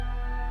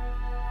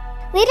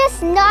Lead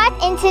us not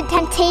into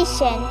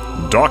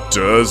temptation.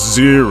 Dr.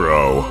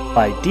 Zero.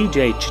 By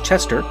DJ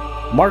Chichester,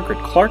 Margaret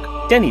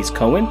Clark, Denise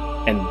Cohen,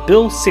 and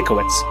Bill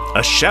Sikowitz.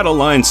 A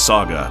Shadowline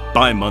Saga,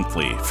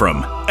 bi-monthly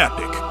from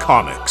Epic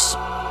Comics.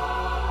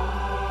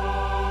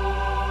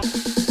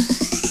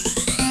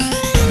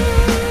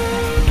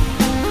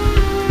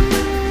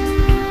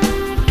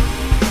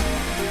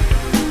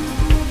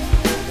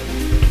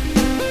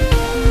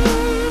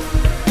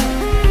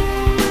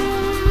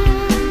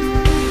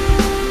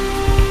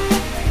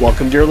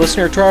 Welcome, dear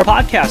listener, to our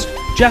podcast.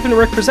 Jeff and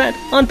Rick present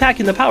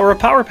Unpacking the Power of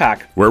Power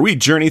Pack, where we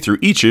journey through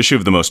each issue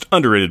of the most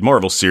underrated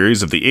Marvel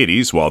series of the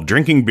 80s while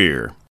drinking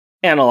beer.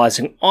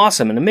 Analyzing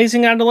awesome and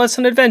amazing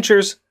adolescent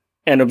adventures,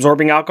 and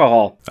absorbing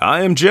alcohol.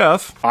 I am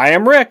Jeff. I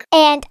am Rick.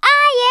 And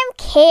I am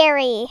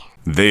Carrie.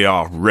 They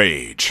are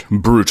rage,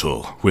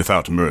 brutal,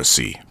 without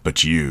mercy,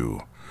 but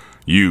you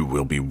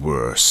will be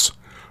worse.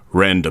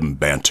 Random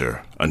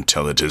banter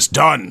until it is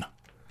done.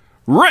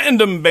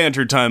 Random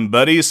banter time,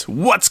 buddies.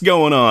 What's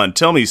going on?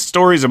 Tell me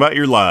stories about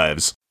your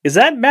lives. Is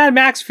that Mad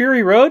Max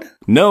Fury Road?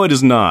 No, it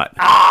is not.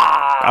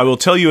 I will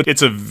tell you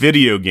it's a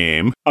video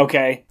game.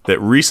 Okay. That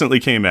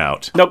recently came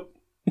out. Nope.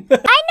 I know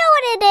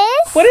what it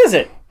is. What is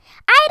it?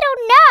 I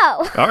don't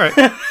know. All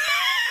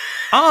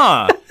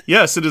right.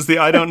 Yes, it is the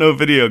I Don't Know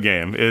video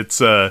game. It's,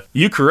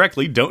 you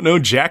correctly don't know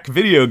Jack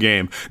video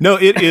game. No,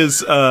 it is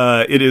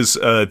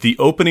the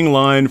opening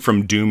line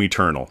from Doom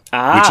Eternal,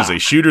 which is a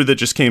shooter that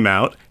just came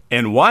out.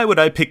 And why would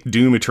I pick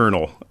Doom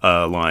Eternal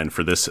line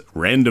for this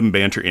random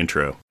banter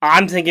intro?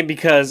 I'm thinking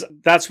because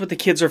that's what the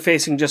kids are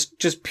facing,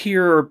 just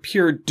pure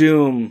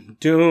doom.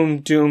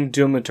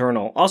 Doom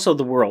Eternal. Also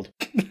the world.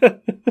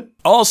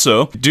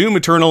 Also, Doom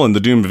Eternal and the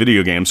Doom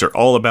video games are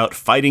all about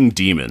fighting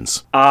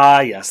demons.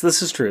 Yes,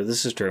 this is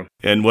true.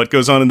 And what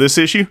goes on in this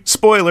issue?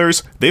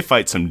 Spoilers, they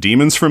fight some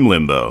demons from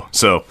Limbo.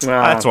 So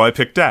that's why I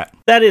picked that.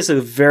 That is a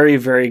very,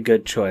 very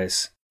good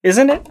choice.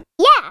 Isn't it?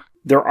 Yeah.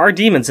 There are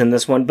demons in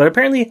this one, but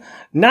apparently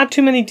not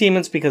too many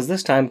demons because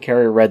this time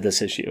Carrie read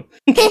this issue.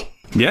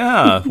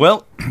 Yeah,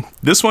 well,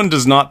 this one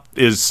does not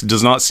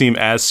seem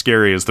as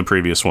scary as the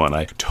previous one.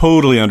 I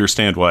totally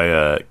understand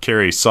why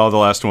Carrie saw the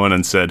last one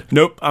and said,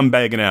 "Nope, I'm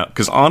bagging out."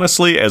 Because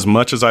honestly, as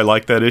much as I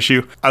like that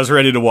issue, I was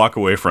ready to walk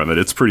away from it.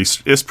 It's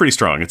pretty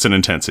strong. It's an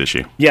intense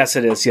issue. Yes,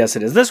 it is.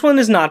 This one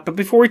is not. But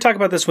before we talk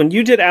about this one,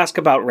 you did ask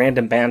about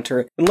random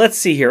banter, and let's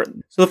see here.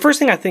 So the first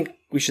thing I think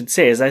we should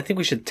say is I think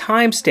we should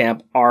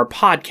timestamp our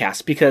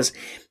podcast because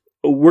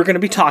we're going to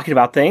be talking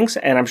about things,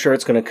 and I'm sure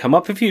it's going to come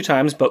up a few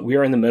times, but we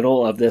are in the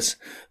middle of this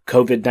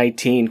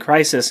COVID-19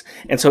 crisis,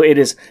 and so it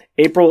is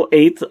April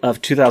 8th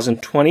of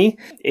 2020.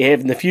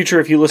 In the future,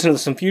 if you listen to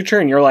this in future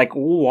and you're like,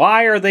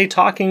 why are they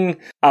talking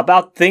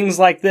about things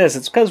like this?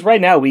 It's because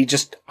right now we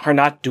just are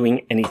not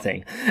doing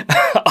anything.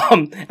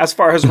 As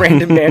far as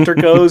random banter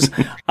goes,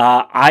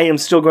 I am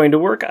still going to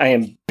work. I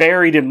am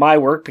buried in my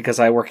work because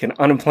I work in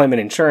unemployment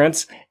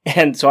insurance,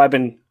 and so I've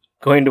been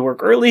going to work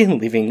early and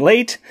leaving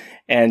late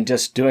and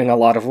just doing a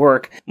lot of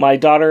work. My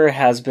daughter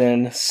has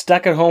been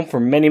stuck at home for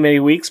many, many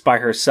weeks by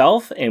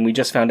herself, and we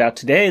just found out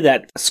today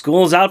that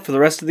school's out for the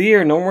rest of the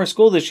year. No more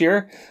school this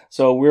year.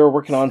 So we're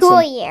working on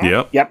school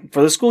year. Yep,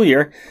 for the school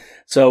year.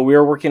 So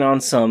we're working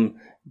on some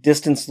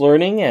distance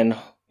learning and,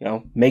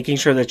 making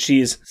sure that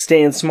she's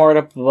staying smart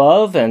up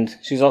above, and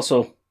she's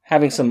also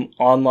having some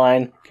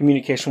online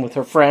communication with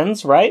her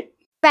friends, right?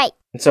 Right.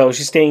 And so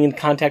she's staying in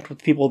contact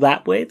with people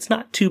that way. It's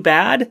not too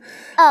bad.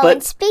 Oh,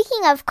 and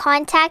speaking of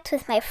contact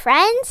with my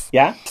friends,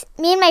 yeah,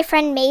 me and my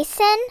friend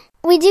Mason,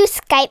 we do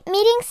Skype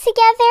meetings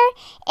together.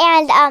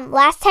 And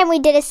last time we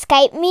did a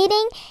Skype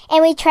meeting,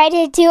 and we tried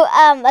to do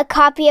a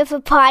copy of a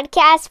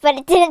podcast, but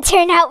it didn't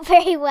turn out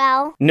very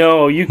well.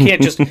 No, you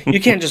can't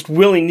just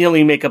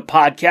willy-nilly make a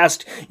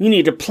podcast. You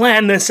need to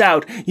plan this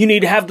out. You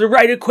need to have the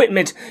right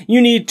equipment.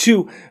 You need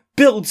to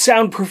build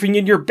soundproofing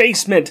in your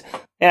basement.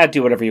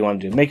 Do whatever you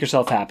want to do. Make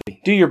yourself happy.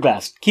 Do your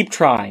best. Keep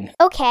trying.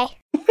 Okay.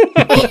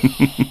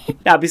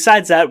 Now,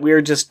 besides that,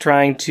 we're just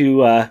trying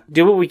to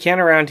do what we can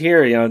around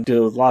here.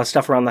 Do a lot of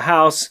stuff around the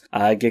house.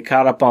 Get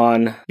caught up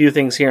on a few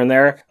things here and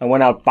there. I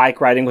went out bike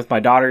riding with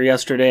my daughter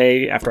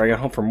yesterday after I got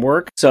home from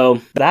work.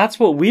 So that's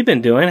what we've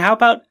been doing. How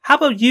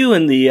about you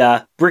in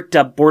the bricked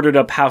up, boarded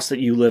up house that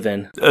you live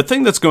in? A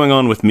thing that's going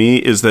on with me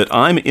is that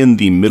I'm in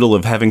the middle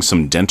of having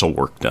some dental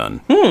work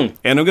done.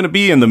 And I'm going to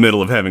be in the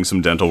middle of having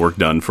some dental work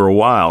done for a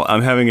while.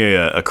 I'm having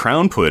a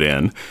crown put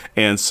in,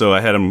 and so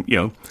I had them,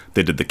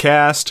 they did the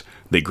cast,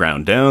 they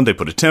ground down, they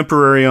put a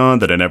temporary on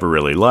that I never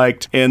really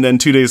liked, and then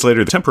 2 days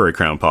later the temporary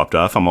crown popped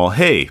off. I'm all,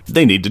 hey,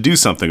 they need to do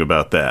something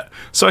about that.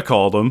 So I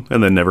called them,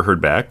 and then never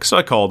heard back. So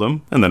I called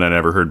them, and then I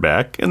never heard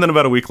back. And then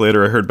about a week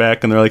later I heard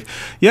back, and they're like,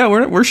 yeah,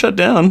 we're shut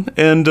down,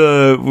 and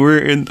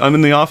I'm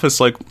in the office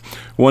like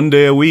one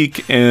day a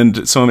week,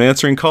 and so I'm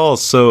answering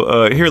calls.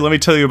 So here, let me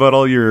tell you about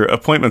all your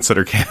appointments that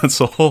are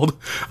canceled.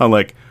 I'm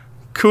like,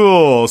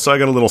 cool. So I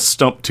got a little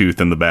stump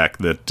tooth in the back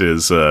that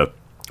is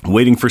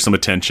waiting for some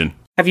attention.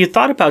 Have you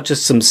thought about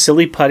just some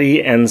silly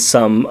putty and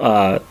some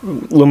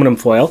aluminum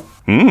foil?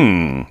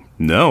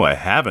 No, I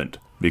haven't,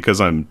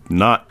 because I'm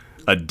not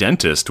a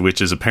dentist,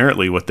 which is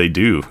apparently what they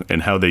do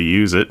and how they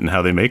use it and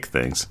how they make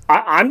things.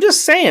 I'm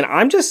just saying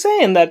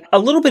that a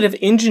little bit of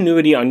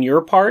ingenuity on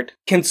your part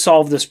can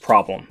solve this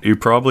problem. You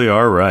probably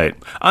are right.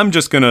 I'm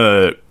just going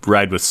to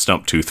ride with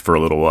Stumptooth for a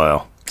little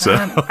while. So.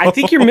 I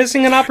think you're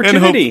missing an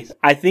opportunity.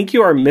 I think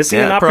you are missing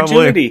an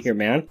opportunity here,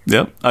 man.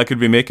 Yep. I could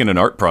be making an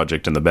art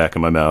project in the back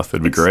of my mouth.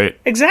 It'd be great.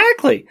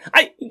 Exactly.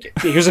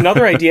 Here's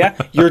another idea.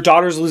 Your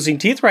daughter's losing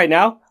teeth right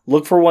now.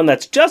 Look for one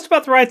that's just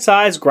about the right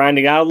size,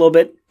 grinding out a little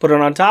bit, put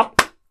it on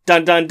top.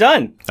 Done, done,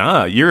 done.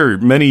 You're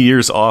many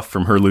years off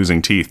from her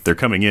losing teeth. They're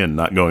coming in,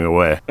 not going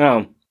away.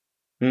 Oh.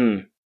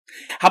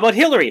 How about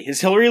Hillary?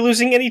 Is Hillary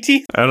losing any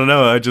teeth? I don't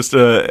know. I just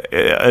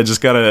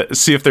gotta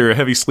see if they're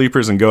heavy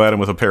sleepers and go at them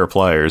with a pair of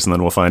pliers, and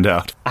then we'll find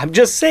out. I'm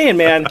just saying,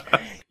 man.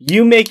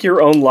 You make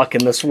your own luck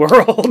in this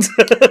world.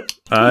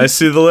 I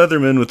see the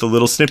Leatherman with the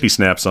little snippy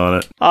snaps on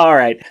it. All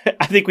right.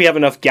 I think we have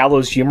enough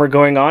gallows humor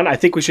going on. I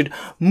think we should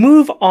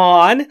move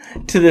on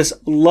to this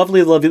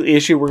lovely, lovely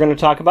issue we're going to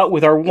talk about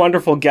with our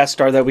wonderful guest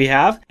star that we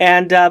have.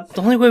 And the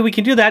only way we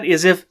can do that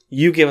is if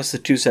you give us the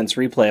 2 cents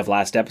replay of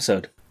last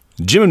episode.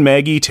 Jim and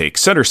Maggie take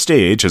center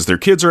stage as their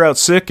kids are out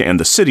sick and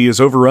the city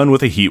is overrun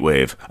with a heat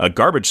wave, a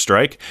garbage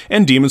strike,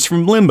 and demons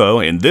from Limbo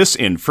in this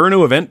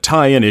Inferno event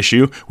tie-in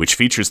issue, which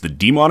features the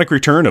demonic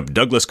return of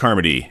Douglas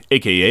Carmody,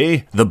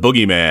 aka the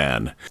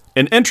Boogeyman.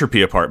 An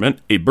entropy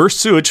apartment, a burst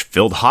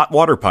sewage-filled hot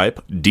water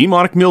pipe,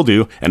 demonic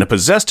mildew, and a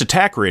possessed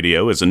attack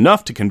radio is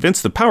enough to convince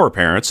the power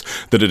parents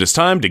that it is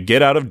time to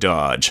get out of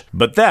Dodge.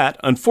 But that,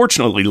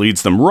 unfortunately,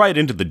 leads them right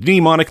into the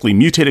demonically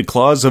mutated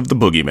claws of the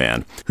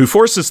Boogeyman, who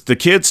forces the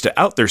kids to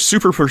out their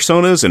super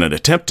personas in an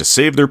attempt to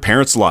save their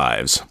parents'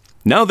 lives.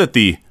 Now that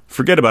the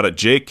 "Forget about it,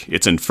 Jake,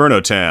 it's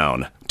Inferno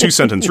Town"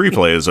 2-sentence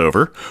replay is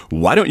over,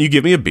 why don't you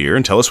give me a beer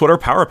and tell us what our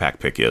Power Pack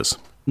pick is?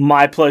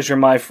 My pleasure,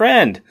 my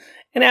friend.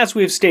 And as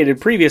we've stated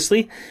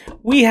previously,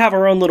 we have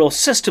our own little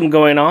system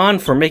going on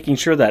for making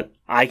sure that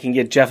I can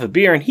get Jeff a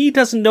beer and he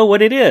doesn't know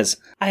what it is.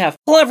 I have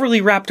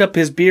cleverly wrapped up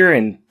his beer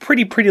in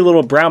pretty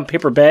little brown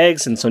paper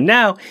bags, and so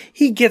now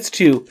he gets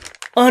to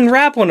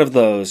unwrap one of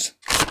those.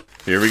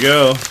 Here we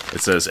go.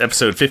 It says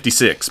episode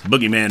 56,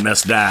 Boogeyman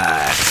Must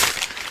Die.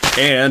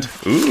 And,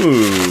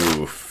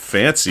 ooh,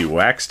 fancy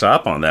wax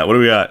top on that. What do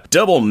we got?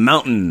 Double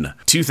Mountain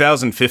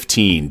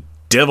 2015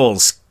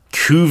 Devil's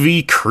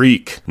Cuvee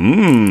Creek.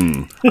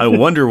 I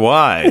wonder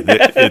why.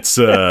 It's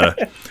a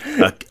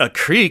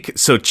creek,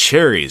 so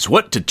cherries.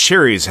 What do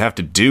cherries have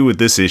to do with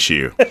this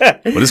issue?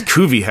 What does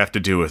Cuvee have to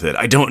do with it?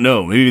 I don't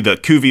know. Maybe the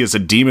Cuvee is a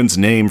demon's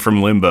name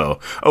from Limbo.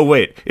 Oh,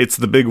 wait. It's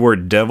the big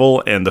word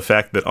devil, and the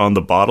fact that on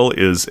the bottle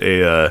is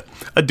a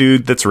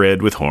dude that's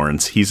red with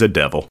horns. He's a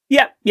devil.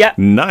 Yeah.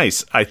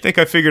 Nice. I think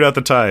I figured out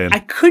the tie-in. I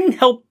couldn't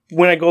help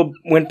when I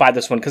went by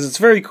this one because it's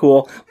very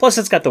cool. Plus,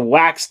 it's got the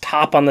wax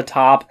top on the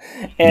top,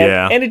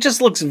 and it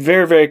just looks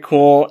very, very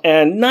cool.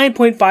 And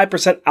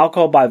 9.5%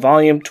 alcohol by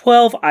volume,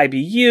 12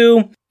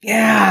 IBU.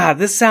 Yeah,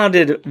 this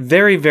sounded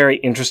very, very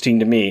interesting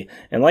to me.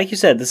 And like you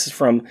said, this is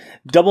from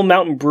Double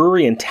Mountain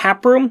Brewery and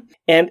Taproom,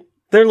 and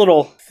their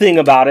little thing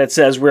about it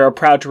says, "We are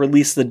proud to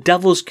release the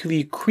Devil's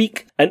Cuvee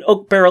Creek, an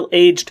oak barrel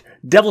aged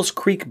Devil's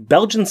Creek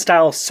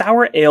Belgian-style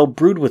sour ale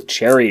brewed with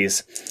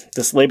cherries.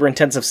 This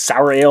labor-intensive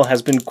sour ale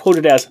has been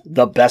quoted as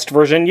the best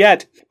version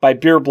yet by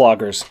beer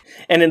bloggers,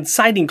 and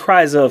inciting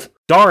cries of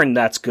 'darn,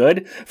 that's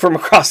good' from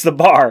across the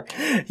bar.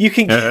 You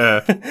can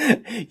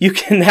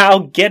now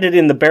get it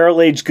in the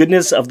barrel-aged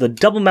goodness of the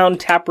Double Mountain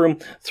Taproom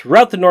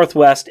throughout the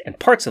Northwest and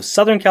parts of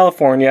Southern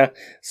California.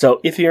 So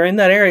if you're in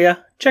that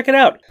area, check it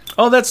out."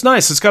 Oh, that's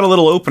nice. It's got a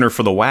little opener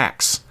for the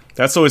wax.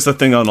 That's always the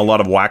thing on a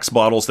lot of wax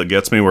bottles that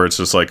gets me, where it's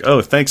just like,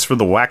 oh, thanks for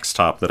the wax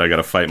top that I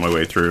gotta fight my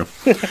way through.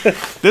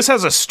 This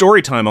has a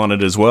story time on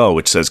it as well,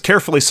 which says,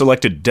 "Carefully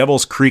selected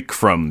Devil's Creek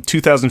from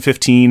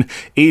 2015,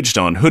 aged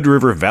on Hood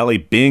River Valley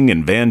Bing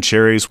and Van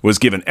cherries, was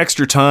given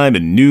extra time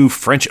in new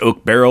French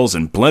oak barrels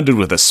and blended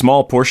with a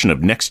small portion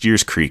of next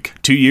year's creek.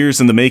 2 years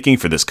in the making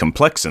for this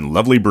complex and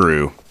lovely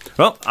brew."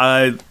 Well,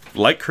 I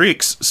like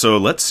creeks, so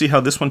let's see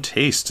how this one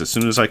tastes as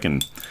soon as I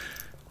can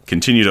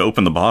continue to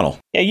open the bottle.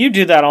 Yeah, you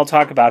do that. I'll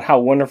talk about how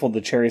wonderful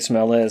the cherry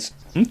smell is.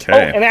 Okay. Oh,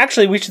 and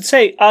actually, we should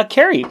say,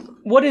 Carrie,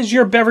 what is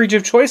your beverage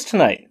of choice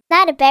tonight?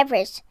 Not a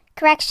beverage.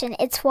 Correction,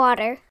 it's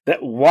water.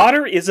 That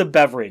water is a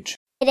beverage.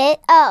 It is?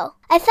 Oh,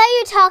 I thought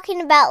you were talking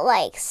about,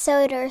 like,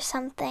 soda or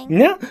something.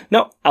 No.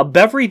 A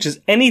beverage is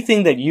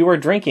anything that you are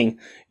drinking.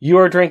 You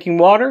are drinking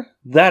water,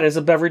 that is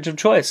a beverage of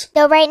choice.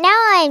 So right now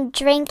I'm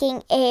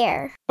drinking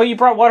air. But you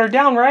brought water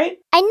down, right?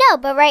 I know,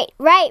 but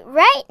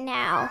right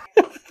now.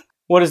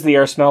 What does the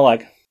air smell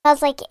like?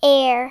 Smells like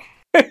air.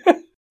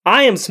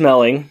 I am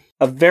smelling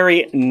a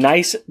very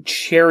nice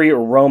cherry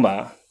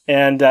aroma.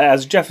 And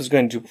as Jeff is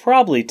going to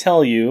probably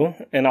tell you,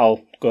 and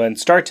I'll go ahead and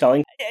start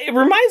telling, it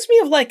reminds me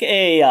of like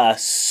a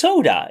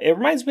soda. It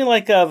reminds me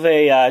like of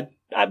a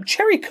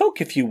cherry Coke,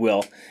 if you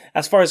will,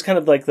 as far as kind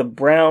of like the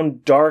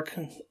brown, dark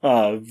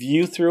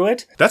view through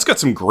it. That's got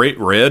some great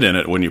red in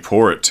it when you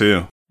pour it,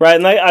 too. Right,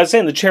 and I was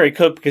saying the cherry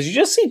Coke because you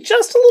just see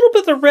just a little bit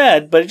of the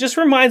red, but it just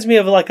reminds me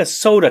of like a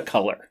soda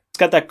color. It's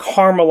got that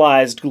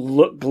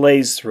caramelized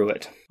glaze through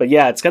it. But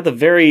yeah, it's got the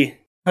very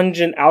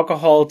pungent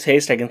alcohol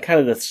taste. I can kind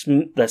of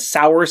the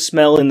sour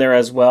smell in there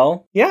as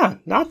well. Yeah,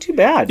 not too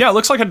bad. Yeah, it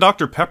looks like a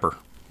Dr. Pepper,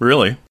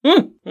 really.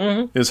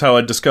 Is how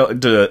I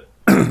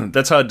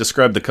that's how I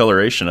describe the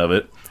coloration of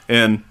it.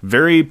 And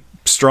very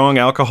strong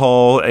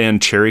alcohol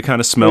and cherry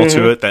kind of smell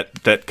to it.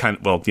 That kind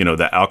of, well,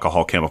 the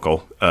alcohol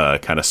chemical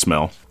kind of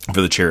smell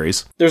for the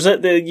cherries.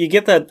 You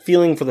get that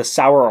feeling for the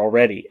sour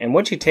already. And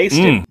once you taste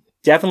it,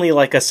 definitely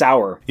like a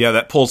sour. Yeah,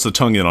 that pulls the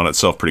tongue in on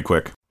itself pretty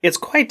quick. It's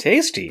quite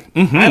tasty.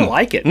 I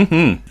like it.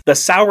 The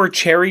sour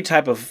cherry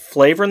type of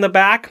flavor in the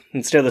back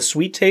instead of the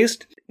sweet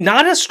taste.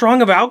 Not as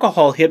strong of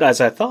alcohol hit as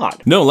I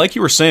thought. No, like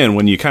you were saying,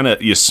 when you kind of,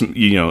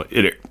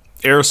 it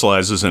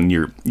aerosolizes and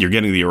you're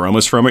getting the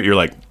aromas from it, you're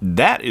like,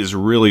 that is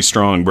really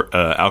strong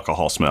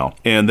alcohol smell.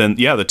 And then,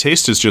 yeah, the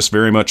taste is just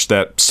very much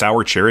that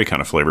sour cherry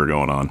kind of flavor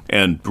going on.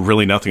 And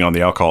really nothing on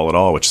the alcohol at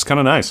all, which is kind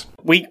of nice.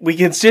 We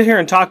can sit here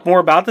and talk more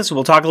about this.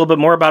 We'll talk a little bit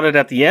more about it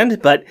at the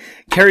end. But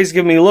Carrie's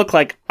giving me a look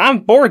like, I'm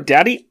bored,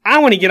 Daddy. I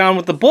want to get on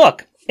with the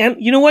book. And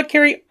you know what,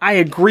 Carrie? I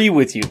agree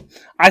with you.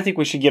 I think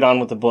we should get on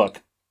with the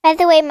book. By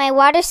the way, my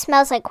water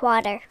smells like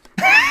water.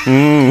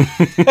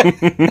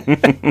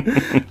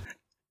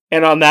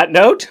 And on that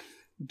note,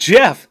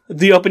 Jeff,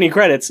 the opening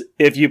credits,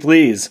 if you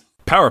please.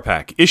 Power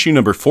Pack, issue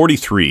number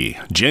 43,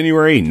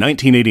 January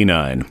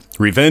 1989.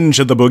 Revenge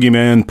of the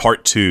Boogeyman,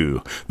 Part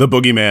 2. The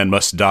Boogeyman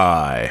Must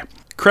Die.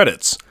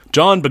 Credits.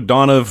 John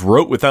Bogdanov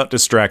wrote without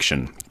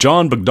distraction.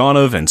 John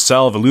Bogdanov and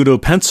Sal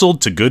Velluto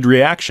penciled to good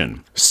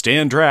reaction.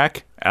 Stan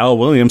Drack, Al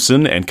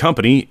Williamson and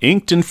Company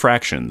inked in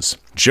fractions.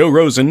 Joe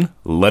Rosen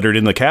lettered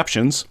in the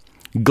captions.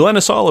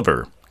 Glennis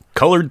Oliver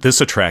colored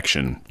this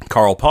attraction.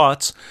 Carl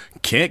Potts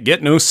can't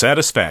get no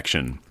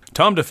satisfaction.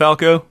 Tom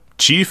DeFalco,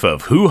 chief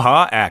of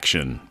hoo-ha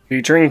action.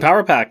 Featuring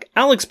Power Pack,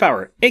 Alex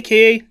Power,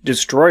 a.k.a.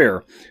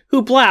 Destroyer,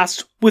 who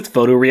blasts with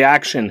photo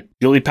reaction.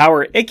 Julie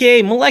Power,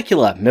 a.k.a.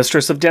 Molecula,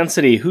 mistress of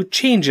density, who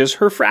changes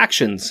her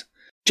fractions.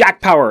 Jack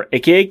Power,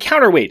 a.k.a.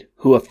 Counterweight,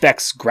 who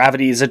affects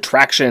gravity's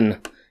attraction.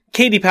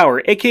 Katie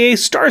Power, a.k.a.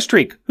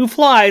 Starstreak, who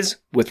flies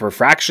with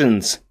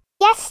refractions.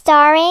 Guest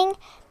starring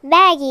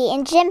Maggie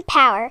and Jim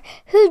Power,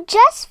 who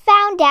just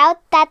found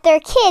out that their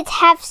kids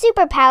have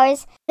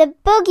superpowers. The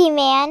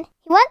Boogeyman,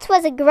 he once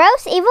was a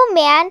gross, evil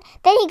man,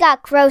 then he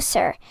got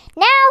grosser.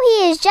 Now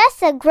he is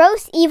just a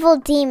gross, evil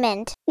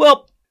demon.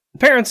 Well,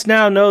 parents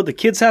now know the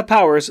kids have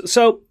powers,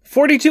 so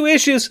 42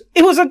 issues.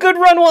 It was a good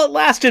run while it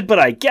lasted, but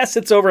I guess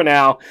it's over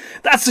now.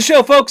 That's the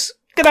show, folks.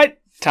 Good night.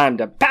 Time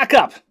to pack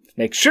up.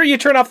 Make sure you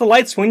turn off the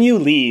lights when you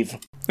leave.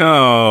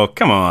 Oh,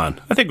 come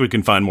on. I think we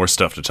can find more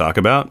stuff to talk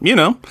about.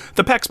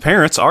 The Pack's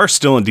parents are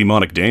still in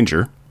demonic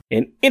danger.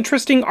 An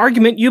interesting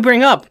argument you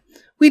bring up.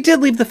 We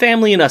did leave the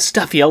family in a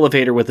stuffy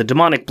elevator with a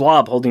demonic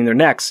blob holding their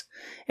necks,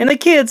 and the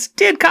kids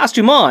did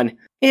costume on.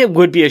 It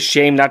would be a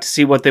shame not to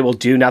see what they will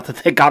do now that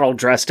they got all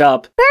dressed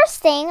up.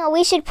 First thing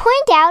we should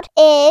point out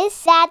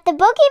is that the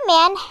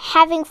Boogeyman,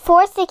 having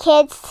forced the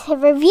kids to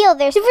reveal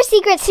their super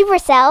secret super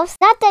selves,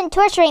 not done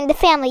torturing the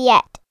family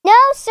yet. No,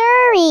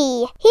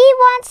 sirree. He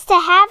wants to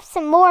have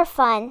some more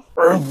fun.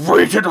 I've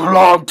waited a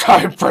long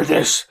time for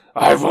this.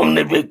 I've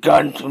only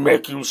begun to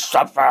make you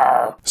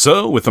suffer.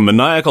 So, with a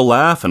maniacal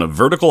laugh and a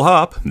vertical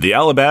hop, the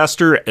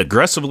alabaster,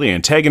 aggressively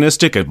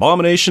antagonistic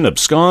abomination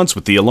absconds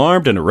with the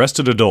alarmed and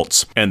arrested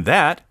adults. And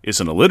that is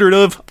an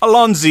alliterative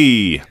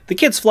Alonzi. The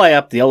kids fly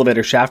up the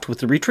elevator shaft with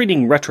the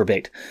retreating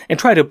retrobate and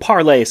try to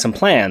parlay some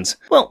plans.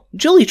 Well,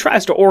 Julie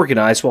tries to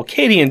organize while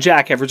Katie and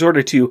Jack have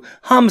resorted to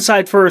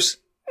homicide first,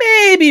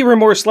 maybe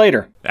remorse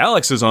later.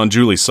 Alex is on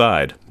Julie's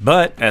side,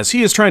 but as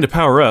he is trying to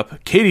power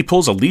up, Katie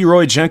pulls a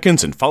Leroy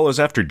Jenkins and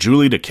follows after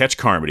Julie to catch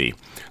Carmody,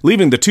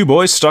 leaving the two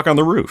boys stuck on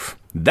the roof.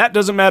 That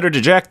doesn't matter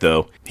to Jack,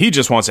 though. He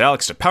just wants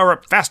Alex to power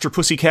up faster,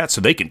 pussycat,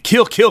 so they can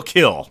kill.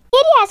 Katie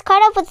has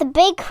caught up with the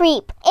big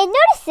creep. It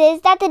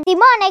notices that the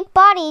demonic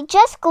body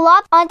just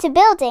glops onto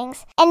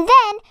buildings, and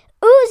then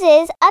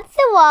oozes up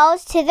the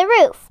walls to the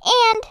roof.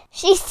 And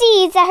she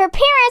sees that her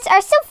parents are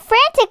so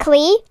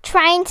frantically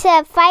trying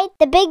to fight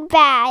the big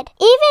bad,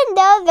 even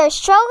though their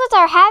struggles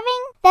are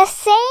having the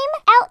same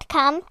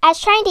outcome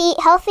as trying to eat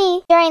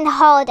healthy during the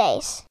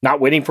holidays. Not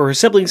waiting for her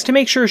siblings to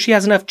make sure she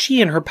has enough chi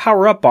in her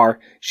power-up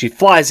bar, she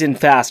flies in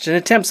fast and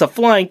attempts a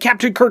flying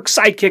Captain Kirk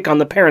sidekick on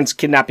the parents'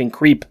 kidnapping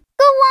creep.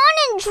 Go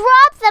on and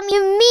drop them,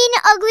 you mean,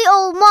 ugly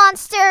old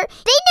monster.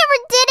 They never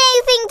did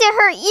anything to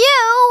hurt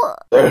you.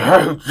 They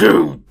hurt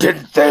you,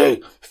 didn't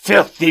they,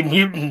 filthy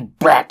mutant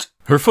brat?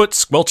 Her foot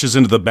squelches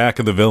into the back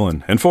of the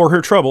villain, and for her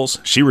troubles,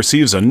 she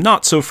receives a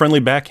not-so-friendly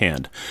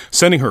backhand,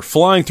 sending her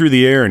flying through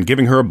the air and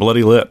giving her a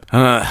bloody lip.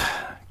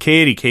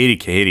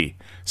 Katie.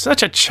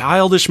 Such a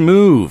childish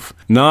move.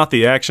 Not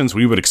the actions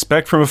we would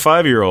expect from a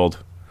 5-year-old.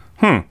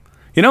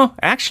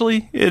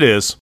 Actually, it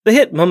is. The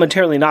hit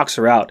momentarily knocks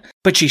her out,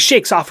 but she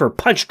shakes off her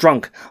punch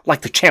drunk like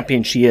the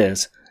champion she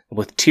is.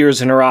 With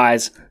tears in her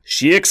eyes,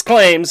 she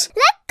exclaims,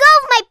 "Let go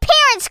of my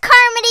parents,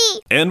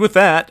 Carmody!" And with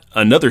that,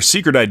 another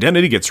secret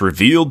identity gets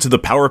revealed to the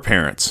Power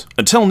parents.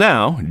 Until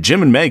now,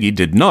 Jim and Maggie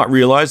did not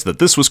realize that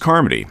this was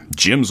Carmody,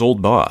 Jim's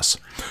old boss.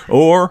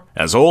 Or,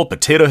 as old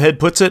Potato Head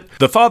puts it,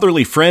 the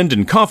fatherly friend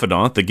and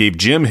confidant that gave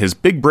Jim his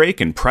big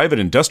break in private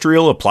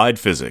industrial applied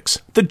physics.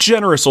 The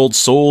generous old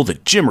soul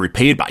that Jim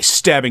repaid by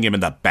stabbing him in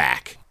the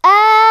back.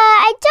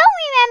 I don't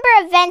remember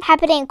an event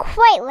happening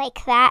quite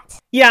like that.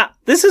 Yeah,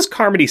 this is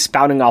Carmody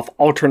spouting off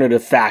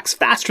alternative facts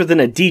faster than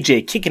a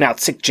DJ kicking out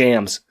sick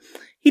jams.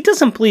 He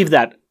doesn't believe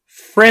that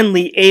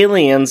friendly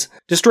aliens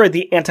destroyed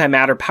the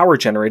antimatter power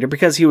generator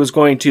because he was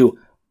going to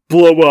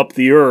blow up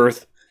the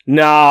Earth.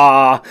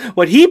 Nah,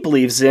 what he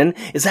believes in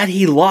is that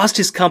he lost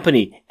his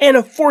company and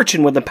a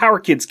fortune when the Power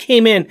Kids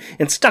came in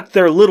and stuck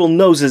their little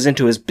noses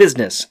into his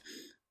business.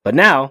 But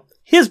now,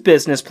 his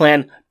business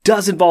plan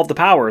does involve the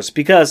Powers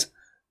because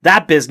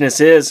that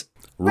business is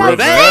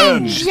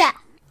revenge!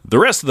 The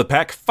rest of the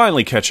pack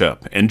finally catch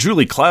up, and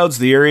Julie clouds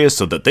the area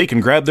so that they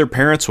can grab their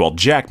parents while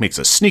Jack makes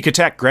a sneak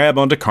attack grab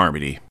onto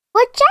Carmody.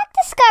 What Jack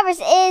discovers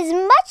is,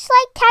 much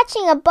like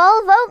catching a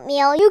bowl of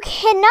oatmeal, you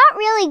cannot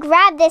really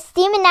grab this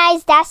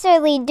demonized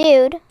dastardly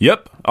dude.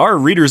 Yep, our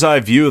reader's eye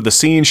view of the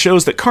scene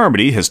shows that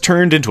Carmody has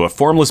turned into a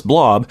formless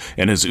blob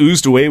and has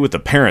oozed away with the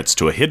parents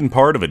to a hidden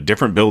part of a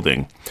different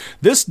building.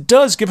 This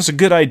does give us a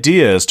good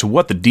idea as to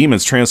what the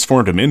demons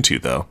transformed him into,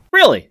 though.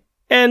 Really?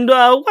 And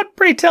what,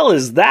 pray tell,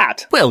 is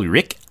that? Well,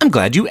 Rick, I'm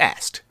glad you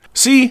asked.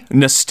 See,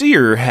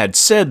 Nastir had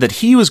said that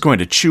he was going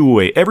to chew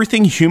away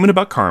everything human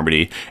about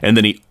Carmody, and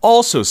then he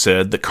also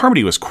said that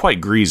Carmody was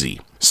quite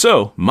greasy.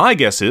 So, my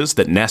guess is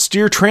that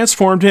Nastir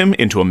transformed him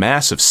into a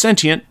mass of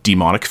sentient,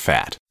 demonic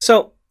fat.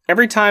 So,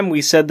 every time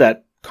we said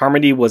that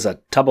Carmody was a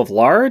tub of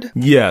lard?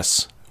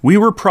 Yes, we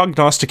were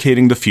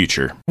prognosticating the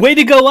future. Way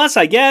to go us,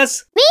 I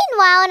guess!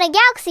 Meanwhile, in a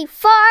galaxy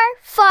far,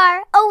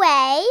 far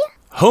away...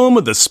 home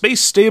of the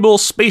space-stable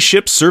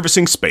spaceship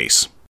servicing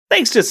space.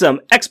 Thanks to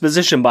some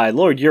exposition by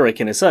Lord Urich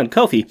and his son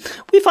Kofi,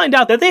 we find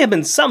out that they have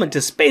been summoned to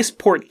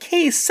Spaceport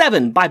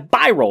K7 by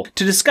Byral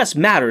to discuss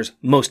matters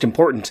most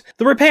important,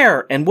 the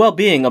repair and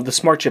well-being of the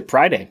Smart Ship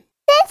Friday.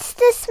 Since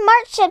the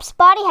Smart Ship's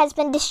body has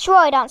been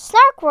destroyed on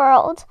Snark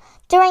World,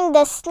 during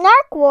the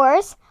Snark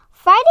Wars,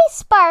 Friday's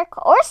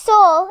spark, or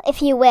soul,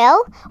 if you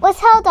will,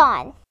 was held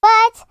on.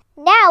 But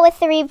now with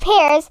the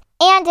repairs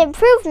and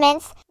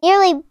improvements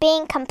nearly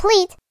being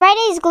complete,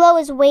 Friday's glow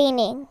is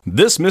waning.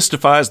 This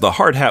mystifies the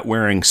hard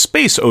hat-wearing,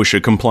 space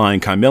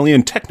OSHA-complying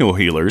Chimelian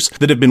techno-healers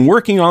that have been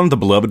working on the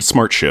beloved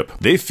smart ship.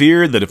 They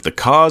fear that if the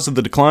cause of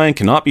the decline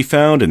cannot be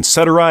found and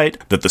set aright,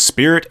 that the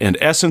spirit and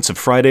essence of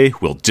Friday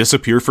will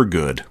disappear for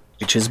good.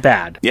 Which is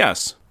bad.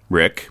 Yes,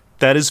 Rick,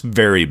 that is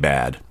very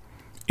bad.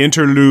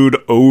 Interlude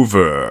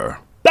over.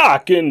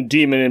 Back in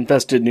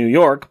demon-infested New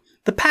York,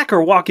 the pack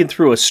are walking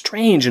through a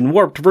strange and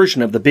warped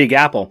version of the Big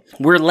Apple,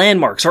 where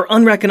landmarks are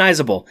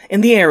unrecognizable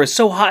and the air is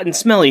so hot and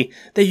smelly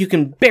that you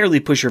can barely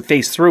push your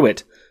face through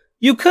it.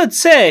 You could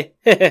say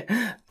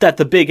that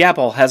the Big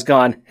Apple has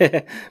gone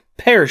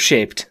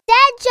pear-shaped.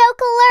 Dad joke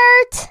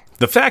alert!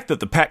 The fact that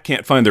the pack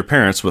can't find their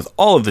parents with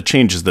all of the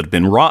changes that have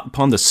been wrought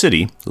upon the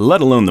city, let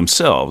alone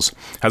themselves,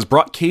 has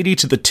brought Katie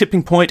to the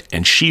tipping point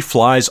and she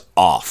flies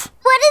off.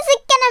 What is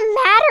it gonna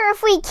matter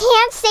if we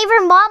can't save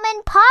her mama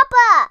and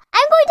papa?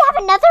 I'm going to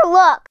have another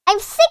look. I'm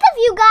sick of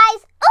you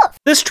guys. Oof!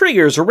 This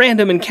triggers a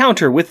random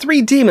encounter with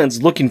 3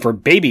 demons looking for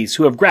babies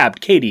who have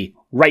grabbed Katie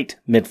right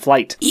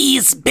mid-flight.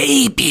 He's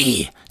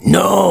baby.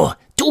 No,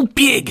 too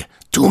big,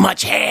 too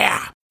much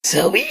hair.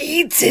 So we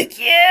eat it,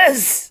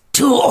 yes.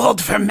 Too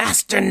old for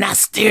Master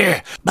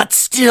Nastir, but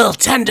still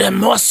tender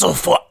morsel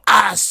for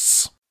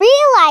us.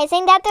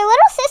 Realizing that their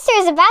little sister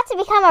is about to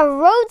become a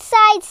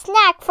roadside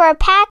snack for a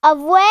pack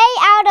of way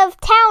out of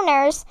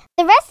towners,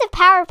 the rest of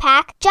Power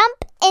Pack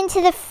jump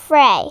into the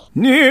fray.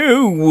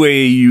 No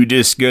way, you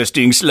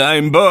disgusting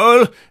slime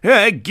ball.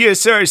 I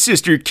guess our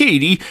sister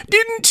Katie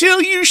didn't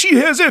tell you she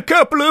has a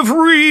couple of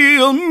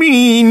real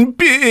mean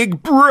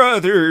big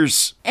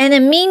brothers. And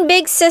a mean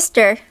big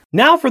sister.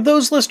 Now, for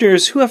those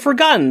listeners who have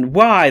forgotten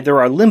why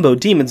there are limbo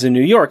demons in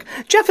New York,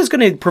 Jeff is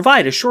going to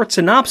provide a short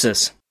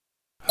synopsis.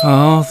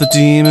 All the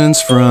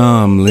demons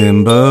from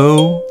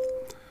Limbo,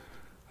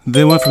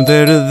 they went from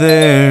there to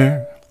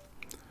there.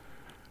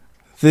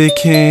 They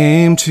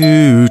came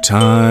to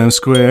Times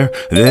Square,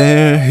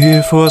 they're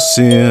here for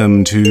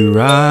Sim to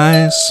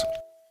rise.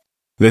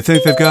 They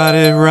think they've got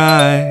it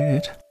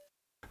right,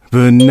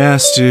 but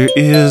Nastir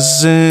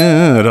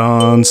isn't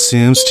on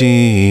Sim's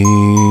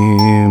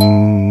team.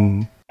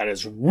 That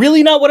is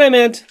really not what I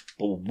meant,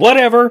 but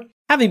whatever.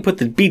 Having put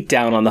the beat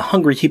down on the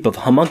hungry heap of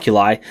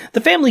homunculi, the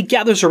family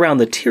gathers around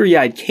the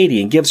teary-eyed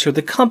Katie and gives her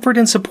the comfort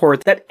and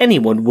support that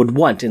anyone would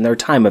want in their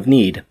time of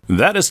need.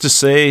 That is to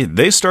say,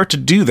 they start to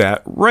do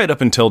that right up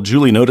until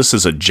Julie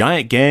notices a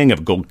giant gang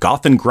of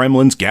Golgothan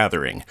gremlins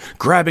gathering,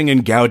 grabbing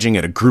and gouging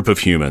at a group of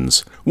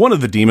humans. One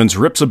of the demons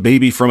rips a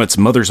baby from its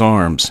mother's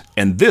arms,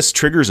 and this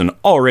triggers an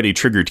already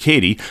triggered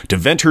Katie to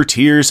vent her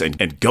tears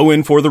and go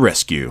in for the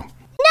rescue.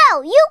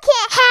 No, you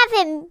can't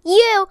have him,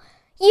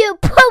 you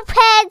poop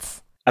heads!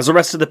 As the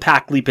rest of the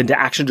pack leap into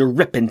action to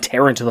rip and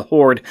tear into the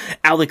horde,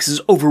 Alex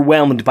is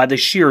overwhelmed by the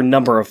sheer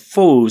number of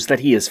foes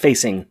that he is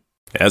facing.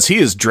 As he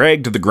is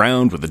dragged to the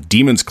ground with a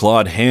demon's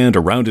clawed hand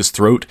around his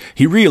throat,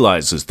 he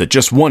realizes that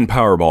just one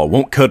Powerball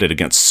won't cut it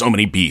against so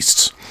many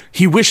beasts.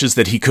 He wishes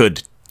that he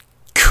could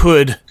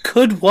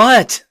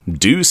what?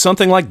 do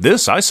something like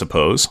this, I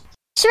suppose.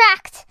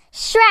 Shracked,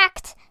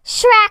 shracked,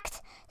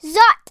 shracked,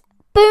 zot,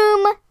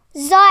 boom,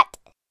 zot,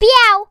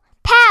 meow,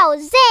 pow,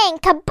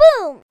 zang,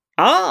 kaboom!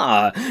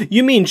 Ah,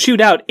 you mean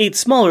shoot out 8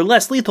 smaller,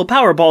 less lethal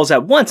Powerballs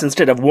at once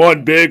instead of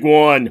one big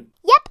one.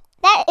 Yep,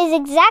 that is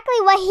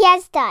exactly what he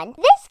has done.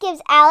 This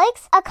gives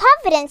Alex a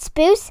confidence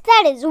boost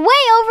that is way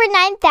over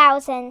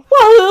 9,000.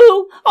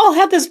 Woohoo! I'll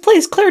have this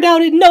place cleared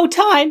out in no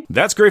time.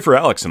 That's great for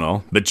Alex and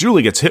all, but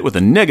Julie gets hit with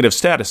a negative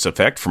status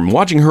effect from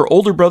watching her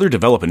older brother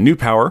develop a new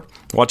power,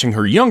 watching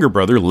her younger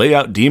brother lay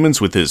out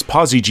demons with his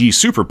Posy G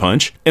Super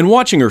Punch, and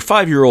watching her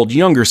 5-year-old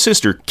younger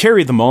sister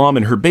carry the mom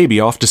and her baby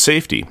off to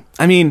safety.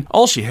 I mean,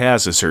 all she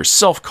has is her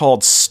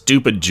self-called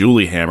stupid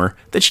Julie hammer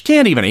that she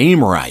can't even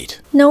aim right.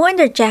 No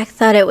wonder Jack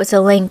thought it was a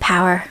lame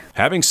power.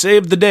 Having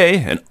saved the day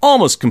and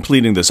almost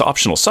completing this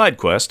optional side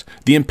quest,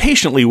 the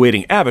impatiently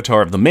waiting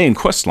avatar of the main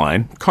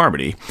questline,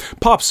 Carmody,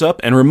 pops up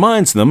and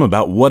reminds them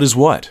about what is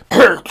what.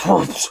 Hey,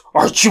 troops,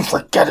 aren't you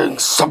forgetting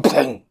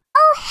something?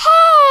 Oh,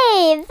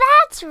 hey,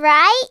 that's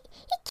right.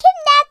 He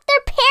kidnapped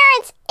their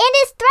parents and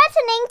is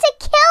threatening to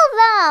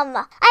kill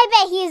them. I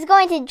bet he's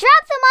going to drop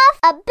them off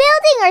a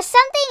building or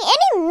something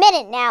any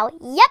minute now.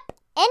 Yep,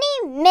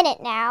 any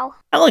minute now.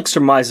 Alex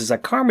surmises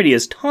that Carmody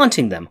is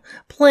taunting them,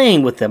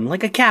 playing with them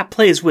like a cat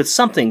plays with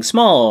something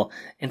small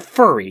and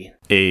furry.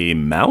 A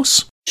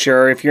mouse?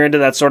 Sure, if you're into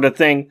that sort of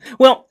thing.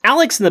 Well,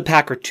 Alex and the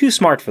pack are too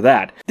smart for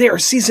that. They are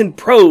seasoned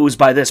pros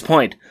by this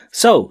point.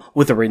 So,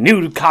 with a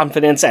renewed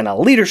confidence and a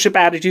leadership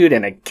attitude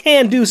and a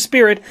can-do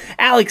spirit,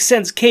 Alex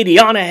sends Katie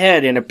on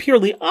ahead in a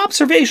purely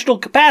observational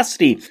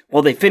capacity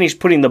while they finish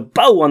putting the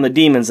bow on the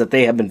demons that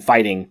they have been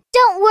fighting.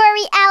 Don't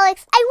worry,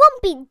 Alex. I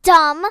won't be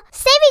dumb.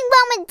 Saving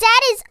Mom and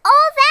Dad is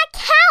all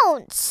that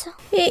counts.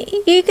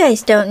 You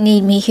guys don't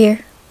need me here.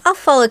 I'll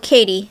follow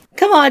Katie.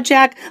 Come on,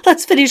 Jack.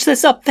 Let's finish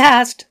this up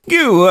fast.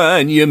 Go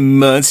on, you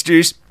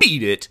monsters.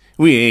 Beat it.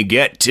 We ain't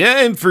got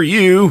time for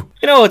you.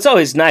 You know, it's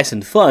always nice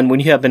and fun when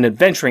you have been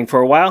adventuring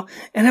for a while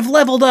and have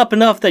leveled up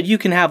enough that you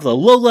can have the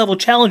low-level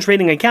challenge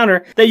rating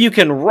encounter that you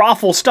can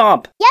raffle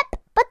stomp.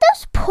 Yep, but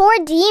those poor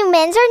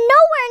demons are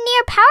nowhere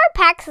near Power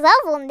Pack's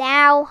level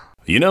now.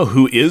 You know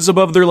who is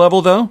above their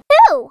level, though?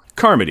 Who?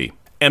 Carmody.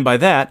 And by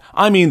that,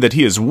 I mean that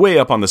he is way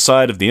up on the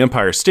side of the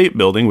Empire State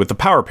Building with the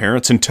Power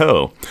Parents in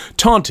tow,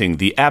 taunting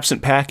the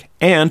absent pack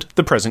and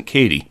the present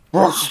Katie.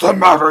 What's the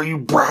matter, you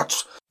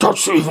brats?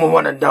 Don't you even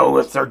want to know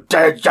if they're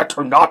dead yet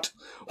or not?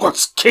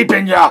 What's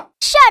keeping ya?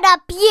 Shut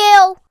up,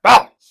 you!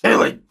 Ah,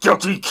 silly,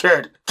 guilty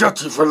kid.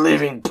 Guilty for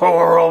leaving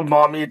poor old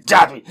mommy and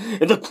daddy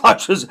in the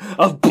clutches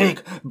of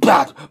big,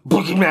 bad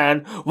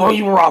boogeyman while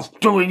you were off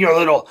doing your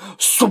little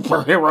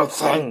superhero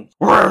thing.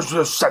 Where's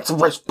your sense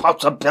of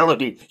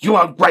responsibility, you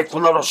ungrateful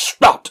little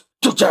snot?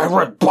 Did you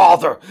ever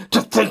bother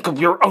to think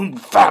of your own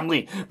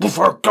family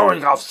before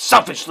going off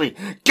selfishly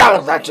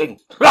gallivanting?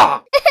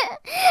 Ah!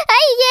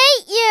 I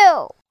hate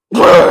you!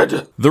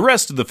 Good! The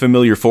rest of the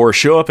familiar four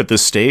show up at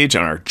this stage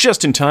and are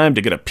just in time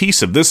to get a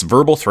piece of this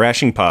verbal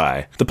thrashing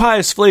pie. The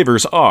pie's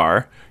flavors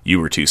are: you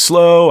were too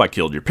slow, I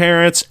killed your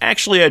parents,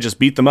 actually I just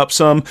beat them up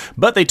some,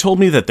 but they told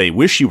me that they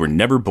wish you were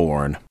never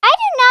born. I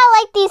do not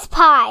like these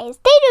pies.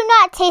 They do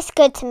not taste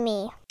good to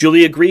me.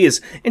 Julie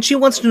agrees, and she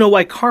wants to know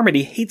why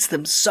Carmody hates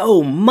them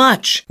so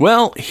much.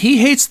 Well, he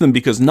hates them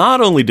because not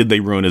only did they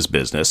ruin his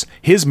business,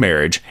 his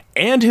marriage,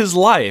 and his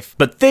life,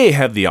 but they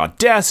have the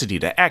audacity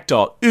to act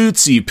all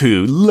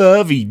ootsy-poo,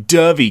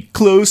 lovey-dovey,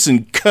 close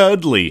and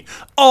cuddly,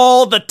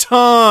 all the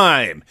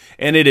time.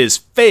 And it is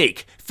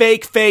fake,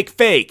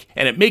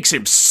 and it makes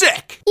him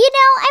sick. You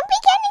know, I'm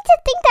beginning to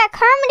think that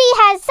Carmody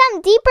has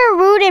some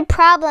deeper-rooted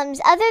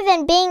problems other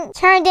than being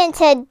turned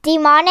into a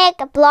demonic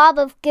blob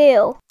of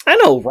goo. I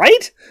know,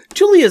 right?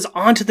 Julie is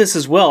onto this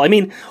as well. I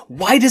mean,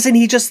 why doesn't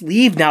he just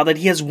leave now that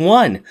he has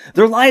won?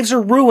 Their lives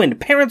are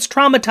ruined, parents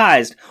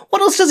traumatized.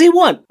 What else does he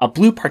want? A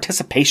blue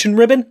participation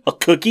ribbon? A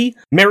cookie?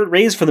 Merit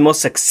raise for the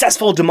most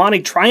successful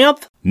demonic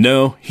triumph?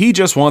 No, he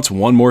just wants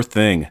one more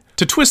thing: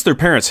 to twist their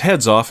parents'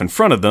 heads off in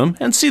front of them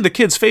and see the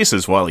kids'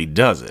 faces while he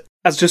does it.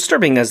 As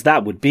disturbing as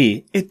that would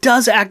be, it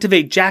does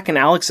activate Jack and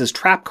Alex's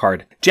trap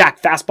card.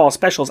 Jack fastball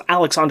specials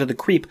Alex onto the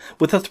creep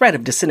with a threat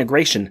of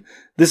disintegration.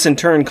 This in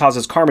turn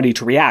causes Carmody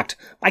to react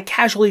by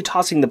casually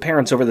tossing the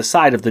parents over the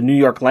side of the New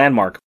York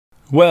landmark.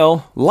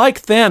 Well,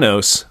 like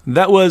Thanos,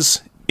 that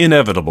was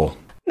inevitable.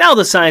 Now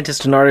the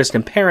scientist and artist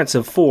and parents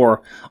of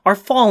 4 are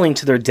falling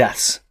to their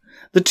deaths.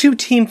 The 2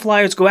 team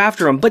flyers go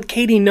after him, but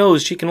Katie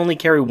knows she can only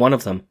carry one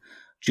of them.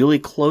 Julie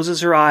closes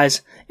her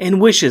eyes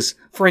and wishes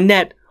for a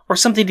net or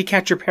something to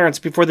catch her parents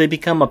before they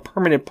become a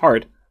permanent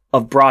part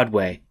of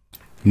Broadway.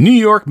 New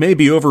York may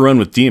be overrun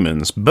with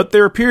demons, but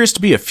there appears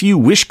to be a few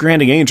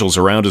wish-granting angels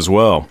around as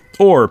well.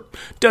 Or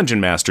dungeon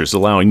masters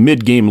allowing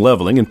mid-game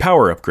leveling and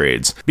power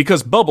upgrades,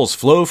 because bubbles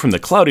flow from the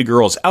Cloudy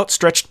Girl's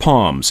outstretched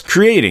palms,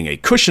 creating a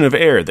cushion of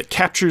air that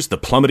captures the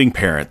plummeting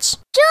parents.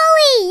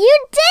 Julie, you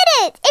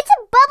did it! It's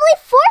a bubbly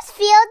force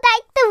field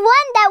like the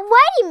one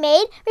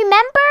made,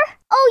 remember?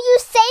 Oh, you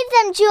saved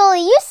them,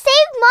 Julie. You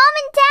saved Mom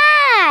and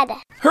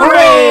Dad.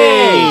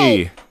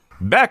 Hooray!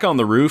 Back on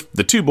the roof,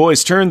 the two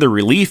boys turned the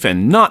relief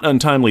and not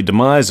untimely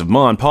demise of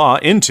Ma and Pa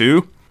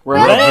into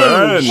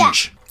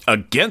Revenge!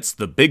 Against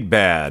the big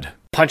bad.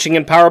 Punching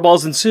and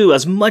powerballs ensue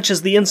as much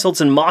as the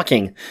insults and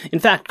mocking. In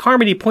fact,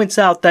 Carmody points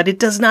out that it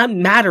does not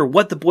matter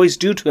what the boys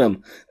do to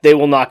him. They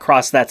will not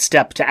cross that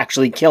step to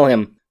actually kill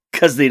him,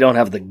 because they don't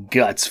have the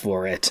guts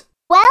for it.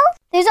 Well,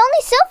 there's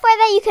only so far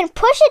that you can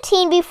push a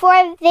teen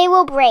before they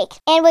will break.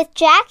 And with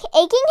Jack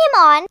egging him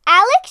on,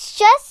 Alex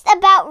just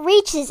about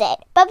reaches it.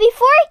 But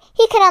before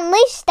he can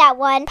unleash that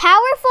one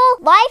powerful,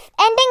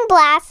 life-ending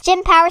blast,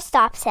 Jim Power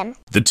stops him.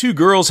 The two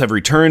girls have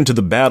returned to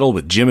the battle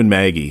with Jim and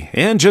Maggie,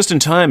 and just in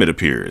time it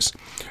appears.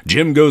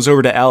 Jim goes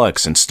over to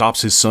Alex and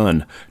stops his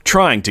son,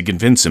 trying to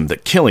convince him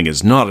that killing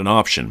is not an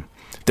option.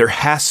 There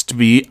has to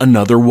be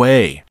another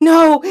way.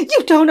 No,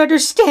 you don't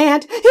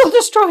understand. He'll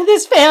destroy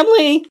this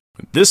family.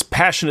 This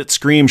passionate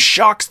scream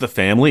shocks the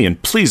family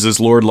and pleases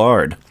Lord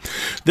Lard.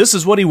 This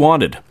is what he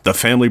wanted, the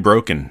family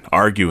broken,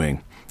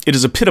 arguing. It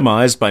is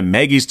epitomized by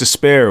Maggie's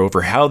despair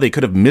over how they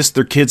could have missed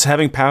their kids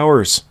having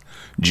powers.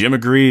 Jim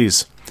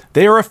agrees.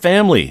 They are a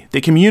family.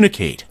 They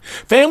communicate.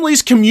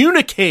 Families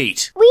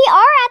communicate! We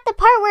are at the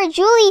part where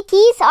Julie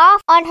tees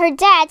off on her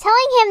dad,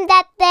 telling him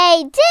that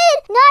they did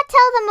not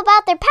tell them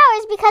about their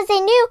powers because they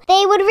knew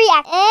they would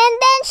react, and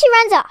then she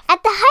runs off.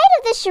 At the height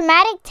of this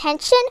dramatic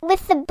tension,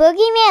 with the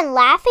boogeyman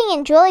laughing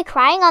and Julie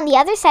crying on the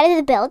other side of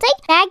the building,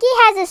 Maggie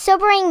has a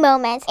sobering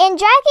moment, and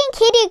dragging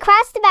Kitty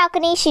across the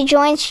balcony, she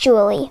joins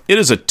Julie. It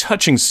is a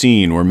touching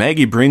scene where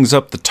Maggie brings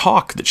up the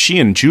talk that she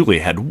and Julie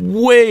had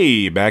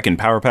way back in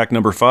Power Pack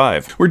number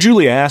 5, where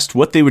Julie asked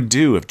what they would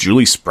do if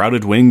Julie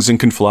sprouted wings and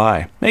can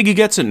fly. Maggie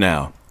gets it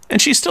now,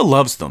 and she still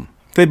loves them.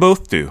 They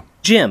both do.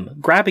 Jim,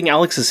 grabbing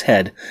Alex's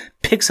head,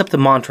 picks up the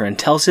mantra and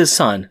tells his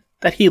son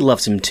that he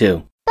loves him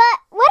too. But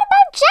what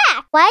about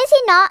Jack? Why is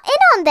he not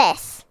in on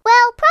this?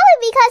 Well,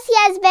 probably because he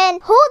has been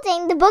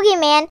holding the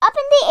boogeyman up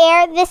in the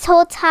air this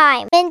whole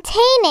time,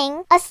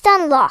 maintaining a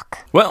stun lock.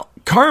 Well,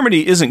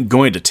 Carmody isn't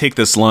going to take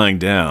this lying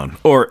down,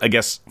 or, I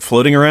guess,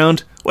 floating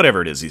around,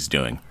 whatever it is he's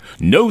doing.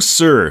 No,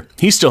 sir.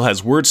 He still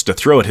has words to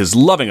throw at his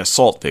loving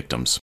assault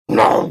victims.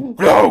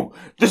 No,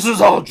 this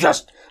is all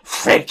just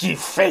fakey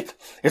fake.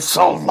 It's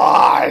all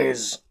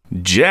lies.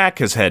 Jack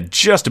has had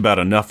just about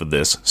enough of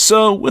this,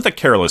 so with a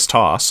careless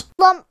toss,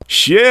 Lump.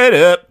 Shut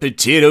up,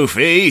 potato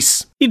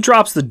face! He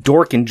drops the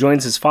dork and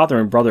joins his father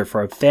and brother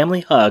for a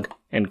family hug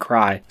and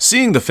cry.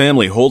 Seeing the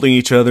family holding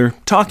each other,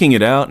 talking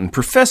it out, and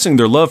professing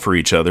their love for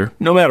each other,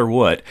 no matter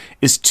what,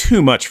 is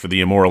too much for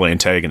the immoral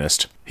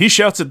antagonist. He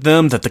shouts at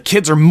them that the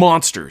kids are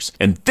monsters,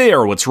 and they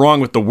are what's wrong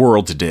with the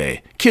world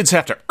today. Kids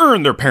have to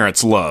earn their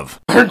parents' love.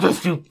 And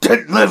if you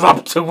didn't live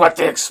up to what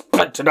they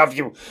expected of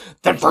you,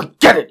 then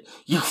forget it,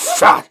 you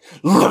fat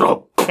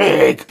little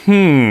pig.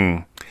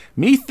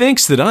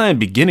 Methinks that I am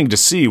beginning to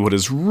see what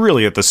is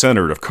really at the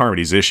center of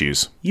Carmody's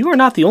issues. You are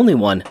not the only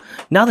one.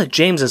 Now that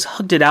James has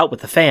hugged it out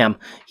with the fam,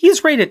 he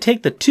is ready to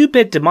take the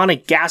 2-bit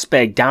demonic gas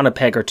bag down a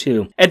peg or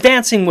two.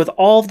 Advancing with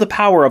all of the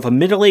power of a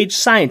middle-aged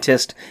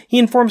scientist, he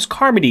informs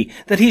Carmody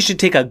that he should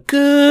take a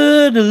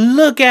good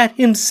look at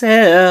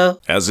himself.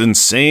 As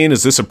insane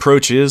as this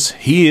approach is,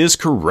 he is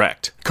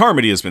correct.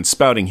 Carmody has been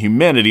spouting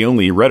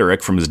humanity-only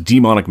rhetoric from his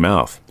demonic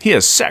mouth. He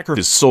has sacrificed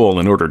his soul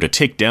in order to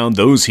take down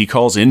those he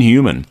calls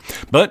inhuman.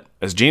 But,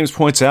 as James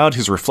points out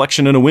his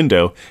reflection in a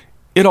window,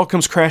 it all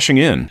comes crashing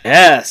in.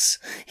 Yes,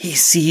 he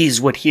sees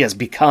what he has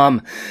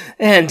become.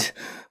 And,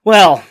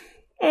 well,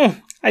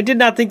 I did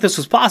not think this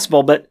was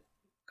possible, but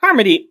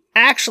Carmody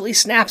actually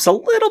snaps a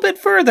little bit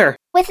further.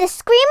 With a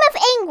scream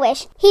of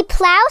anguish, he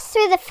plows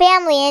through the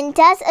family and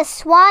does a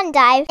swan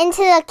dive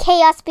into the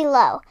chaos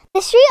below.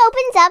 The street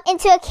opens up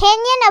into a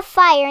canyon of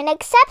fire and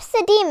accepts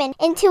the demon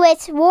into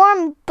its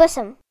warm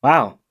bosom.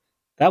 Wow,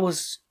 that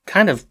was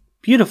kind of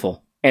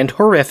beautiful and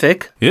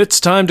horrific. It's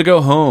time to go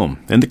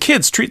home, and the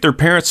kids treat their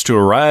parents to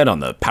a ride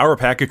on the Power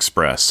Pack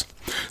Express.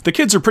 The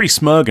kids are pretty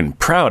smug and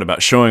proud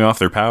about showing off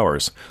their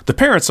powers. The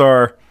parents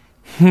are,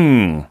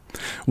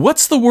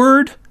 what's the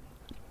word?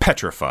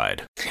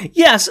 Petrified.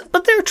 Yes,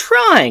 but they're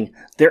trying.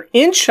 They're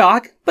in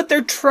shock, but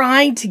they're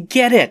trying to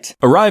get it.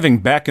 Arriving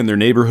back in their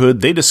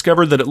neighborhood, they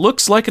discover that it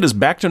looks like it is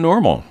back to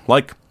normal,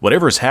 like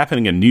whatever is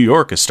happening in New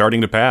York is starting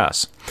to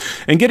pass.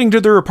 And getting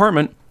to their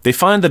apartment, they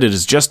find that it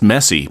is just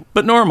messy,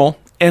 but normal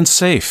and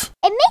safe.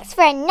 It makes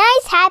for a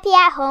nice happy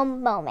at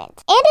home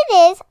moment. And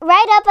it is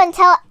right up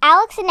until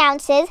Alex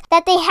announces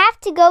that they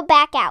have to go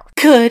back out.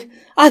 Good.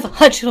 I have a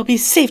hunch it'll be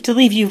safe to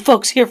leave you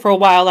folks here for a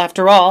while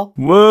after all.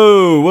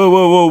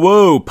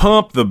 Whoa.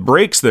 Pump the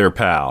brakes there,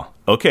 pal.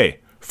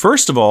 Okay,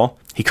 first of all,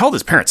 he called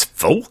his parents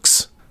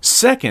folks.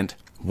 Second,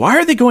 why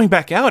are they going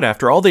back out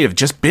after all they have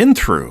just been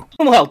through?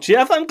 Well,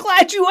 Jeff, I'm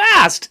glad you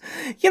asked.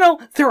 You know,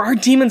 there are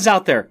demons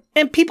out there,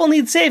 and people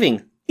need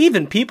saving.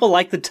 Even people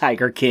like the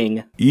Tiger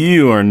King.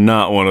 You are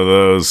not one of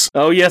those.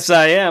 Oh, yes,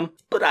 I am.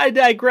 But I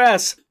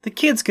digress. The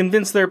kids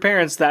convince their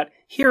parents that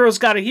heroes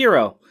got a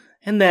hero.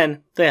 and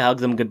then they hug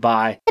them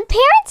goodbye. The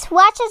parents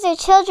watch as their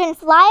children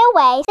fly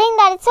away, saying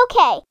that it's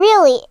okay,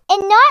 really,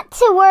 and not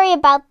to worry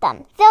about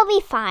them. They'll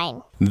be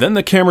fine. Then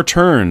the camera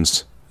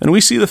turns, and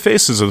we see the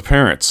faces of the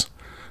parents.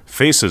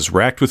 Faces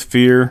racked with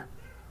fear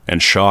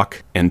and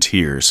shock and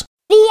tears.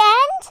 The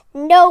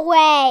end? No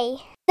way.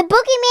 The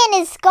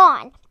boogeyman is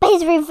gone, but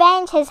his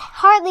revenge has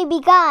hardly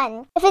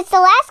begun. If it's the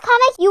last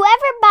comic you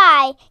ever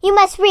buy, you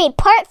must read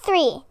Part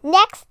 3,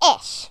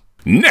 Next-ish.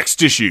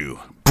 Next issue,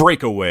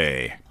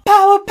 Breakaway.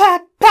 Power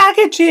Pack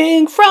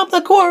packaging from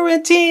the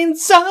quarantine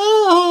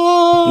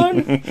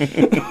zone.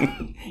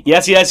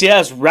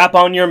 Yes. Wrap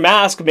on your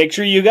mask. Make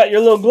sure you got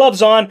your little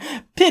gloves on.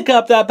 Pick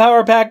up that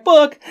Power Pack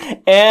book.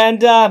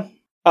 And,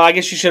 I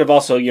guess you should have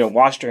also,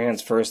 washed your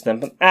hands first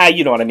then. But,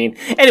 you know what I mean.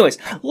 Anyways,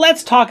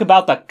 let's talk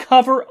about the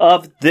cover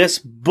of this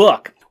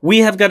book. We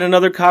have got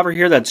another cover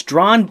here that's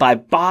drawn by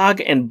Bog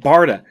and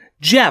Barda.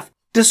 Jeff,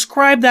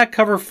 describe that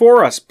cover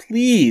for us,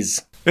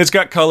 please. It's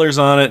got colors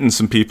on it and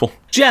some people.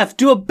 Jeff,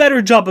 do a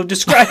better job of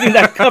describing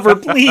that cover,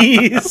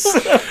 please.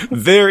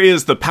 There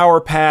is the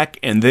Power Pack,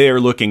 and they are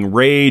looking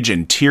rage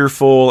and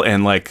tearful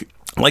and like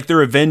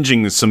they're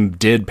avenging some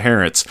dead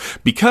parents,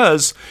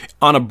 because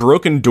on a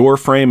broken door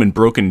frame and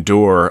broken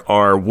door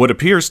are what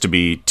appears to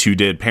be two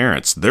dead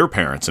parents, their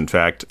parents, in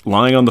fact,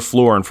 lying on the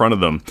floor in front of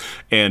them.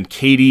 And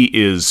Katie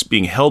is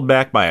being held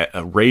back by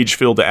a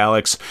rage-filled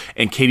Alex,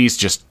 and Katie's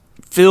just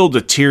filled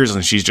with tears,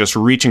 and she's just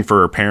reaching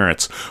for her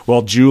parents,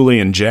 while Julie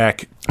and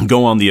Jack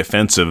go on the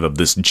offensive of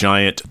this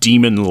giant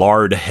demon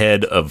lard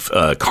head of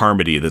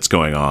Carmody that's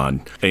going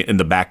on in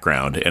the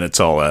background, and it's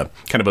all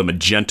kind of a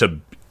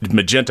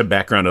magenta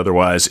background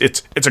otherwise.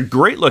 It's a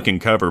great looking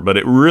cover, but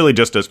it really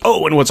just does.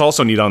 Oh, and what's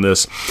also neat on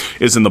this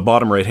is in the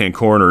bottom right hand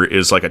corner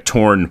is like a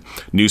torn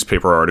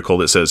newspaper article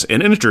that says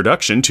an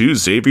introduction to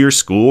Xavier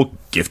School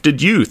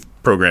Gifted Youth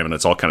program, and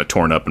it's all kind of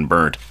torn up and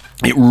burnt.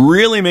 It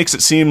really makes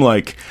it seem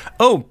like,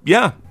 oh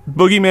yeah,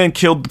 Boogeyman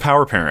killed the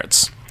Power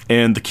Parents,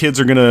 and the kids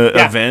are going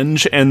to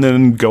avenge and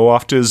then go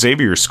off to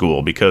Xavier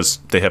School because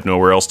they have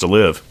nowhere else to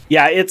live.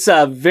 Yeah, it's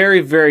a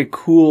very, very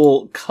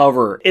cool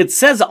cover. It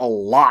says a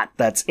lot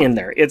that's in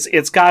there.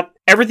 It's got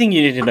everything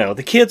you need to know.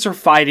 The kids are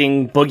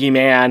fighting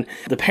Boogeyman.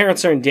 The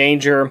parents are in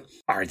danger.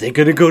 Are they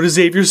going to go to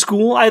Xavier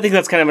School? I think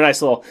that's kind of a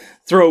nice little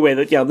throwaway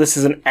that, this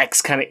is an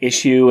X kind of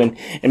issue, and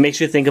it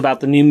makes you think about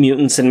the New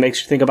Mutants and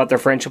makes you think about their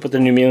friendship with the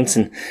New Mutants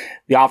and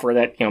the offer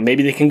that,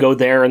 maybe they can go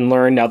there and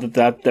learn now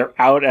that they're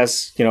out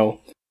as,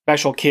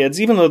 special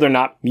kids, even though they're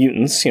not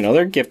mutants,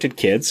 they're gifted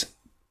kids.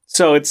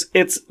 So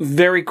it's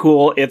very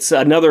cool. It's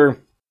another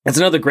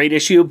great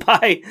issue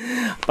by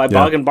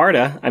Bog and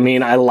Barda. I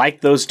mean, I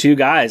like those two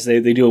guys.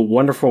 They do a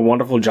wonderful,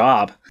 wonderful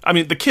job. I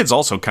mean, the kids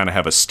also kind of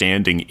have a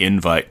standing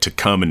invite to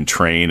come and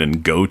train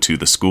and go to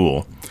the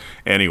school.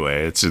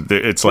 Anyway, it's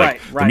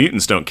like right. The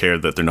mutants don't care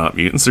that they're not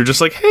mutants. They're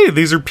just like, hey,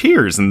 these are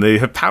peers and they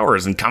have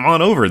powers and come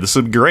on over. This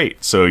is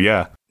great. So,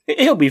 yeah.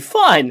 It'll be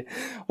fun.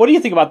 What do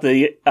you think about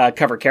the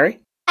cover, Carrie?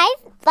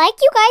 Like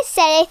you guys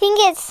said, I think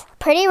it's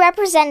pretty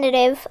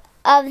representative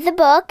of the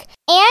book.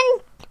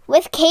 And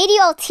with Katie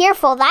all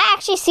tearful, that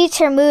actually suits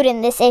her mood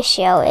in this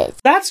issue.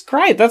 That's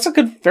great. That's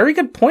a very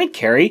good point,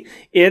 Carrie.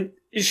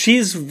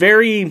 She's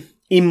very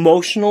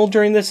emotional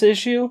during this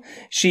issue.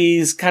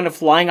 She's kind of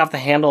flying off the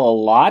handle a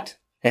lot.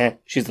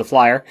 She's the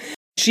flyer.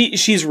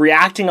 She's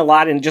reacting a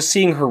lot, and just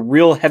seeing her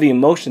real heavy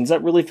emotions,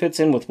 that really fits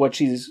in with what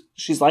she's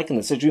like in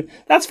this issue.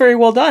 That's very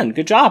well done.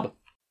 Good job.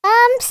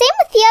 Same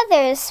with the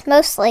others,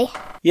 mostly.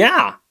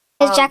 Yeah.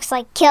 Because Jack's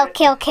like, kill,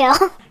 kill, kill.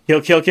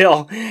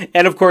 Kill.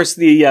 And of course,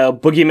 the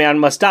Boogeyman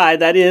Must Die.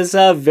 That is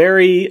a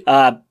very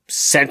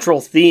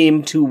central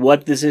theme to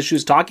what this issue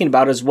is talking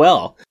about as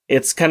well.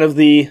 It's kind of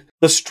the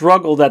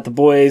struggle that the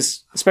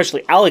boys,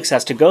 especially Alex,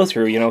 has to go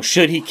through.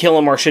 Should he kill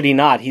him or should he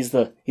not? He's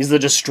the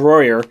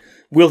destroyer.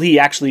 Will he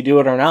actually do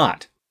it or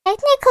not?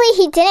 Technically,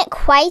 he didn't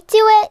quite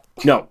do it.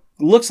 No.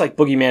 Looks like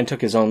Boogeyman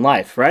took his own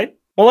life, right?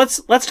 Well,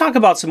 let's talk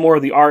about some more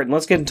of the art, and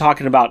let's get into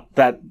talking about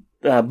that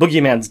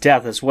Boogeyman's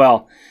death as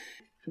well.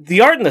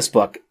 The art in this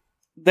book,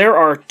 there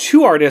are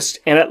 2 artists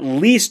and at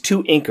least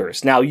 2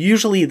 inkers. Now,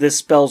 usually this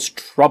spells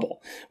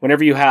trouble.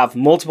 Whenever you have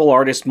multiple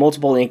artists,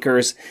 multiple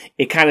inkers,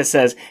 it kind of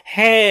says,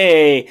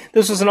 hey,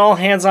 this was an all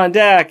hands on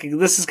deck.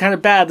 This is kind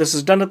of bad. This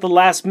was done at the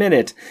last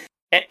minute.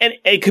 And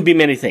it could be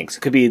many things.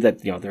 It could be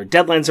that, there are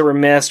deadlines that were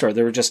missed, or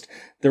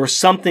there was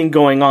something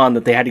going on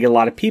that they had to get a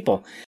lot of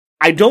people.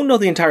 I don't know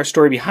the entire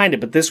story behind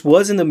it, but this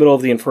was in the middle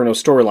of the Inferno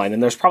storyline,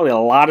 and there's probably a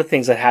lot of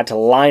things that had to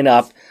line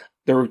up.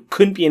 There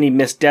couldn't be any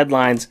missed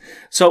deadlines.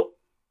 So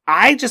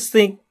I just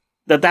think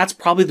that that's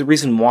probably the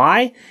reason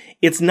why.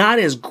 It's not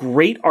as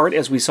great art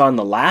as we saw in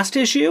the last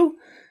issue,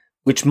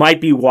 which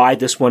might be why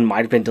this one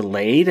might have been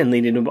delayed and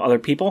leading to other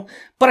people.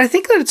 But I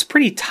think that it's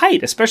pretty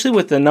tight, especially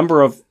with the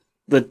number of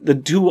the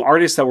 2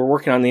 artists that were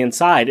working on the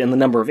inside and the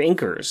number of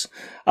inkers.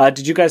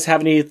 Did you guys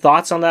have any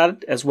thoughts on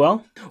that as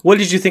well? What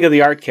did you think of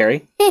the art,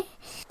 Carrie? I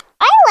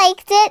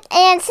liked it,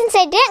 and since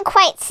I didn't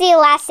quite see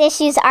last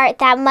issue's art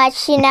that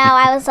much,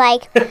 I was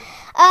like,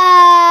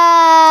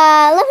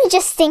 let me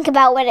just think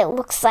about what it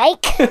looks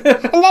like. And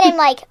then I'm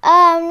like,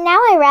 now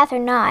I'd rather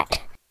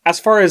not. as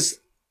far as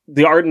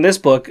the art in this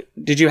book,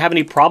 did you have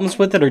any problems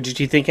with it, or did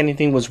you think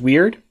anything was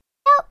weird?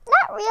 No,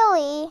 not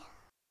really.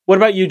 What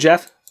about you,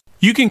 Jeff?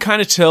 You can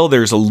kind of tell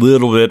there's a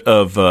little bit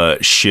of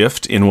a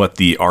shift in what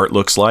the art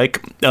looks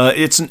like.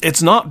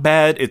 It's not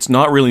bad. It's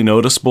not really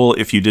noticeable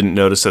if you didn't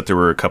notice that there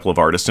were a couple of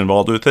artists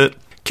involved with it.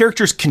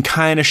 Characters can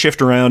kind of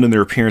shift around in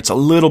their appearance a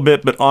little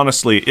bit, but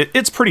honestly,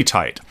 it's pretty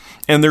tight.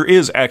 And there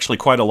is actually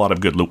quite a lot of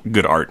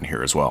good art in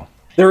here as well.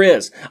 There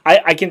is.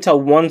 I can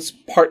tell one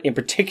part in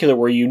particular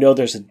where you know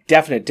there's a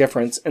definite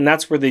difference, and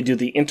that's where they do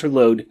the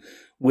interlude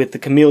with the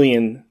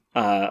Chameleon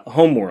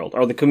homeworld,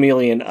 or the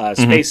Chameleon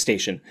space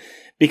station.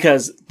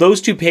 Because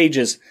those 2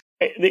 pages,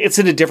 it's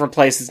in a different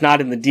place. It's not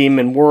in the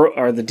demon world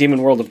or the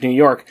demon world of New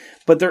York,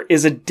 but there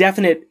is a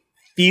definite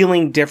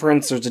feeling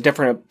difference. There's a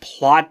different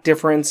plot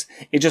difference.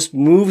 It just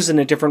moves in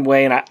a different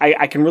way, and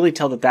I can really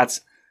tell that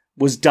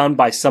was done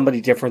by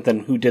somebody different than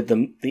who did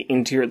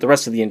the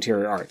rest of the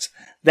interior arts.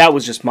 That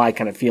was just my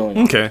kind of feeling.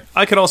 Okay,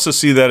 I could also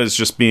see that as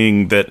just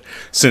being that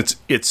since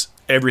it's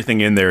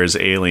everything in there is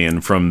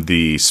alien, from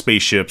the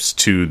spaceships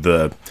to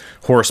the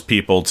horse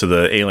people to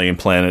the alien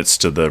planets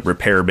to the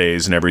repair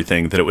bays and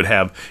everything, that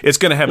it's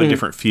going to have a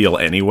different feel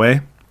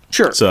anyway.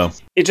 Sure. So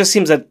it just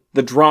seems that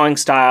the drawing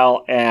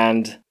style,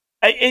 and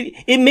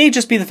it may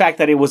just be the fact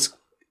that it was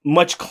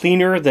much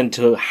cleaner than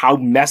to how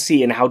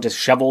messy and how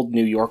disheveled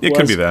New York was. It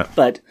could be that.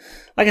 But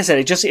like I said,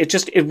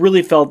 it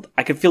really felt,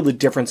 I could feel the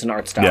difference in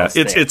art styles.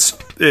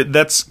 Yeah,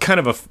 that's kind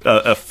of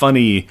a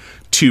funny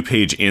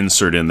 2-page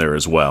insert in there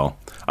as well.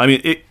 I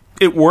mean,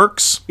 it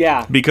works.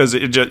 Yeah. Because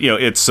it just,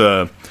 it's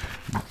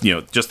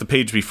just the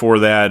page before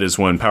that is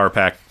when Power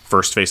Pack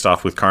first faced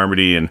off with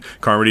Carmody, and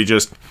Carmody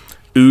just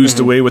oozed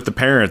away with the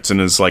parents and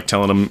is like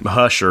telling them,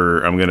 hush,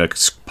 or I'm going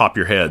to pop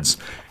your heads.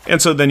 And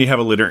so then you have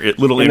a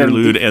little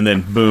interlude, and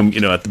then boom,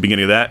 at the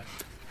beginning of that,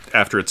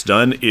 after it's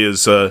done,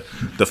 is the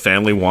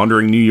family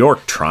wandering New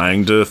York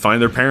trying to find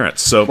their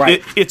parents. So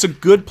it's a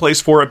good place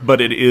for it,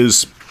 but it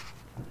is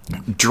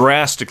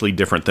drastically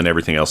different than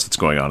everything else that's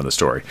going on in the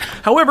story.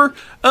 However,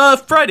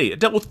 Friday, it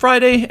dealt with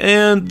Friday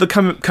and the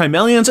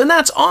Chameleons, and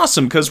that's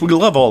awesome because we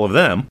love all of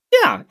them.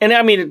 Yeah, and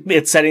I mean,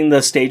 it's setting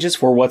the stages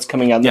for what's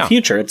coming out in the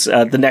future. It's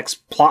the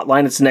next plot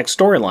line, it's the next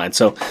storyline.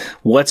 So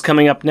what's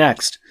coming up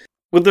next?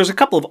 Well, there's a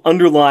couple of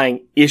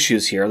underlying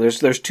issues here.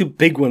 There's 2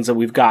 big ones that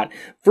we've got.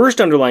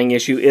 First underlying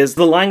issue is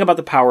the lying about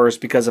the powers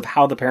because of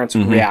how the parents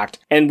react.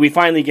 And we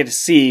finally get to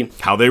see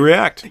how they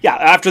react. Yeah,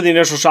 after the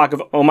initial shock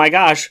of, oh my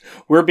gosh,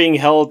 we're being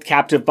held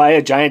captive by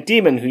a giant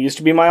demon who used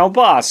to be my old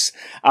boss.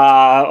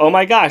 Oh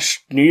my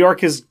gosh, New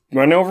York is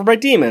run over by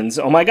demons.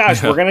 Oh my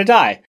gosh, we're going to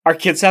die. Our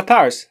kids have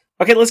powers.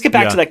 Okay, let's get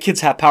back to that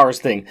kids have powers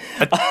thing.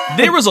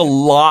 There was a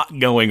lot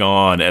going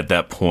on at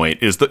that point.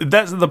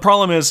 The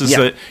problem is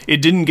that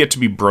it didn't get to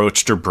be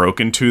broached or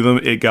broken to them.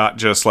 It got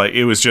just like,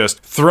 it was just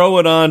throw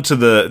it on to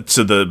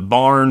the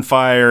barn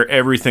fire.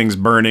 Everything's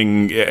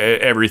burning.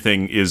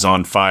 Everything is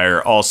on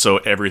fire. Also,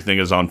 everything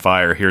is on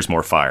fire. Here's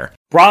more fire.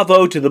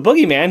 Bravo to the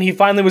boogeyman. He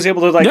finally was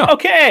able to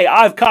okay,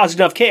 I've caused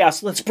enough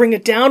chaos. Let's bring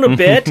it down a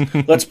bit.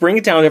 Let's bring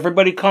it down.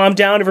 Everybody calm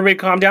down.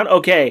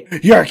 Okay,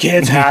 your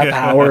kids have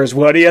powers.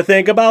 What do you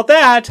think about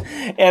that?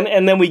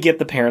 And then we get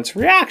the parents'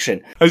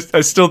 reaction.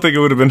 I still think it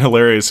would have been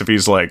hilarious if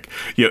he's like,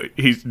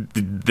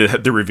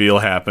 the reveal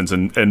happens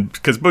and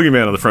because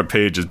Boogeyman on the front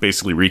page is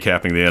basically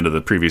recapping the end of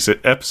the previous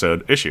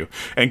issue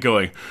and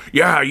going,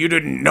 yeah, you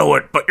didn't know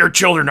it, but your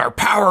children are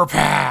Power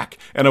Pack.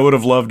 And I would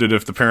have loved it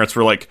if the parents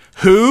were like,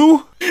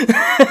 who?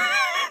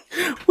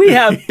 We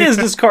have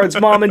business cards,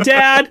 Mom and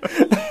Dad.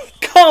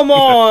 Come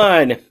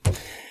on.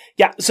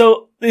 Yeah,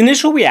 so the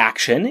initial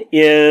reaction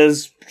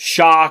is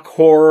shock,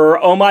 horror.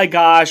 Oh my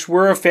gosh,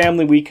 we're a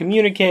family. We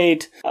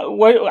communicate.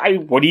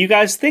 What do you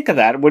guys think of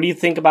that? What do you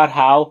think about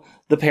how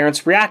the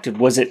parents reacted?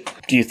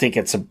 Do you think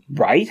it's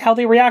right how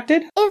they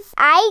reacted? If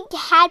I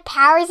had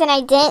powers and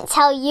I didn't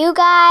tell you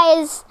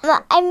guys,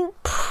 I'm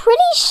pretty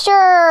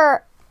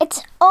sure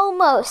it's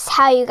almost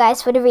how you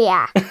guys would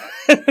react.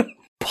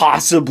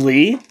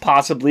 Possibly,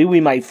 we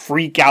might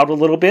freak out a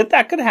little bit.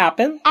 That could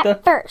happen.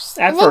 At first.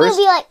 And then you'll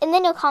be like, and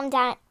then you'll calm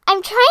down.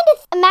 I'm trying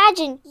to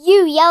imagine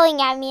you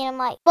yelling at me, and I'm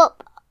like, well,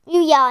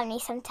 you yell at me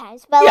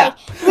sometimes, but like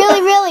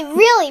really, really,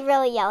 really,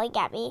 really yelling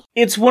at me.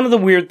 It's one of the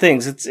weird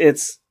things.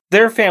 It's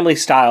their family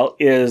style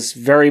is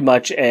very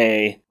much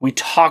we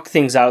talk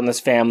things out in this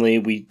family.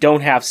 We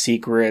don't have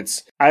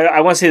secrets.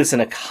 I want to say this in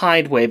a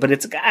kind way, but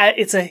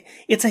it's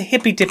a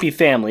hippy dippy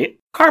family.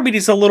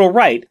 Carmody's a little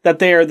right that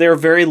they're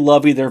very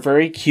lovey, they're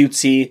very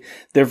cutesy,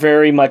 they're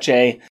very much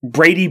a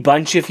Brady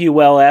Bunch, if you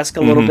will-esque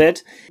a little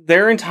bit.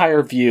 Their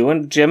entire view,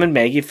 and Jim and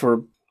Maggie,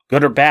 for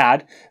good or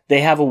bad,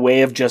 they have a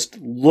way of just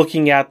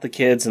looking at the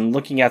kids and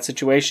looking at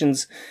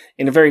situations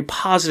in a very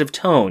positive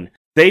tone.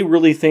 They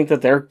really think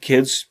that their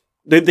kids,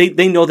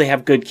 they know they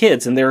have good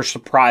kids, and they're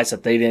surprised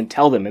that they didn't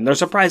tell them, and they're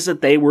surprised that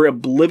they were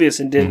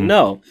oblivious and didn't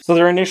know. So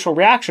their initial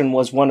reaction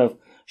was one of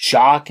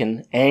shock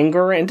and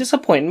anger and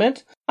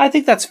disappointment. I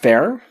think that's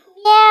fair.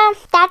 Yeah,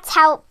 that's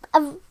how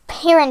a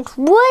parent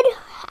would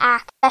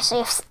act,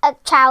 especially if a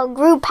child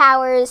grew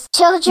powers.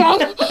 Children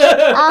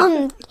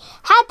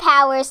had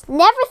powers,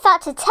 never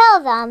thought to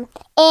tell them,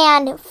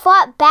 and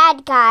fought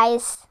bad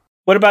guys.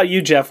 What about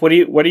you, Jeff? What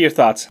are your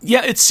thoughts?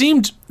 Yeah, it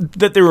seemed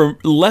that they were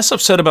less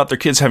upset about their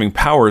kids having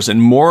powers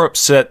and more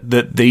upset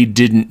that they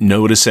didn't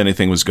notice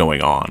anything was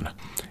going on.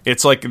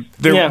 It's like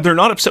they're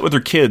not upset with their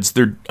kids.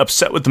 They're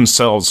upset with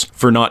themselves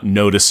for not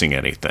noticing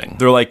anything.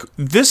 They're like,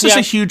 this is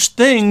a huge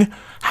thing.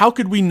 How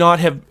could we not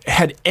have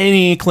had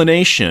any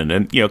inclination?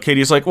 And,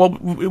 Katie's like, well,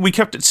 we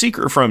kept it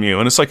secret from you.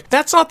 And it's like,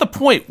 that's not the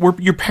point. We're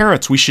your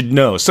parents. We should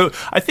know. So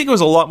I think it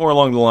was a lot more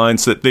along the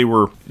lines that they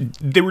were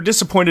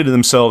disappointed in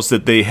themselves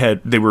that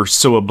they were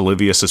so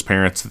oblivious as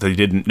parents that they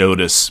didn't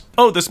notice,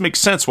 oh, this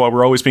makes sense while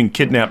we're always being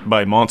kidnapped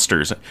by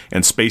monsters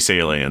and space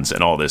aliens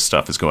and all this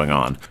stuff is going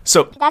on.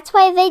 So that's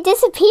why they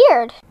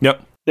disappeared.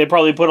 Yep. They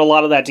probably put a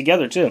lot of that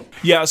together, too.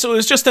 Yeah, so it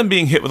was just them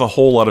being hit with a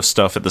whole lot of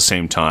stuff at the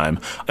same time.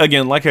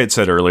 Again, like I had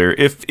said earlier,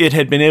 if it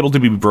had been able to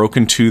be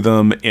broken to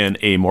them in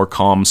a more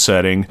calm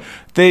setting,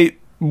 they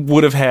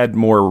would have had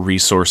more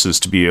resources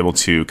to be able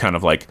to kind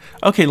of like,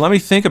 okay, let me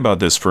think about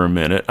this for a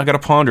minute. I got to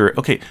ponder it.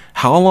 Okay,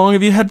 how long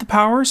have you had the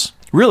powers?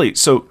 Really?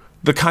 So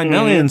the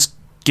Kymellians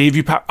gave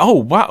you power. Oh,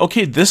 wow.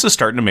 Okay, this is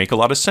starting to make a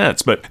lot of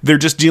sense. But they're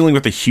just dealing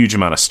with a huge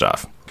amount of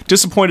stuff.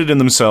 Disappointed in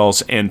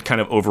themselves and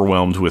kind of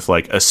overwhelmed with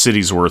like a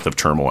city's worth of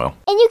turmoil.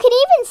 And you can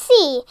even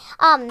see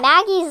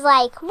Maggie's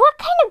like, what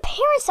kind of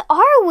parents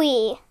are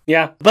we?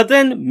 Yeah, but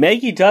then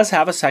Maggie does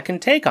have a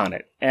second take on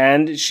it.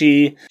 And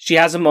she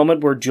has a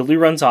moment where Julie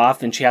runs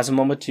off and she has a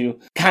moment to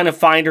kind of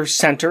find her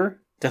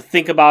center, to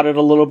think about it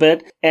a little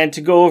bit, and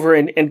to go over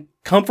and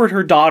comfort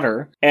her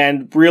daughter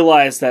and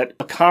realize that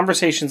the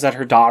conversations that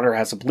her daughter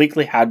has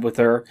obliquely had with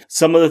her,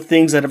 some of the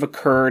things that have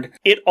occurred,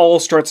 it all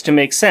starts to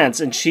make sense.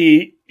 And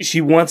she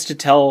wants to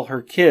tell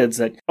her kids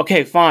that,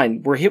 okay,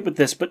 fine, we're hit with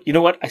this, but you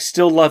know what? I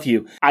still love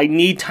you. I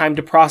need time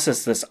to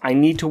process this. I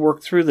need to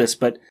work through this,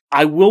 but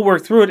I will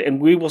work through it and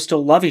we will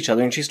still love each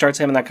other. And she starts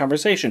having that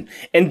conversation.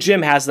 And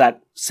Jim has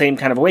that same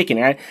kind of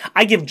awakening.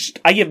 I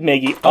give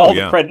Maggie all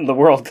the credit in the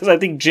world because I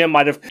think Jim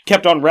might have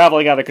kept on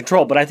raveling out of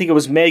control, but I think it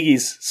was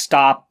Maggie's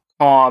stop,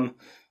 calm,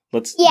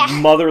 let's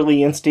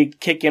motherly instinct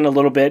kick in a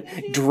little bit,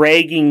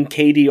 dragging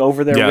Katie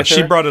over there with her. Yeah,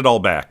 she brought it all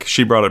back.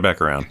 She brought it back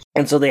around.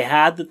 And so they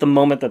had the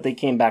moment that they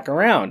came back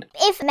around.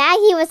 If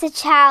Maggie was a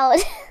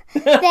child,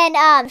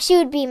 then she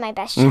would be my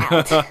best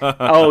child.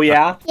 Oh,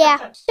 yeah? Yeah.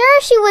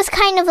 Sure, she was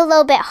kind of a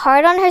little bit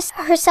hard on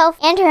herself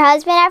and her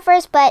husband at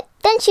first, but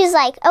then she's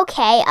like,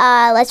 okay,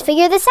 let's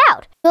figure this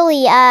out.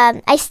 Julie,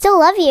 I still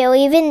love you,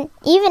 even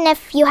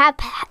if you have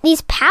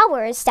these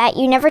powers that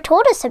you never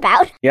told us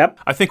about. Yep.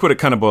 I think what it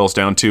kind of boils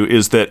down to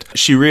is that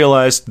she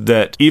realized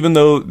that even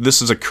though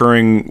this is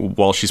occurring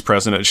while she's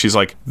pregnant, she's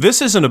like,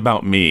 this isn't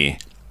about me.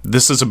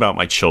 This is about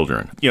my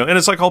children. And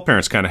it's like all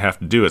parents kind of have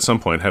to do at some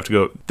point, have to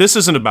go, this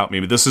isn't about me,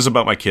 but this is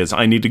about my kids.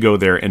 I need to go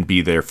there and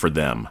be there for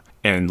them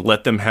and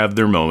let them have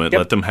their moment,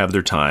 let them have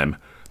their time.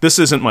 This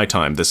isn't my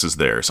time. This is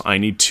theirs. I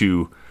need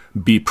to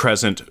be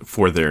present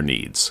for their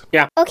needs.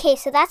 Yeah. Okay,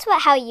 so that's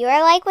how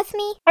you're like with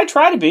me? I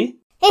try to be.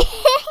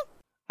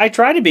 I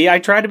try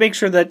to make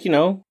sure that,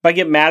 if I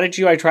get mad at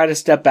you, I try to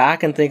step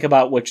back and think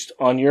about what's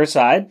on your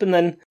side. But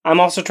then I'm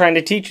also trying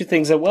to teach you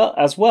things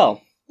as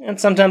well. And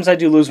sometimes I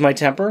do lose my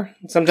temper.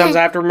 Sometimes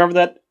I have to remember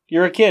that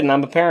you're a kid and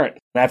I'm a parent.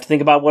 I have to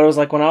think about what it was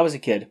like when I was a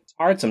kid. It's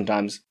hard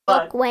sometimes.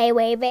 Like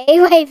way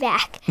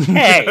back.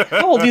 Hey,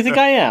 how old do you think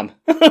I am?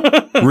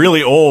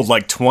 Really old,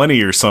 like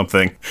 20 or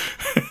something.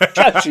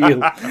 Judge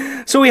you.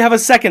 So we have a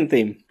second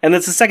theme, and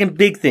that's the second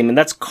big theme, and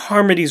that's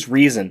Carmody's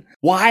reason.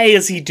 Why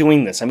is he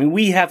doing this? I mean,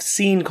 we have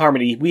seen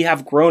Carmody. We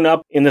have grown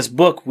up in this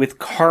book with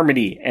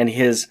Carmody and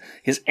his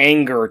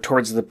anger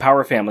towards the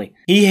Power family.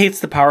 He hates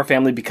the Power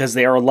family because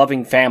they are a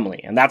loving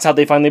family, and that's how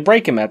they finally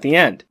break him at the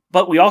end.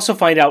 But we also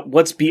find out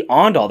what's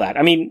beyond all that.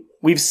 I mean,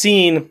 we've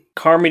seen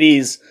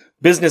Carmody's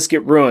business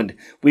get ruined.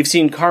 We've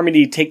seen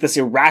Carmody take this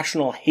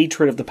irrational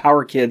hatred of the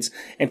Power kids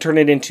and turn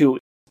it into,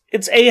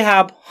 it's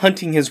Ahab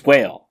hunting his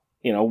whale.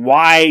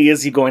 Why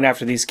is he going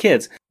after these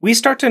kids? We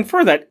start to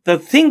infer that the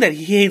thing that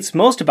he hates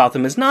most about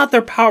them is not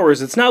their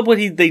powers. It's not what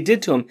they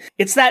did to him.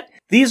 It's that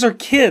these are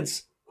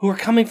kids who are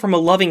coming from a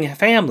loving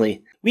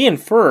family. We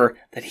infer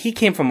that he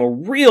came from a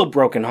real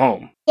broken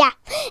home. Yeah.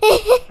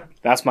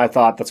 That's my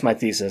thought. That's my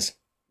thesis.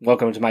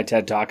 Welcome to my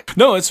TED Talk.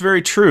 No, it's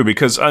very true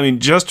because, I mean,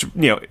 just,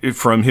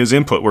 from his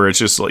input where it's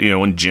just,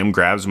 when Jim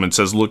grabs him and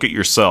says, look at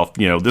yourself,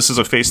 this is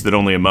a face that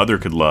only a mother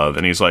could love.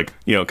 And he's like,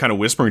 kind of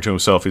whispering to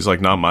himself, he's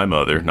like, not my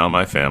mother, not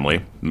my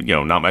family,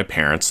 not my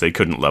parents. They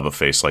couldn't love a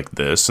face like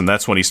this. And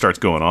that's when he starts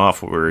going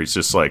off where he's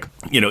just like,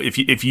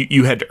 if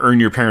you had to earn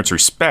your parents'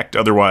 respect,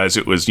 otherwise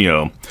it was,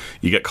 you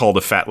get called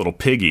a fat little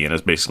piggy and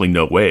it's basically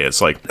no way. It's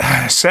like,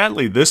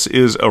 sadly, this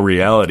is a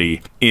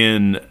reality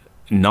in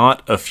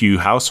not a few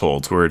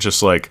households where it's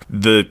just like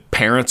the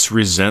parents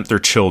resent their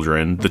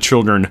children. The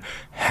children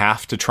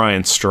have to try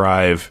and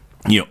strive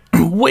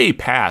way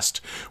past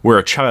where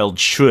a child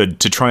should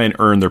to try and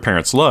earn their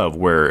parents' love,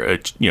 where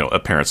a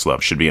parent's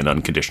love should be an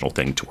unconditional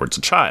thing towards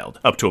a child,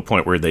 up to a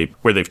point where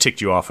they've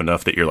ticked you off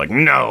enough that you're like,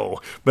 no.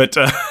 But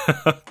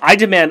I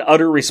demand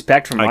utter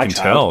respect from my child. I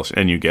can tell,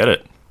 and you get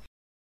it.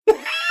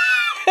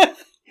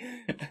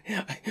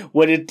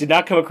 What it did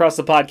not come across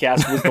the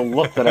podcast was the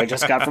look that I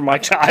just got from my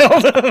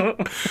child.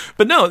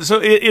 But no,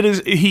 so it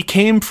is. He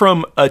came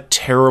from a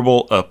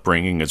terrible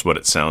upbringing, is what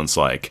it sounds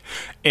like,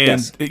 and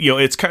Yes.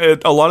 It's kind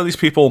of a lot of these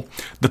people.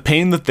 The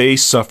pain that they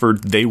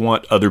suffered, they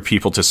want other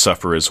people to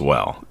suffer as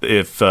well.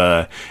 If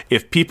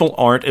people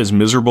aren't as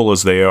miserable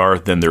as they are,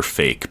 then they're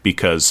fake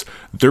because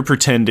they're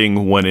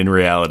pretending when in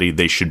reality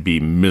they should be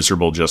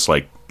miserable, just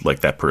like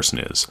that person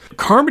is.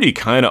 Carmody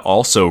kind of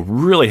also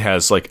really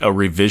has like a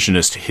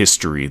revisionist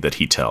history that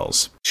he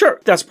tells. Sure,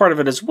 that's part of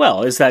it as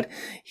well, is that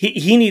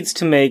he needs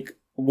to make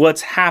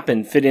what's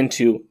happened fit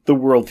into the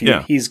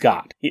worldview he's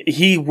got.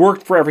 He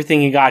worked for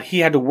everything he got. He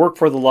had to work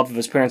for the love of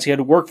his parents. He had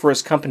to work for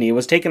his company. It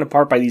was taken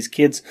apart by these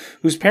kids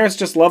whose parents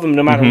just love him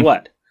no matter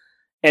what.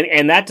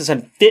 And that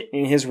doesn't fit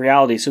in his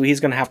reality, so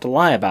he's going to have to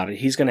lie about it.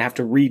 He's going to have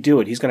to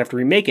redo it. He's going to have to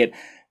remake it.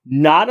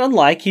 Not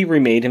unlike he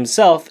remade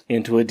himself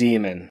into a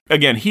demon.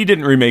 Again, he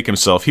didn't remake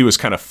himself. He was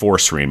kind of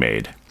force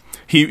remade.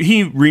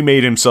 He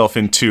remade himself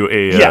into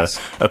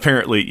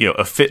apparently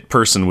a fit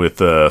person with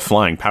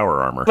flying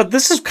power armor. But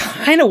this is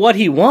kind of what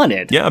he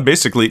wanted. Yeah,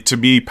 basically to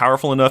be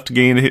powerful enough to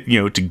gain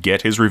to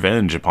get his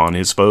revenge upon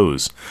his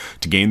foes,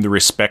 to gain the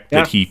respect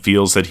that he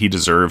feels that he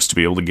deserves, to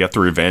be able to get the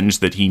revenge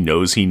that he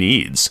knows he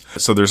needs.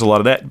 So there's a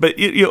lot of that. But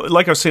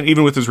like I was saying,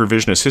 even with his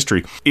revisionist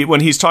history, when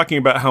he's talking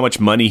about how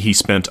much money he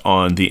spent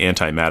on the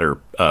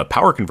antimatter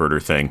power converter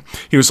thing,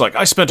 he was like,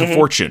 "I spent a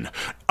fortune,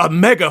 a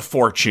mega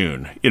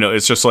fortune."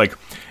 It's just like,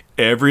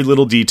 every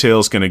little detail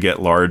is going to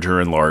get larger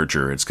and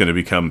larger. It's going to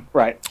become,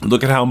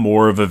 look at how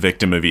more of a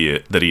victim that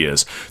he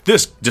is.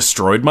 This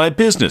destroyed my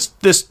business.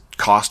 This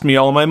cost me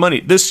all my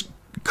money. This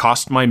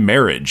cost my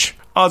marriage.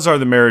 Odds are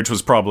the marriage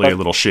was probably a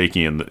little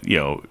shaky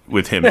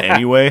with him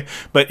anyway.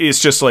 But it's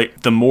just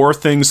like the more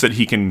things that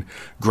he can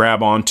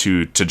grab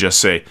onto to just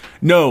say,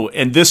 no,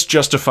 and this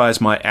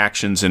justifies my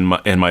actions and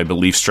my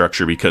belief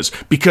structure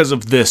because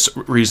of this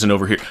reason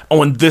over here.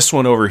 Oh, and this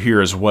one over here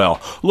as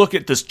well. Look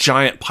at this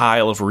giant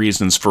pile of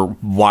reasons for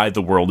why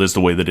the world is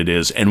the way that it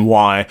is and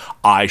why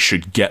I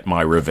should get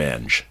my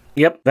revenge.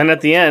 Yep. Then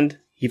at the end,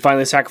 he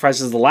finally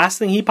sacrifices the last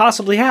thing he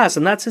possibly has,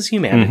 and that's his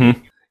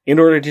humanity, in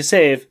order to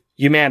save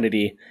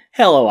humanity.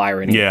 Hello,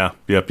 irony. Yeah.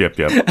 Yep.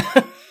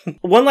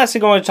 One last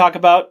thing I want to talk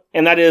about,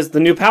 and that is the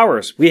new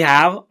powers. We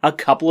have a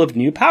couple of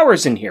new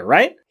powers in here,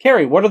 right?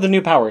 Carrie, what are the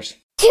new powers?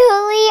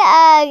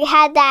 Julie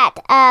had that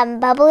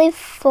bubbly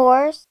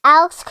force.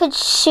 Alex could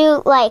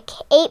shoot like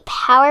 8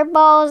 power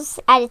balls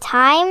at a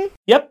time.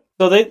 Yep.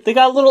 So they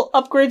got little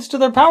upgrades to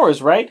their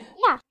powers, right?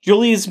 Yeah.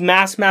 Julie's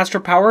master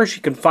power, she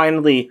can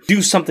finally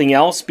do something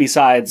else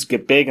besides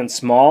get big and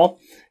small.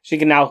 She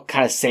can now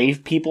kind of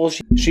save people.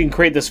 She can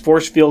create this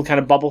force field kind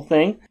of bubble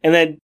thing. And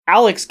then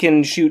Alex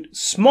can shoot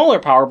smaller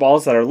power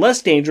balls that are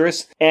less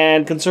dangerous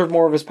and conserve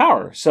more of his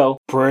power. So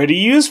pretty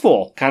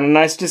useful. Kind of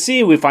nice to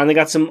see. We finally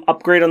got some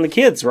upgrade on the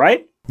kids,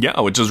 right? Yeah,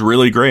 which is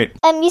really great.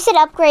 You said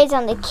upgrades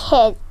on the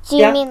kids. Do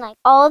you mean like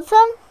all of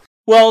them?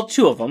 Well,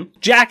 2 of them.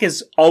 Jack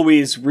is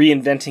always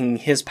reinventing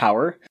his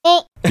power.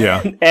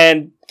 Yeah.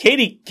 And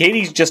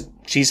Katie's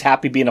she's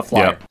happy being a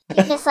flyer.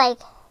 It's just like,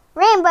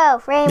 rainbow,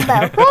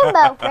 rainbow,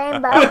 rainbow,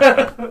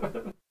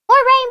 rainbow.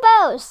 More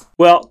rainbows.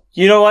 Well,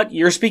 you know what?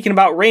 You're speaking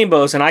about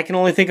rainbows, and I can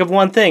only think of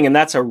one thing, and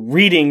that's a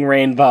reading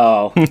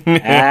rainbow.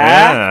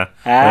 And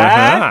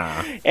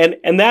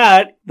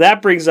that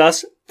brings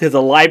us to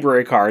the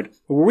library card,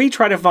 where we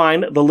try to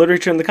find the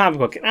literature in the comic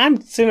book. And I'm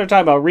sitting there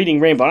talking about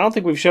reading rainbow. I don't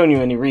think we've shown you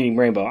any reading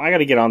rainbow. I got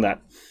to get on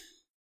that.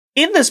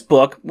 In this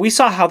book, we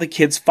saw how the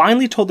kids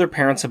finally told their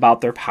parents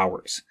about their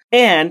powers.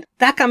 And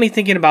that got me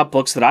thinking about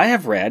books that I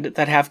have read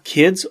that have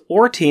kids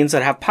or teens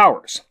that have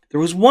powers.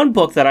 There was one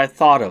book that I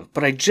thought of,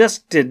 but I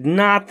just did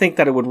not think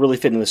that it would really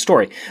fit in the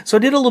story. So I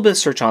did a little bit of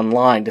search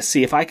online to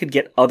see if I could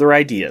get other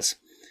ideas.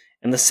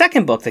 And the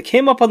second book that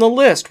came up on the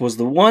list was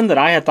the one that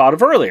I had thought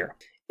of earlier.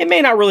 It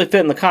may not really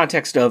fit in the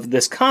context of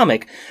this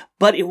comic,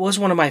 but it was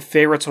one of my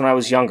favorites when I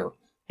was younger.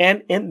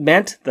 And it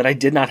meant that I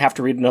did not have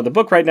to read another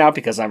book right now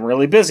because I'm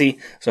really busy.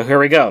 So here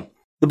we go.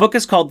 The book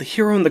is called The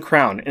Hero and the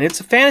Crown, and it's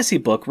a fantasy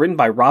book written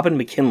by Robin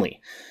McKinley.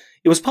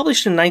 It was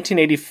published in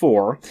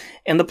 1984,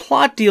 and the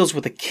plot deals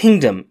with a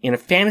kingdom in a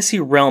fantasy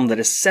realm that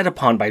is set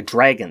upon by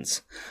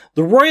dragons.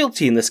 The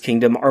royalty in this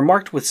kingdom are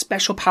marked with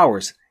special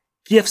powers,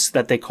 gifts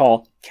that they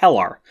call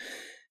Kellar.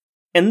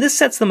 And this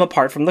sets them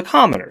apart from the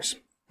commoners.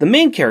 The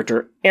main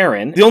character,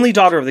 Erin, the only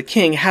daughter of the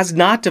king, has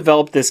not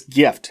developed this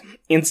gift.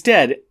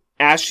 Instead,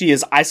 as she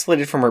is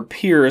isolated from her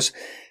peers,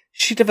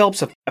 she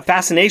develops a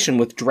fascination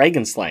with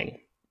dragon slaying,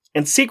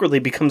 and secretly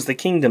becomes the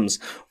kingdom's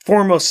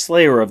foremost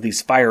slayer of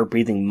these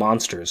fire-breathing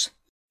monsters.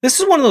 This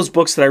is one of those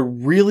books that I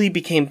really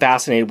became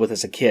fascinated with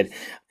as a kid.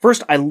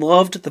 First, I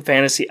loved the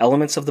fantasy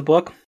elements of the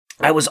book.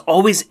 I was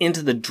always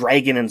into the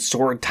dragon and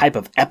sword type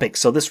of epic,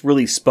 so this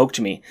really spoke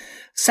to me.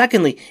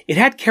 Secondly, it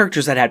had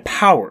characters that had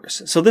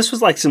powers, so this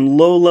was like some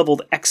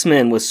low-leveled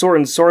X-Men with sword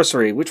and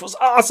sorcery, which was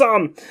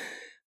awesome!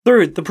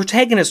 Third, the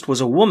protagonist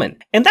was a woman,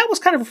 and that was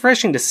kind of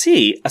refreshing to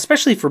see,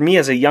 especially for me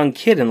as a young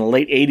kid in the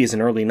late 80s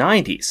and early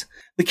 90s.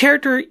 The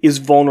character is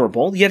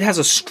vulnerable, yet has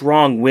a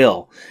strong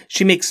will.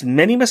 She makes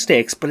many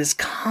mistakes, but is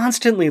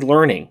constantly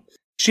learning.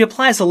 She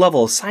applies a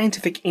level of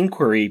scientific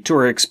inquiry to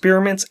her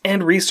experiments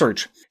and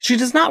research. She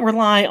does not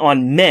rely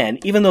on men,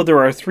 even though there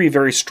are 3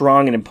 very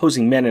strong and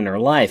imposing men in her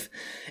life.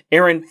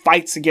 Erin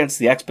fights against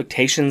the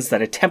expectations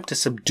that attempt to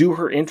subdue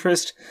her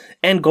interest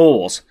and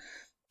goals.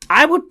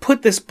 I would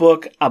put this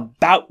book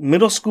about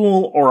middle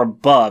school or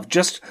above,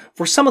 just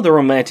for some of the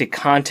romantic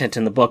content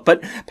in the book,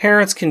 but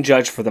parents can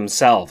judge for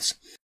themselves.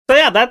 So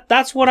yeah,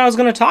 that's what I was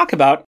going to talk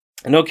about.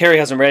 I know Carrie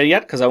hasn't read it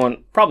yet, because I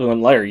probably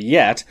wouldn't let her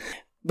yet.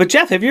 But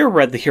Jeff, have you ever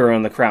read The Hero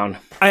and the Crown?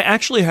 I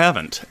actually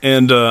haven't,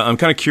 and I'm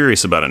kind of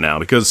curious about it now,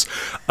 because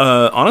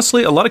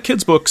honestly, a lot of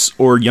kids' books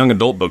or young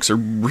adult books are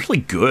really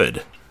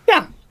good.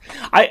 Yeah.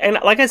 And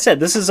like I said,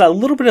 this is a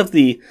little bit of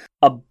the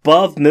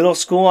above middle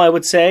school, I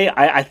would say.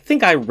 I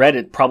think I read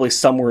it probably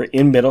somewhere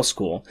in middle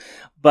school,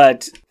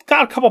 but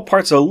got a couple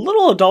parts of a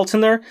little adult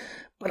in there,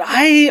 but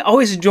I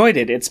always enjoyed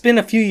it. It's been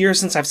a few years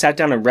since I've sat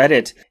down and read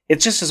it. It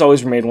just has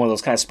always remained one of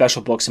those kind of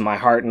special books in my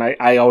heart, and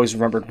I always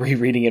remembered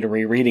rereading it and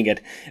rereading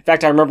it. In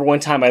fact, I remember one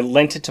time I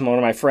lent it to one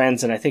of my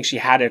friends, and I think she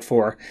had it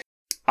for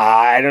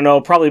I don't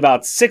know, probably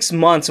about 6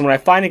 months. And when I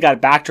finally got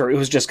it back to her, it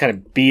was just kind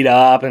of beat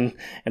up and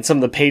some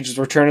of the pages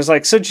were turned. I was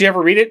like, so did you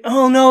ever read it?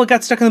 Oh no, it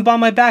got stuck in the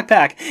bottom of my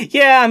backpack.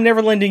 Yeah, I'm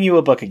never lending you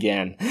a book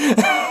again.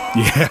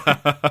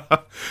 Yeah.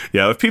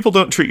 Yeah, if people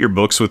don't treat your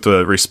books with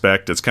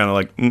respect, it's kind of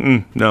like,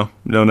 no.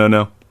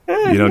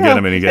 You don't get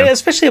them any again.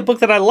 Especially a book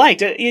that I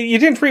liked. You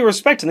didn't treat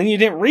respect, and then you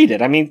didn't read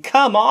it. I mean,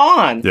 come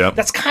on. Yep.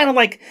 That's kind of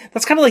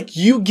like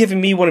you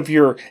giving me one of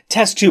your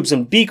test tubes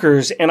and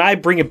beakers, and I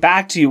bring it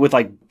back to you with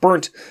like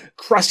burnt,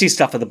 crusty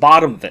stuff at the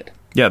bottom of it.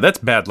 Yeah, that's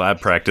bad lab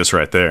practice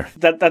right there.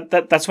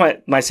 That's my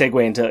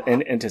segue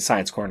into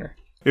Science Corner.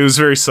 It was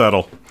very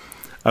subtle.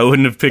 I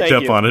wouldn't have picked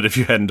up on it if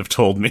you hadn't have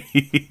told me.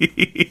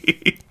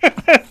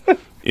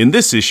 In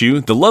this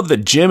issue, the love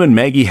that Jim and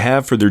Maggie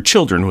have for their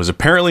children was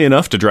apparently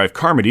enough to drive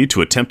Carmody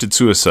to attempted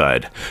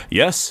suicide.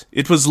 Yes,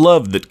 it was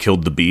love that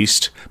killed the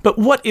beast. But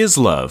what is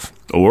love?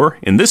 Or,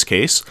 in this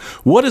case,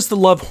 what is the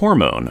love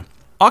hormone?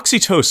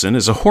 Oxytocin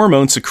is a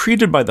hormone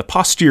secreted by the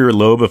posterior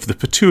lobe of the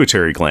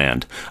pituitary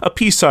gland, a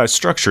pea-sized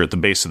structure at the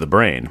base of the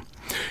brain.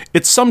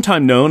 It's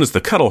sometimes known as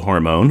the cuddle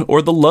hormone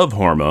or the love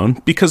hormone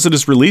because it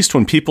is released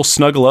when people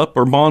snuggle up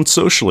or bond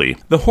socially.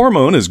 The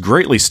hormone is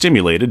greatly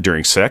stimulated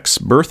during sex,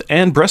 birth,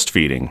 and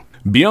breastfeeding.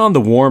 Beyond the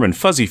warm and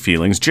fuzzy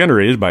feelings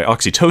generated by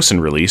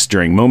oxytocin release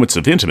during moments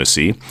of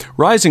intimacy,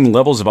 rising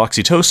levels of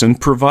oxytocin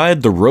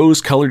provide the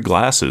rose-colored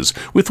glasses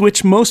with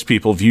which most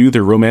people view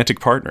their romantic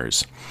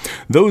partners.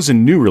 Those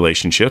in new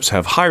relationships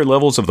have higher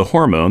levels of the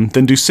hormone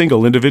than do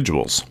single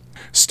individuals.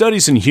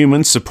 Studies in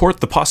humans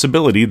support the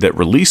possibility that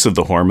release of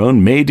the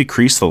hormone may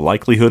decrease the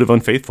likelihood of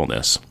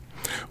unfaithfulness.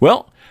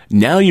 Well,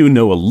 now you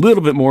know a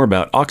little bit more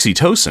about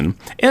oxytocin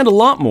and a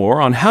lot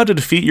more on how to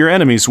defeat your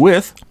enemies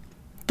with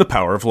the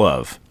power of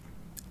love.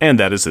 And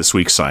that is this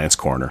week's Science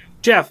Corner.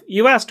 Jeff,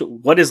 you asked,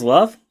 what is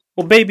love?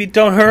 Well, baby,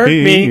 don't hurt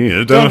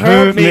me. Don't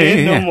hurt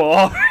me no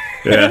more.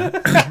 Yeah.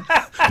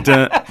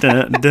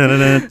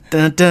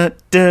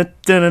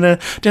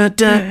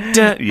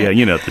 Yeah,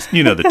 you know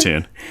the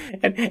tune.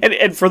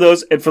 And for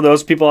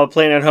those people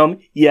playing at home,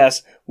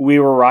 yes, we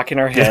were rocking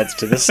our heads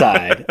to the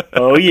side.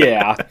 Oh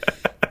yeah.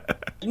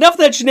 Enough of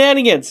that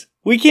shenanigans.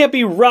 We can't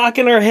be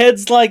rocking our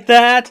heads like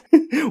that.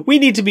 We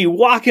need to be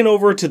walking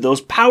over to those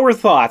power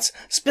thoughts,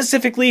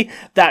 specifically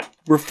that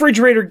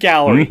refrigerator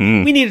gallery.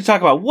 Mm-hmm. We need to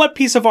talk about what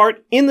piece of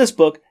art in this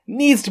book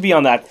needs to be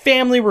on that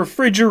family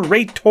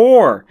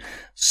refrigerator.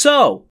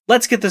 So,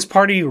 let's get this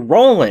party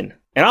rolling.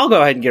 And I'll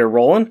go ahead and get it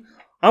rolling.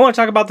 I want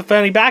to talk about the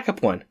family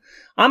backup one.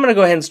 I'm going to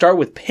go ahead and start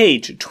with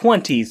page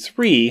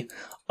 23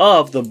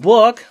 of the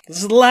book.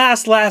 This is the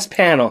last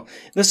panel.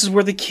 This is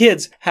where the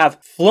kids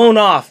have flown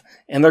off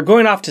and they're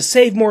going off to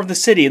save more of the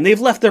city, and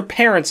they've left their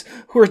parents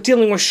who are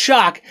dealing with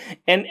shock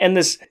and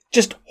this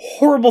just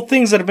horrible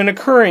things that have been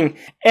occurring,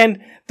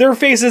 and their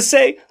faces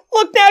say,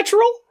 look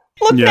natural,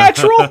 look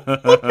natural,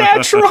 look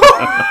natural.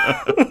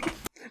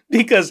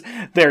 Because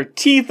their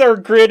teeth are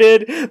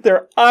gritted,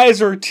 their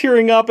eyes are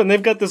tearing up, and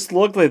they've got this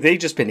look like they've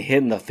just been hit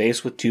in the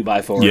face with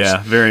 2x4s.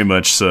 Yeah, very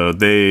much so.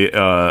 They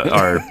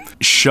are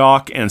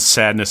shock and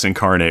sadness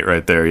incarnate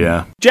right there,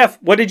 yeah. Jeff,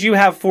 what did you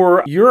have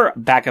for your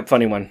backup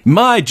funny one?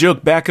 My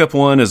joke backup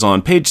one is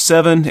on page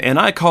 7, and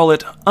I call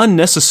it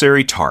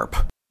Unnecessary Tarp.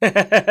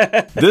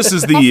 This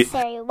is the...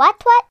 Unnecessary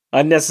what?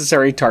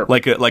 Unnecessary tarp.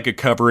 Like a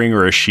covering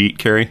or a sheet,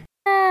 Carrie?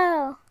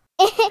 Oh.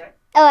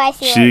 Oh, I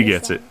see. She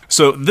gets it.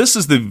 So this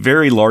is the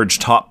very large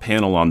top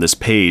panel on this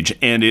page,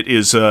 and it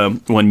is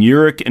when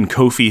Yurik and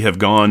Kofi have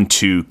gone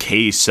to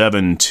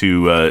K7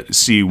 to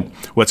see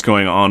what's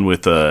going on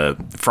with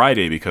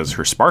Friday because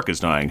her spark is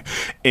dying.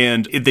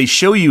 And they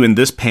show you in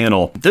this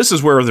panel, this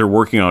is where they're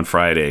working on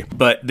Friday,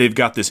 but they've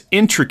got this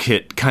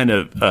intricate kind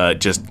of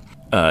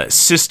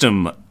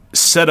system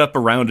set up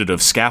around it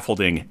of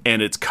scaffolding,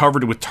 and it's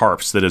covered with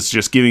tarps that is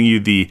just giving you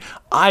the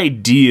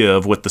idea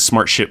of what the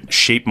smart ship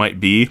shape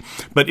might be.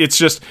 But it's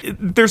just,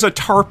 there's a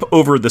tarp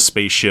over the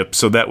spaceship,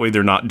 so that way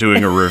they're not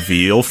doing a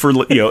reveal for,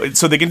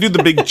 so they can do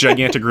the big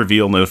gigantic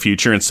reveal in the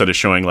future instead of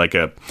showing like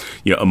a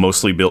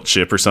mostly built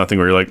ship or something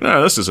where you're like,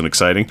 no, this isn't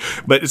exciting.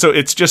 But so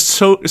it's just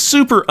so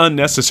super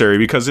unnecessary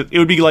because it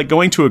would be like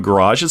going to a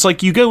garage. It's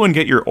like you go and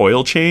get your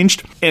oil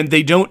changed and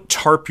they don't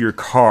tarp your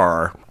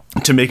car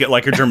to make it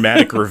like a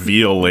dramatic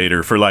reveal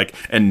later for like,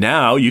 and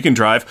now you can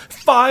drive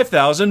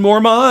 5,000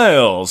 more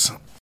miles.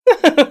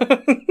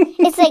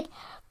 It's like,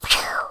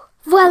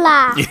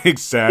 voila.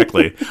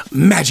 Exactly.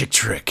 Magic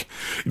trick.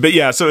 But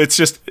yeah, so it's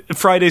just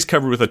Friday's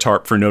covered with a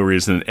tarp for no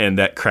reason, and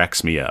that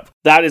cracks me up.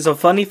 That is a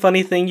funny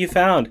thing you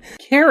found.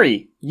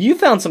 Carrie, you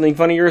found something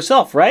funny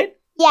yourself, right?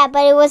 Yeah,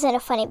 but it wasn't a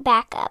funny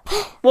backup.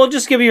 Well,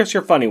 just give us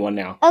your funny one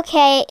now.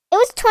 Okay, it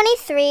was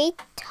 23,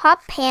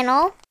 top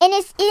panel, and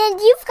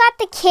you've got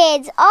the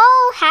kids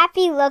all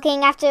happy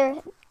looking after,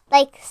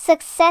 like,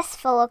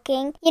 successful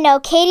looking. You know,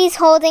 Katie's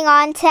holding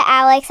on to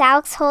Alex,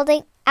 Alex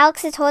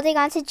is holding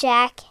on to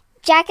Jack.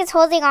 Jack is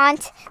holding on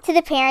to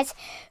the parents,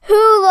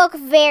 who look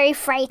very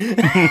frightened.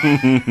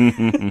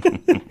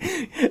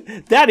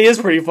 That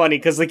is pretty funny,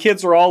 because the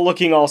kids are all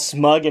looking all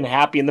smug and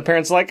happy, and the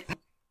parents are like,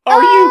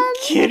 are you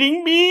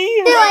kidding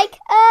me? They're like,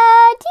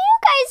 do you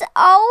guys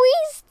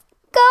always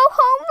go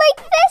home like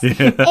this?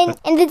 Yeah.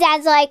 And the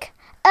dad's like,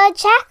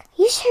 Jack,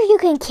 you sure you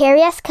can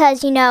carry us?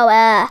 Because,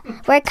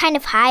 we're kind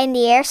of high in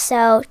the air,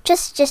 so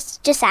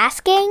just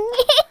asking.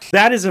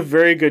 That is a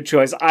very good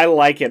choice. I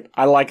like it.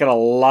 I like it a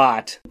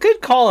lot.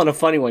 Good call on a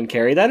funny one,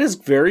 Carrie. That is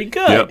very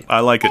good. Yep, I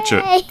like it.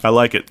 I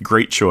like it.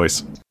 Great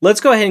choice. Let's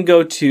go ahead and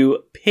go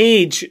to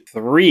page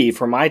 3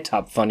 for my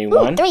top funny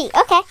one. 3,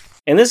 okay.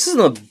 And this is in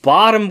the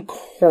bottom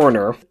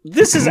corner.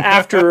 This is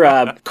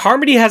after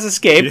Carmody has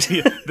escaped.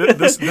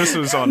 This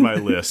was on my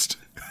list.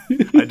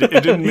 It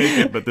didn't make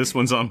it, but this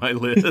one's on my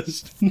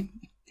list.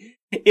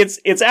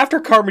 It's after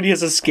Carmody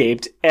has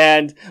escaped,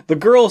 and the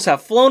girls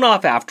have flown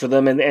off after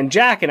them, and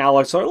Jack and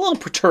Alex are a little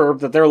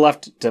perturbed that they're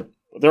left to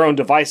their own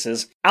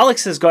devices.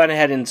 Alex has gone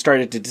ahead and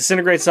started to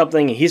disintegrate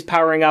something, and he's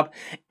powering up,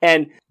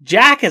 and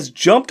Jack has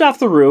jumped off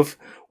the roof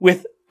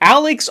with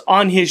Alex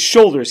on his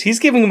shoulders. He's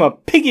giving him a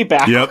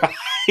piggyback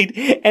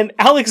ride, and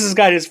Alex has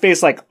got his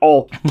face like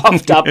all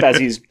puffed up as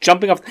he's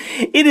jumping off.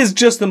 It is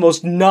just the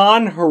most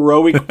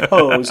non-heroic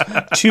pose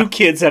 2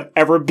 kids have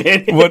ever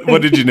been in.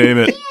 What did you name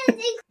it?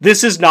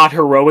 This is not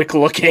heroic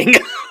looking.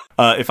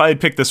 If I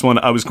had picked this one,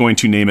 I was going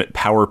to name it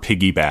Power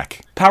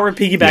Piggyback. Power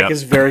Piggyback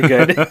is very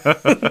good. Power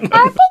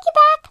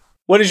Piggyback.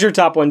 What is your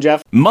top one,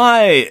 Jeff?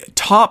 My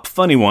top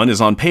funny one is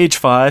on page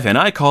 5, and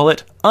I call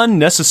it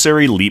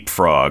Unnecessary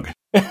Leapfrog.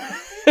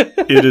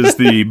 It is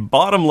the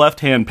bottom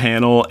left-hand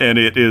panel, and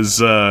it is,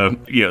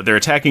 they're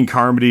attacking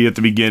Carmody at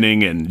the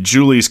beginning, and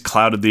Julie's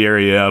clouded the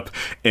area up,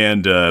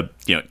 and,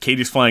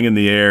 Katie's flying in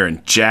the air,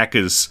 and Jack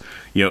is,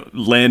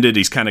 landed.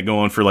 He's kind of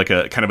going for like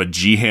a kind of a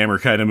G-hammer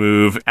kind of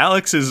move.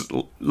 Alex is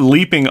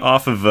leaping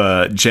off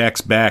of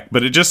Jack's back,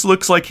 but it just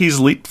looks like he's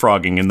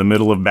leapfrogging in the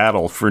middle of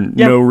battle for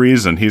no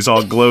reason. He's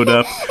all glowed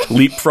up,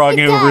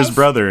 leapfrogging over his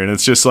brother, and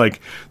it's just like,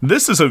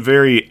 this is a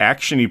very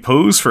actiony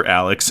pose for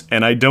Alex,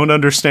 and I don't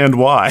understand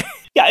why.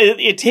 Yeah,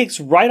 it takes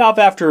right off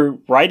after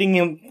riding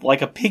him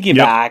like a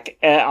piggyback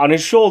on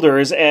his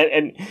shoulders,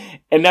 and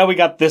now we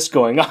got this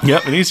going on.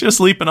 Yep, and he's just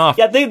leaping off.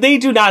 Yeah, they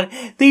do not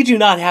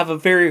have a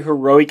very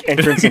heroic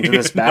entrance into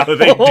this battle.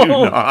 No, they do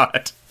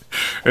not.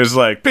 It's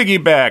like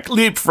piggyback,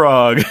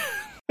 leapfrog.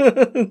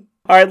 All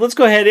right, let's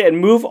go ahead and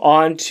move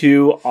on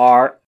to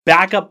our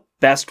backup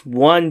best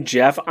one,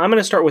 Jeff. I'm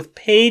going to start with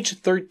page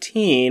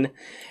 13,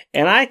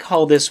 and I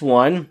call this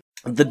one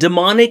The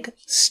Demonic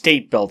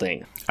State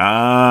Building.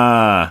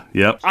 Ah,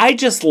 yep. I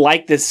just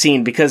like this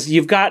scene because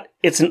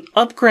it's an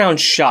up-ground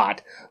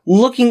shot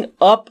looking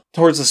up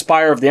towards the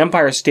spire of the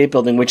Empire State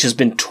Building, which has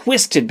been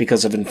twisted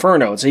because of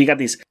Inferno. So you got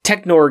these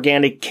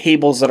techno-organic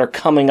cables that are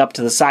coming up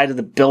to the side of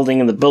the building,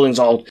 and the building's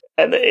all,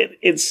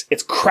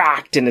 it's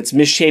cracked and it's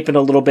misshapen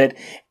a little bit.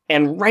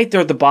 And right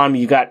there at the bottom,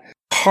 you got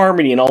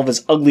Carmody in all of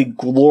his ugly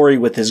glory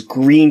with his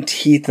green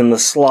teeth and the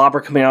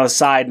slobber coming out of the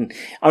side. And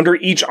under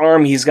each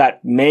arm, he's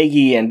got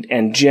Maggie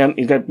and Jim.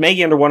 He's got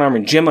Maggie under one arm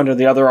and Jim under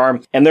the other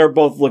arm. And they're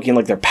both looking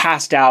like they're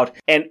passed out.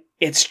 And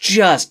it's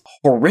just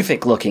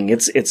horrific looking.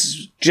 It's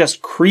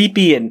just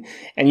creepy. And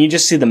you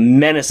just see the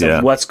menace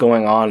of what's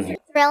going on here.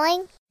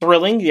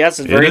 Thrilling. Yes,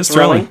 it's very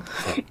thrilling.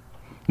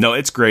 No,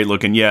 it's great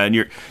looking. Yeah, and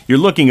you're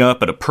looking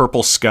up at a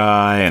purple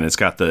sky, and it's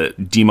got the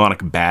demonic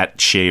bat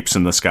shapes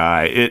in the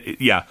sky.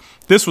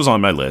 This was on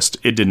my list.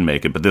 It didn't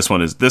make it, but this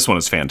one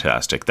is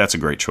fantastic. That's a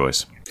great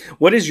choice.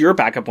 What is your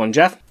backup one,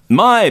 Jeff?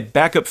 My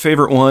backup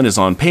favorite one is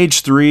on page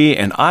 3,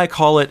 and I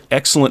call it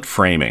Excellent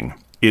Framing.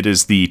 It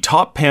is the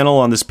top panel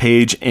on this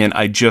page, and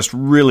I just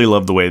really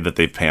love the way that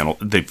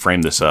they've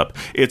framed this up.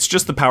 It's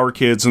just the Power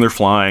Kids, and they're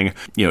flying.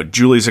 You know,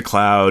 Julie's a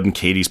cloud, and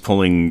Katie's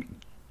pulling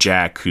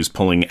Jack, who's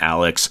pulling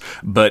Alex.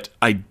 But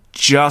I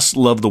just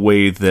love the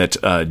way that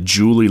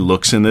Julie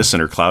looks in this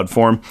in her cloud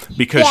form,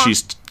 because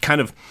she's kind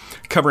of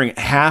covering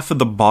half of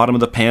the bottom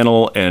of the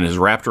panel and is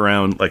wrapped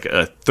around like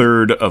a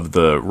third of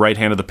the right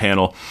hand of the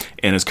panel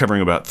and is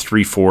covering about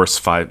 3/4,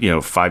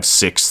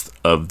 5/6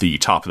 of the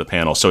top of the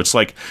panel. So it's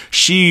like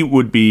she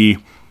would be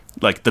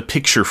like the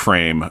picture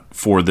frame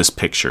for this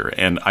picture.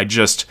 And it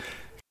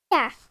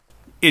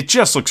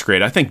just looks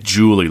great. I think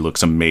Julie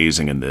looks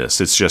amazing in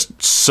this. It's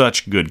just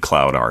such good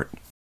cloud art.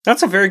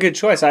 That's a very good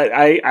choice.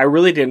 I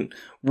really didn't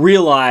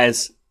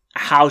realize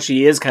how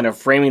she is kind of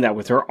framing that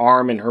with her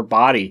arm and her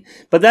body.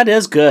 But that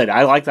is good.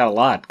 I like that a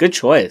lot. Good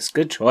choice.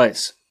 Good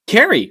choice.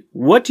 Carrie,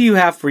 what do you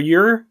have for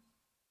your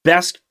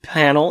best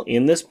panel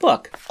in this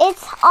book?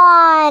 It's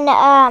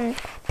on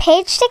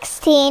page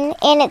 16,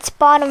 and it's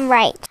bottom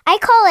right. I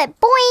call it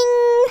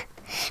Boing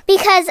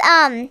because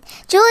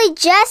Julie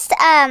just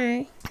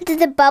did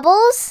the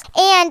bubbles,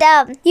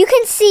 and you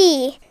can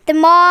see the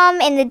mom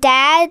and the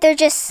dad. They're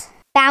just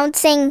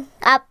bouncing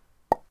up.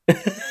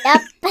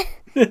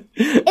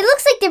 It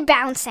looks like they're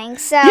bouncing,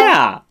 so...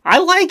 Yeah, I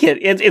like it.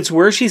 It's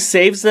where she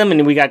saves them,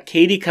 and we got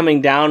Katie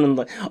coming down, and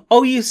like,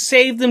 oh, you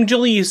saved them,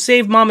 Julie, you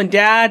saved Mom and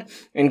Dad.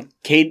 And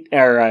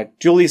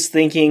Julie's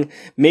thinking,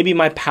 maybe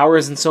my power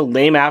isn't so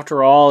lame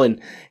after all,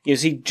 and you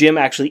see Jim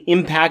actually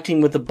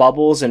impacting with the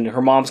bubbles, and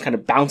her mom's kind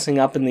of bouncing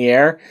up in the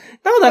air.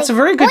 No, that's a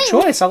very good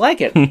choice. I like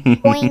it.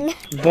 Boing.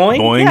 Boing?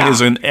 Boing is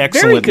an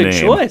excellent name. Very good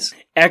choice.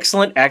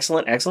 Excellent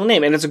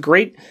name, and it's a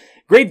great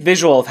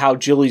visual of how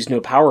Julie's new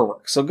power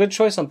works. So good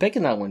choice on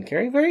picking that one,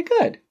 Carrie. Very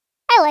good.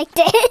 I liked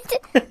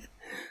it.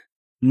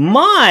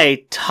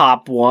 My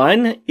top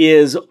one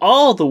is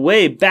all the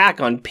way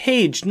back on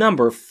page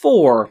number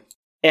 4.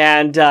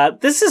 And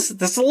this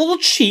is a little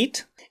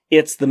cheat.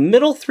 It's the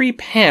middle 3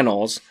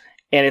 panels,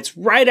 and it's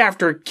right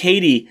after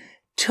Katie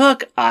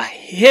took a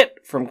hit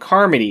from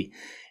Carmody.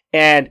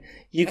 And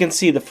you can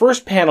see the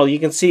first panel, you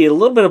can see a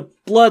little bit of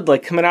blood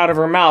like coming out of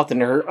her mouth,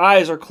 and her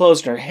eyes are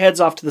closed and her head's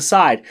off to the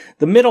side.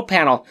 The middle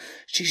panel,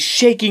 she's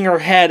shaking her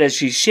head as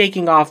she's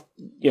shaking off,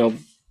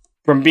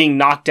 from being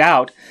knocked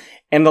out.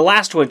 And the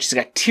last one, she's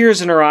got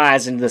tears in her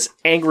eyes and this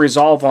angry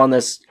resolve on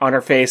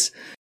her face.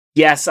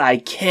 Yes, I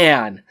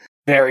can.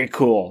 Very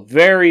cool.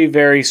 Very,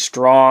 very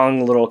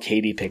strong little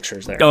Katie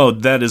pictures there. Oh,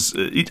 that is...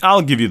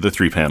 I'll give you the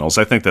 3 panels.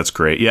 I think that's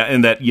great. Yeah,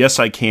 and that yes,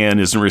 I can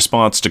is in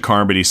response to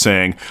Carmody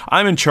saying,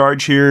 I'm in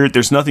charge here.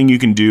 There's nothing you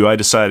can do. I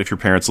decide if your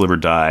parents live or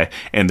die,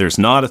 and there's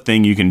not a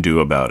thing you can do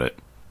about it.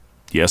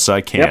 Yes, I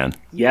can.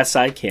 Yep. Yes,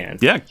 I can.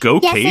 Yeah, go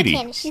yes, Katie. Yes,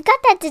 I can. She's got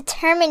that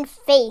determined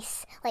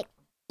face. Like,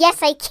 yes,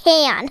 I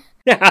can.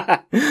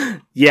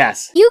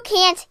 Yes. You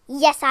can't.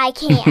 Yes, I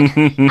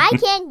can. I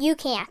can. You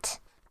can't.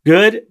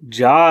 Good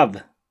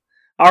job.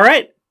 All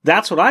right,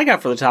 that's what I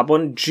got for the top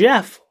one.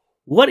 Jeff,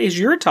 what is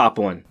your top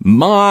one?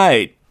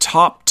 My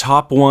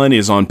top one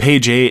is on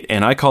page 8,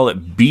 and I call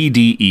it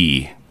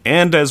BDE.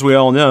 And as we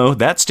all know,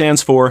 that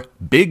stands for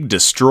Big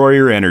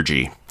Destroyer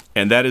Energy.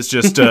 And that is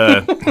just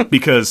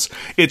because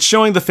it's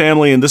showing the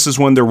family, and this is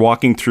when they're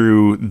walking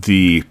through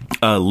the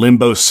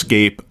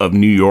limbo-scape of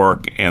New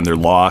York, and they're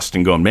lost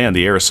and going, man,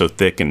 the air is so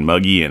thick and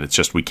muggy, and it's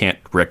just we can't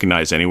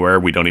recognize anywhere.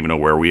 We don't even know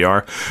where we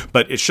are.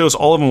 But it shows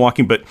all of them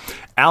walking, but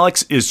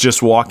Alex is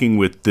just walking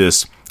with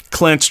this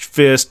clenched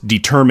fist,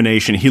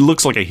 determination. He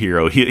looks like a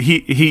hero.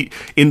 He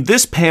in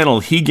this panel,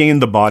 he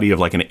gained the body of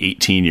like an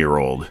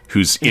 18-year-old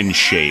who's in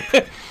shape.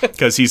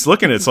 Because he's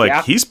looking, it's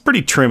like, he's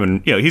pretty trim,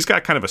 and he's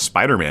got kind of a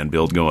Spider-Man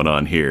build going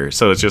on here.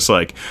 So it's just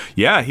like,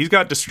 yeah, he's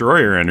got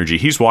destroyer energy.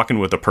 He's walking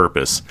with a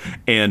purpose.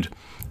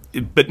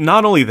 But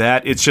not only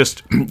that, it's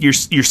just you're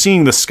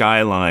seeing the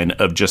skyline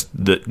of just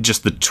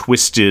the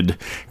twisted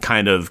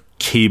kind of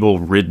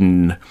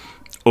cable-ridden,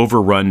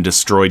 overrun,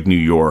 destroyed New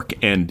York,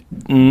 and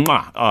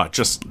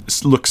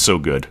just looks so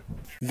good.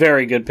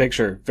 Very good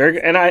picture. Very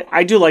good. And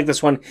I do like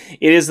this one.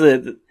 It is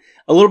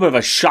a little bit of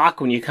a shock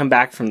when you come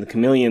back from the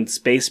Chameleon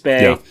Space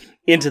Bay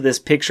into this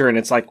picture, and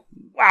it's like,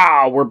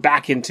 wow, we're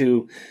back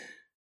into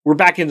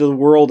the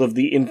world of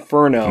the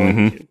Inferno.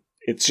 Mm-hmm.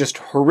 It's just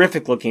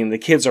horrific looking. The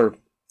kids are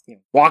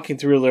walking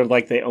through there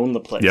like they own the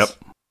place. Yep.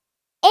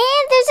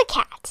 And there's a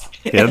cat.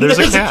 Yeah, there's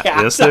a cat.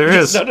 Yes, there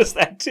is. I just noticed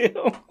that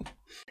too.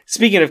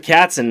 Speaking of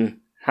cats and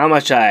how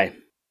much I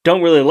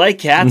don't really like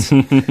cats,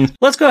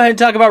 let's go ahead and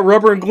talk about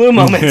rubber and glue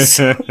moments.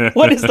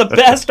 What is the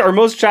best or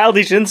most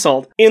childish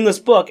insult in this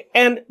book?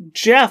 And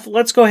Jeff,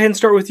 let's go ahead and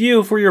start with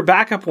you for your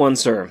backup one,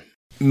 sir.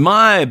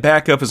 My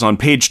backup is on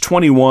page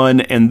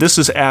 21, and this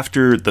is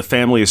after the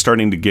family is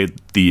starting to get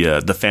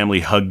the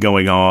family hug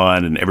going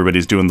on, and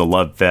everybody's doing the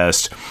love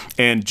fest.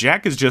 And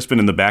Jack has just been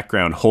in the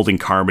background holding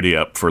Carmody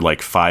up for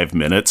like 5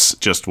 minutes,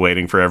 just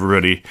waiting for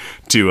everybody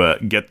to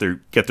get their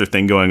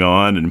thing going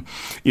on. And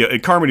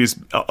and Carmody's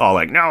all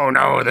like,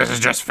 "No, this is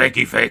just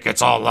fakey fake.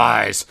 It's all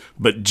lies."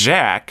 But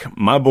Jack,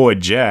 my boy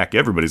Jack,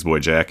 everybody's boy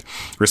Jack,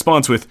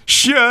 responds with,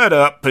 "Shut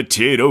up,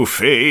 potato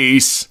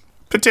face."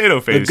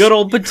 Potato face. The good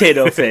old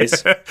potato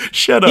face.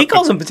 Shut up. He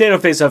calls him potato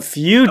face a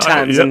few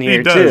times in here,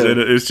 he does. too.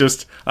 It's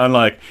just, I'm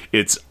like,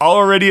 it's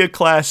already a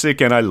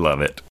classic, and I love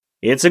it.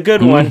 It's a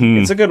good one.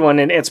 It's a good one,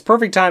 and it's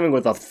perfect timing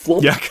with a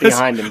flip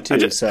behind him,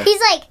 too. So.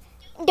 He's like,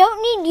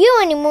 don't need you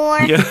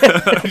anymore. Yeah,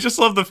 I just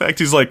love the fact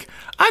he's like,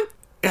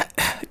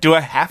 do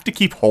I have to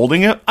keep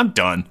holding it? I'm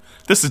done.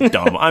 This is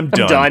dumb. I'm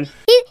done. Done.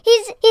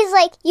 He's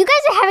like, you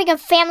guys are having a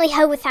family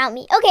hug without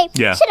me. Okay,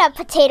 Yeah. shut up,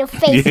 potato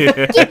face. Yeah.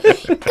 Go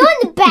in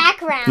the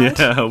background.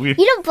 Yeah, You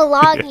don't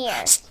belong here.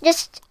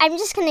 I'm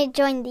just gonna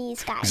join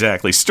these guys.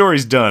 Exactly.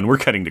 Story's done. We're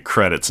cutting to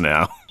credits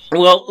now.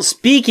 Well,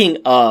 speaking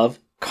of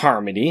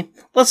Carmody,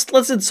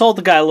 let's insult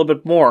the guy a little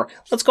bit more.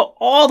 Let's go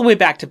all the way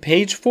back to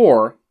page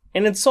 4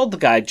 and insult the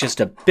guy just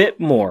a bit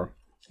more.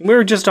 We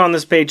were just on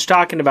this page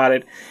talking about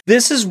it.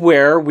 This is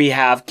where we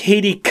have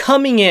Katie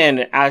coming in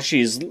as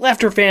she's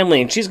left her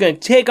family and she's going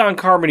to take on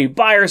Carmody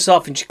by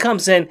herself, and she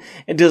comes in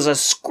and does a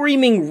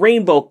screaming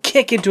rainbow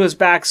kick into his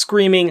back,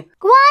 screaming,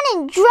 Go on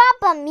and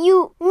drop him,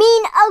 you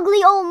mean,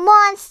 ugly old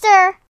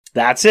monster.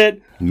 that's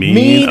it.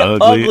 Mean,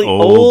 ugly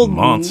old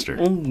monster.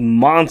 Old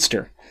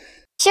monster.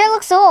 Sure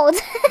looks old.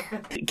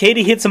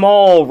 Katie hits them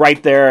all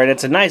right there, and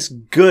it's a nice,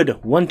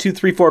 good 1, 2,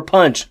 3, 4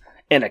 punch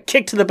and a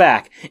kick to the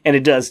back, and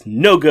it does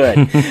no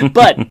good.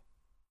 But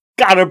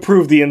gotta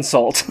prove the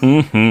insult.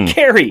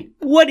 Carrie,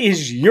 what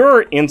is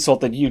your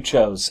insult that you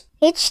chose?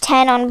 Page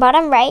 10 on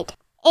bottom right,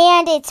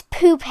 and it's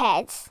poop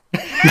heads.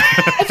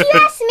 If you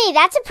ask me,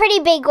 that's a pretty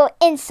big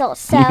insult,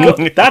 so...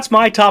 That's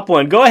my top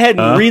one. Go ahead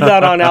and read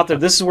that on out there.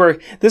 This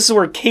is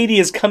where Katie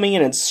is coming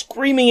in and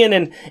screaming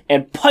in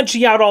and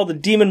punching out all the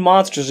demon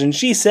monsters, and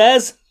she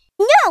says,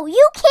 No,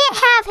 you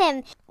can't have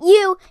him.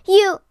 You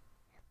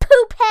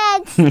poop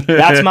heads.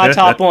 that's my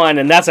top one,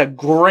 and that's a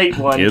great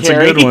one, It's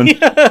Carrie. a good one.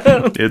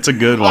 It's a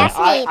good one. That's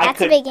me.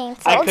 That's a big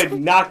insult. I could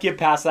not get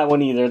past that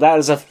one either. That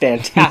is a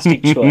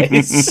fantastic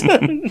choice.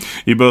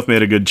 You both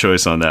made a good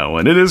choice on that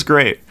one. It is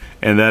great.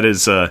 And that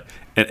is an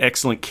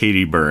excellent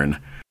Katie burn.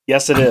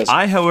 Yes, it is.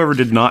 I, however,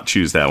 did not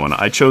choose that one.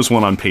 I chose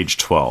one on page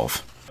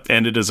 12.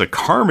 And it is a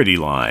Carmody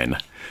line.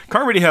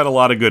 Carmody had a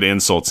lot of good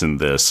insults in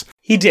this.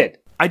 He did.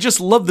 I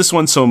just love this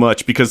one so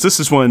much because this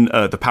is when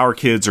the Power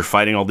Kids are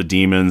fighting all the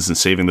demons and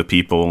saving the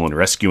people and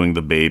rescuing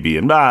the baby,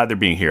 and they're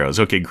being heroes.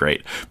 Okay,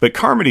 great. But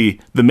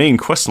Carmody, the main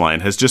quest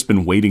line, has just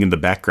been waiting in the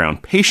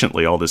background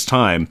patiently all this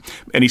time,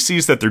 and he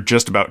sees that they're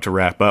just about to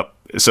wrap up.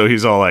 So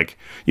he's all like,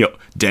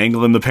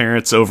 dangling the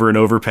parents over and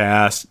over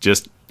past.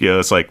 Just,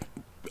 it's like,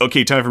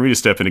 okay, time for me to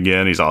step in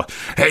again. He's all,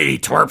 Hey,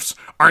 twerps,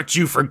 aren't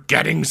you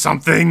forgetting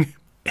something?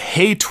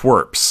 hey,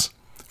 twerps.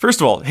 First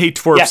of all, hey,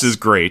 twerps Yes. is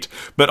great,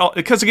 but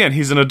because, again,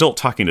 he's an adult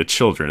talking to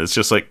children. It's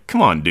just like,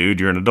 come on, dude,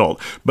 you're an adult.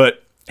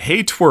 But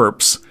hey,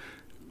 twerps,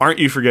 aren't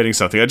you forgetting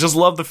something? I just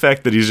love the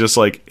fact that he's just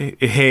like,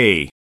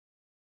 hey.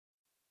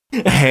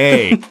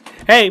 Hey.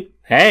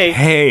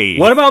 Hey.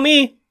 What about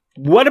me?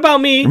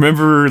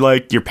 Remember,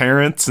 like, your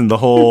parents and the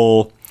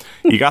whole...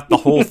 You got the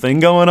whole thing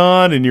going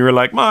on, and you were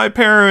like, my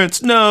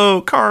parents,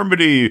 no,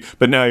 Carmody.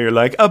 But now you're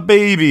like, a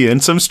baby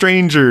and some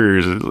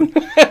strangers.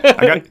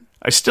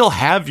 I still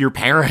have your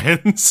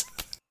parents.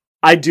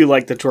 I do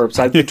like the twerps.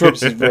 The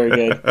twerps is very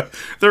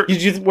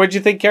good. What'd you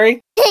think,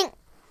 Carrie?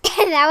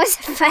 That was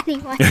a funny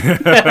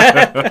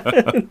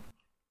one.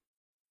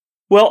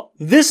 Well,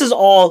 this is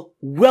all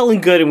well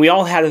and good, and we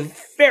all had a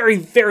very,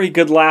 very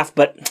good laugh,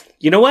 but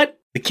you know what?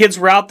 The kids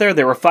were out there,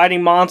 they were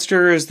fighting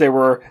monsters, they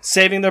were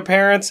saving their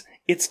parents.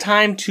 It's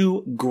time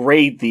to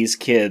grade these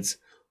kids.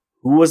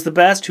 Who was the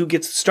best? Who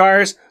gets the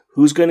stars?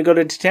 Who's going to go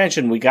to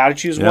detention? We got to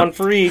choose one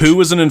for each. Who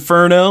was an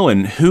inferno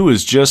and who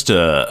is just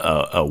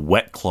a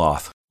wet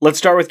cloth? Let's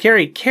start with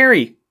Carrie.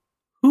 Carrie,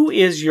 who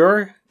is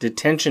your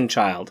detention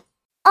child?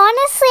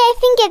 Honestly, I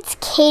think it's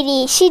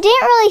Katie. She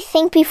didn't really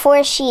think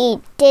before she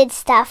did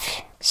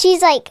stuff.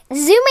 She's like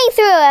zooming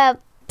through a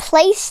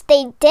place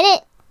they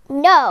didn't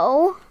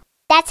know.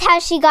 That's how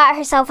she got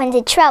herself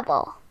into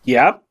trouble.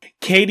 Yep.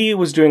 Katie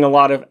was doing a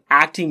lot of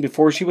acting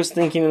before she was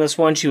thinking in this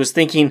one. She was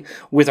thinking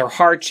with her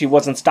heart. She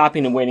wasn't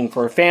stopping and waiting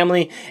for her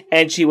family.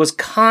 And she was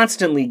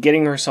constantly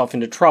getting herself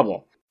into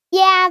trouble.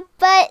 Yeah,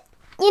 but,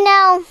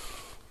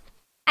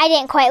 I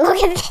didn't quite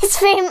look at this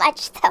very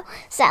much, though,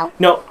 so.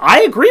 No,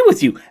 I agree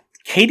with you.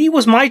 Katie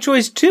was my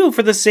choice, too,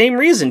 for the same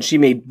reason. She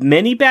made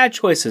many bad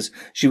choices.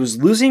 She was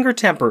losing her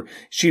temper.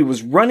 She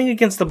was running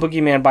against the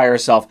boogeyman by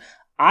herself.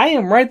 I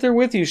am right there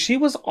with you. She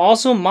was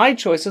also my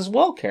choice as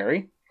well,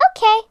 Carrie.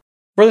 Okay.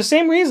 For the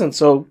same reason,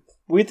 so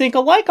we think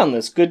alike on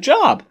this. Good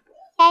job.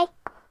 Okay.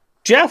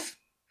 Jeff,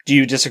 do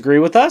you disagree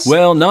with us?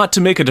 Well, not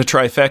to make it a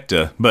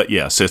trifecta, but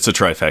yes, it's a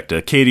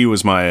trifecta. Katie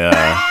was my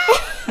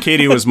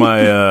Katie was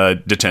my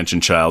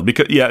detention child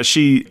because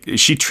she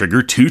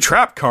triggered 2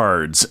 trap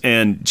cards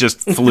and just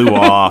flew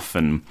off.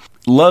 And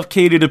love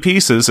Katie to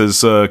pieces,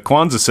 as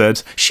Kwanzaa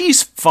said.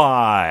 She's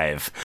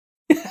 5.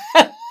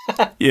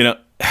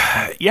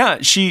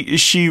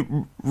 She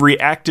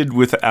reacted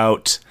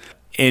without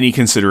any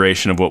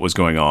consideration of what was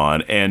going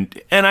on,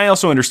 and I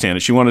also understand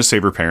it. She wanted to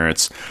save her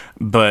parents,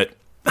 but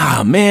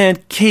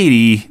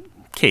Katie,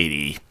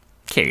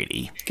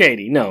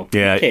 no.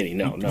 Yeah, Katie,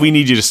 no. We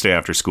need you to stay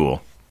after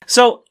school.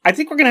 So I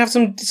think we're going to have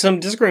some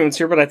disagreements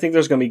here, but I think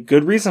there's going to be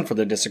good reason for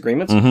the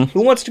disagreements. Mm-hmm.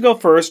 Who wants to go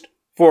first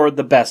for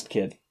the best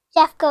kid?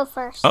 Jeff, go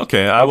first.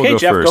 Okay, I will go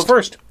Jeff, first. go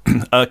first.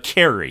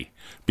 Carrie,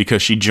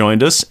 because she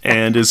joined us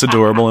and is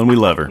adorable and we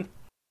love her.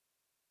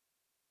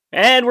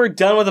 And we're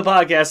done with the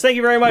podcast. Thank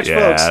you very much,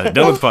 folks. Yeah,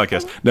 done with the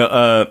podcast.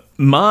 No,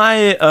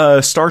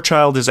 my star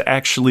child is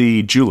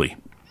actually Julie.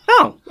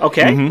 Oh,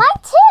 okay. Mm-hmm. Mine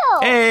too.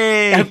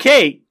 Hey!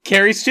 Okay,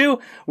 Carrie's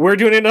too. We're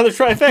doing another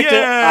trifecta.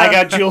 Yeah. I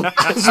got Julie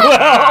as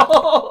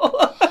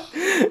well.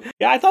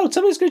 Yeah, I thought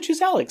somebody was going to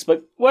choose Alex,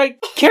 but why,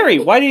 Carrie?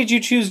 Why did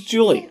you choose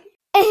Julie?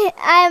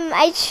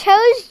 I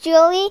chose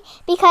Julie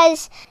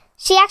because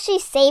she actually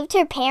saved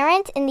her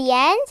parents in the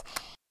end,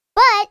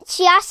 but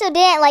she also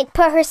didn't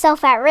put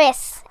herself at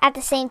risk at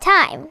the same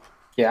time.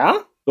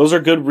 Yeah, those are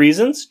good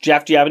reasons.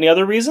 Jeff, do you have any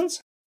other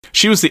reasons?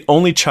 She was the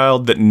only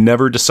child that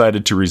never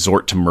decided to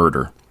resort to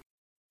murder.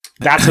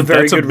 That's a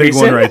very That's good a big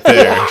reason. one right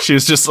there. She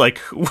was just like,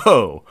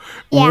 whoa,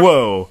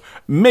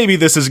 maybe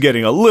this is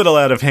getting a little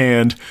out of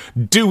hand.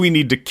 Do we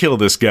need to kill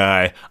this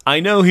guy? I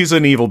know he's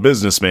an evil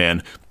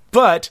businessman,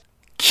 but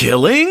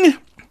killing?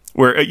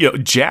 Where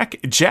Jack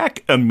is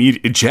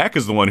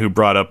the one who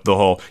brought up the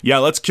whole,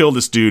 let's kill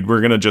this dude,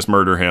 we're gonna just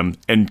murder him.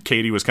 And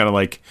Katie was kind of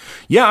like,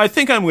 I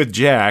think I'm with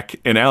Jack.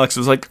 And Alex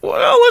was like,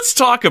 well, let's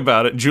talk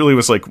about it. And Julie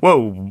was like,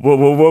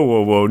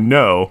 whoa,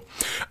 no.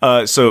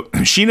 So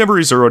she never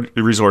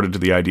resorted to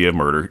the idea of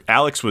murder.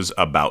 Alex was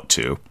about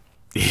to.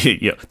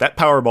 That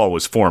Powerball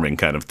was forming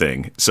kind of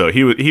thing. So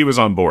he was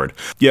on board.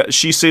 Yeah,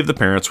 she saved the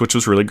parents, which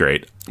was really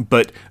great.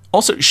 But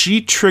also,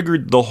 she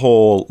triggered the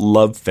whole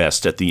love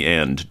fest at the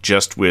end,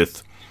 just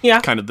with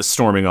kind of the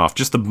storming off.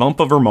 Just the bump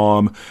of her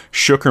mom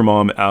shook her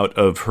mom out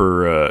of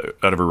her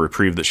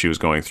reprieve that she was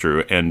going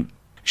through, and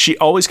she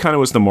always kind of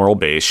was the moral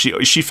base.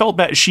 She felt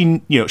bad. She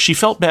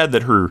felt bad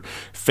that her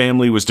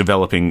family was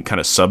developing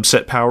kind of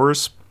subset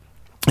powers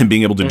and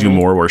being able to do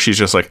more, where she's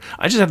just like,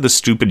 I just have this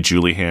stupid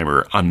Julie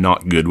hammer. I'm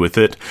not good with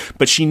it.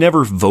 But she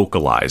never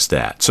vocalized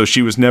that. So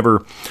she was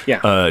never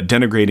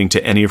denigrating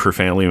to any of her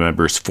family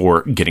members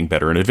for getting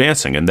better and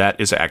advancing. And that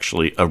is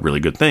actually a really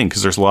good thing,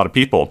 because there's a lot of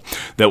people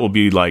that will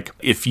be like,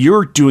 if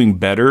you're doing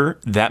better,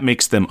 that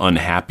makes them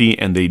unhappy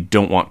and they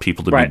don't want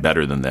people to be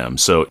better than them.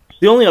 So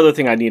the only other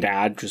thing I need to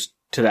add just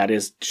to that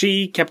is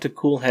she kept a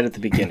cool head at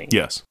the beginning.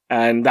 Yes.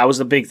 And that was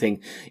the big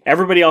thing.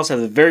 Everybody else at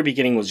the very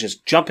beginning was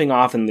just jumping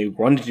off and they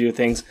wanted to do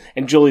things.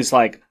 And Julie's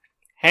like,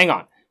 hang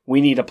on.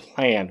 We need a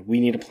plan.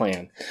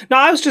 Now,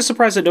 I was just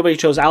surprised that nobody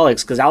chose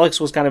Alex, because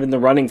Alex was kind of in the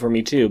running for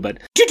me too. But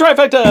 2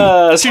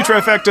 trifectas! 2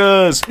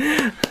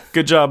 trifectas!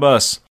 Good job,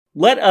 us.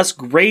 Let us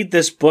grade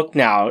this book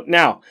now.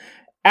 Now,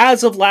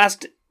 as of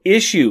last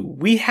issue,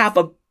 we have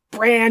a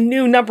brand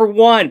new number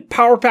 1,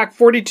 Power Pack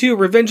 42,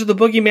 Revenge of the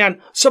Boogeyman.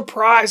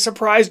 Surprise,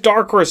 surprise,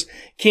 Dark Horse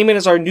came in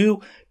as our new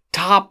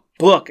top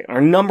book, our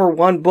number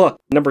 1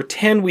 book. Number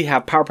 10, we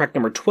have Power Pack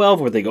number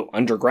 12, where they go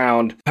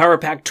underground. Power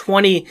Pack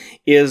 20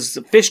 is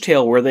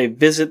Fishtail, where they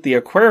visit the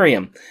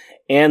aquarium.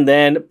 And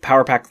then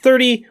Power Pack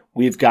 30,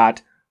 we've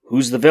got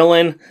Who's the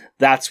Villain?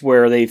 That's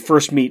where they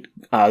first meet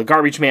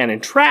Garbage Man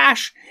and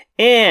Trash.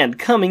 And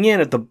coming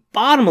in at the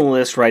bottom of the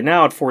list right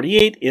now at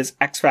 48 is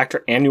X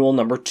Factor Annual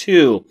number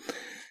 2.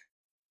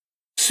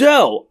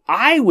 So,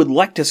 I would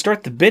like to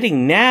start the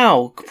bidding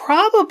now,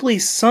 probably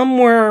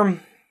somewhere,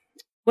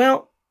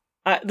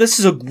 this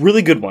is a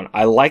really good one.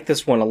 I like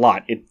this one a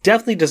lot. It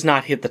definitely does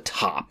not hit the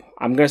top.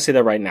 I'm going to say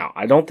that right now.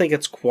 I don't think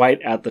it's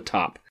quite at the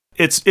top.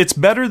 It's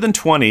better than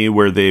 20,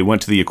 where they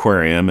went to the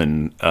aquarium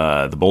and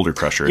the Boulder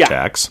Crusher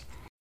attacks.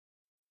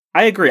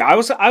 I agree. I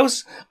was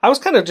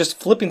kind of just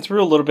flipping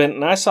through a little bit,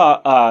 and I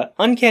saw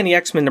Uncanny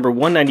X-Men number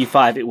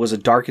 195. It was a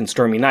dark and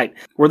stormy night,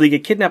 where they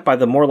get kidnapped by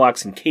the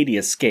Morlocks and Katie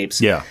escapes.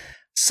 Yeah.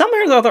 Somehow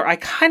or the other, I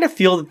kind of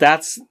feel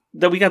that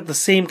we got the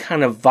same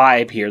kind of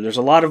vibe here. There's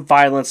a lot of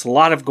violence, a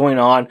lot of going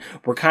on.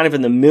 We're kind of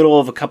in the middle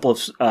of a couple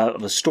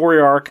of a story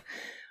arc.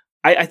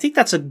 I think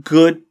that's a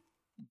good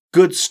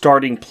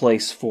starting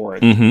place for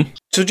it. Mm-hmm.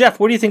 So, Jeff,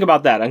 what do you think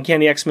about that?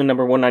 Uncanny X-Men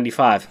number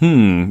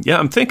 195. Yeah,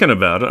 I'm thinking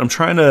about it. I'm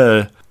trying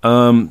to...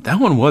 that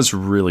one was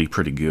really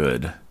pretty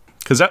good.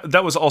 Because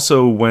that was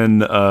also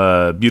when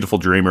Beautiful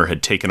Dreamer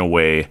had taken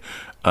away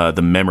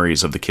the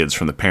memories of the kids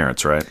from the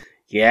parents, right?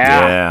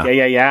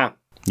 Yeah.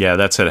 Yeah,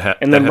 that's it.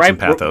 And then had some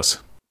pathos.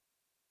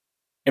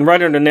 And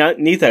right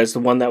underneath that is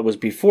the one that was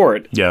before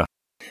it. Yeah.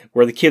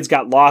 Where the kids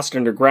got lost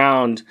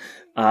underground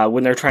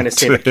when they're trying to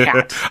save a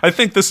cat. I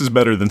think this is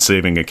better than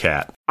saving a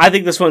cat. I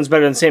think this one's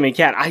better than saving a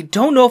cat. I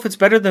don't know if it's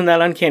better than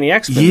that Uncanny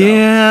X-Men,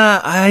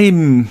 Yeah,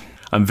 though.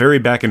 I'm very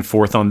back and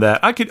forth on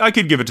that. I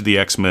could give it to the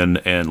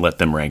X-Men and let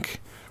them rank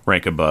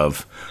rank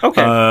above.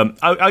 Okay.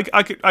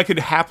 I could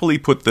happily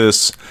put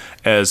this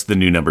as the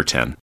new number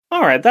 10.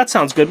 All right, that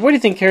sounds good. What do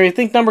you think, Carrie? You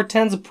think number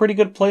 10's a pretty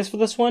good place for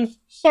this one?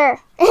 Sure.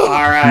 All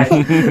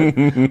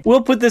right.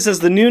 We'll put this as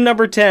the new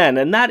number 10,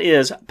 and that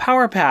is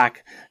Power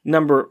Pack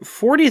number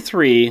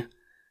 43,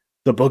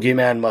 The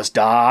Boogeyman Must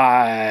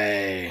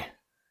Die.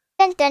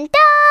 Dun dun dun!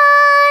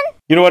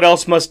 You know what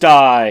else must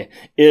die?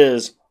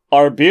 Is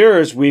our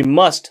beers. We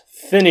must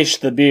finish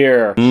the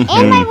beer. And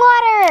my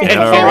water! And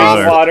our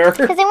Carrie's water. water.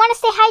 Because I want to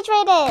stay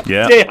hydrated.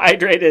 Yeah. Stay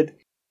hydrated.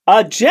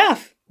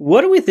 Jeff,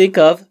 what do we think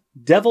of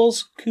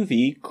Devil's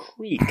Cuvee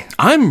Creek?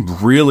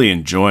 I'm really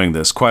enjoying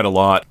this quite a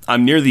lot.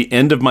 I'm near the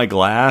end of my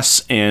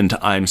glass, and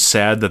I'm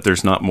sad that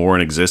there's not more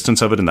in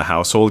existence of it in the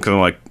household, because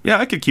I'm like, yeah,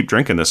 I could keep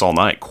drinking this all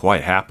night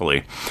quite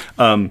happily.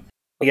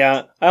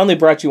 Yeah, I only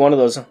brought you one of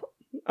those.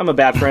 I'm a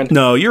bad friend.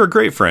 No, you're a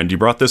great friend. You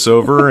brought this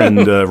over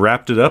and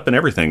wrapped it up and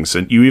everything. So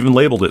you even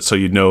labeled it so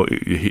you'd know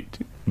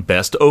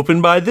best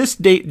open by this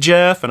date,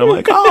 Jeff. And I'm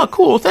like, oh,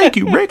 cool. Thank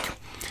you, Rick.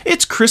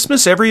 It's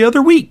Christmas every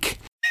other week.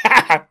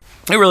 It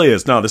really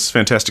is. No, this is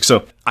fantastic.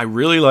 So I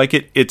really like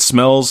it. It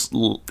smells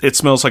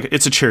like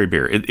it's a cherry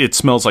beer. It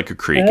smells like a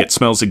creek. It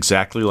smells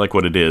exactly like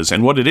what it is.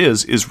 And what it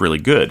is really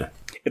good.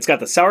 It's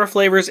got the sour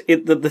flavors.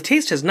 The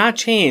taste has not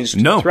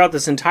changed throughout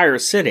this entire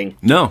sitting.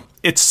 No,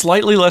 it's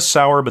slightly less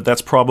sour, but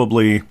that's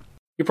probably...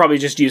 You're probably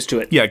just used to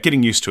it. Yeah,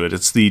 getting used to it.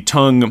 It's the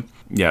tongue,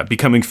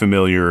 becoming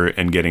familiar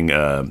and getting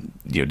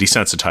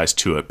desensitized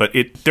to it. But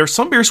there's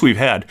some beers we've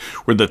had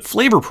where the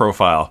flavor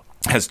profile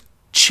has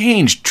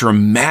changed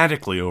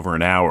dramatically over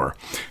an hour.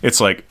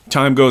 It's like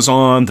time goes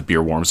on, the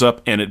beer warms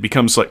up, and it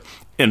becomes like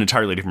an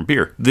entirely different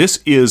beer. This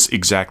is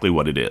exactly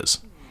what it is.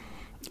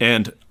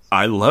 And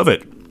I love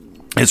it.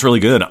 It's really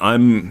good.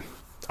 I'm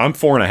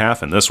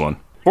 4.5 in this one.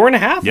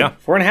 4.5? Yeah.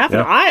 4.5.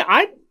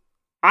 Yeah.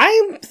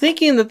 I'm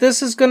thinking that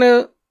this is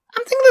gonna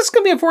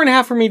be a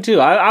 4.5 for me too.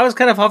 I was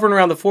kind of hovering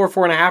around the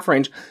 4.5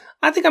 range.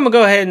 I think I'm gonna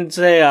go ahead and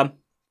say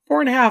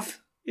 4.5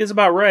 is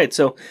about right.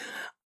 So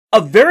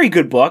a very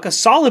good book, a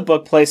solid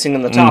book placing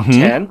in the top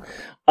 10.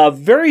 A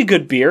very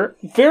good beer,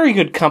 very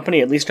good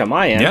company, at least on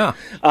my end. Yeah.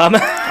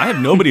 I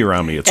have nobody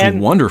around me. It's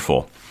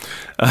wonderful.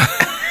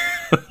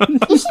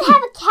 You should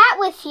have a cat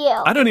with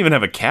you. I don't even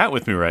have a cat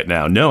with me right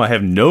now. No, I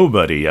have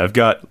nobody. I've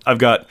got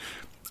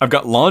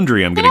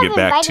laundry I'm going to get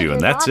back to,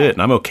 and that's it.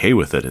 And I'm okay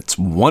with it. It's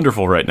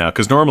wonderful right now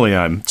because normally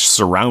I'm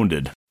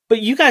surrounded.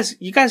 But you guys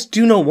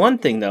do know one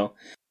thing though.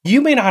 You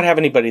may not have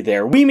anybody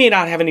there. We may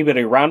not have anybody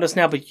around us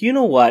now. But you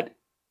know what?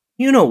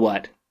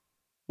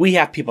 We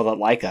have people that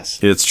like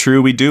us. It's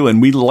true, we do,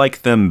 and we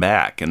like them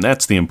back, and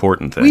that's the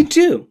important thing. We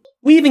do.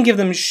 We even give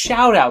them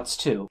shout-outs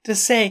to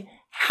say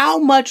how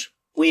much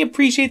we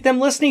appreciate them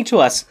listening to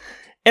us.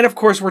 And of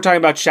course, we're talking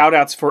about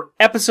shout-outs for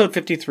episode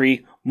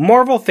 53,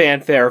 Marvel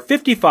Fanfare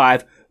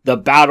 55, The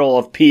Battle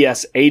of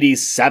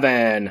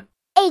PS87.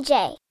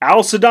 AJ.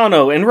 Al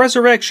Sedano in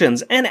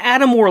Resurrections, and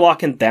Adam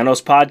Warlock in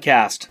Thanos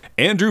Podcast.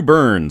 Andrew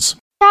Burns.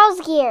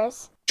 Charles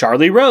Gears.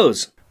 Charlie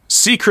Rose.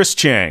 C. Chris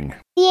Chang.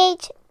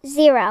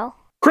 CH0.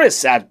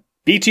 Chris at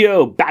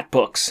BTO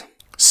Batbooks.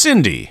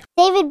 Cindy.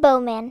 David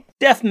Bowman.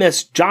 Death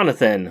Mist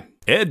Jonathan.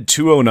 Ed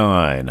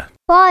 209.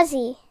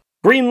 Bozzy.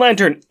 Green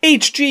Lantern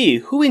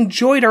HG, who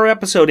enjoyed our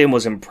episode and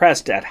was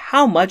impressed at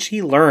how much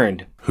he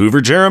learned.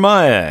 Hoover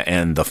Jeremiah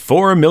and The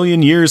 4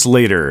 Million Years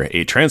Later,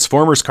 a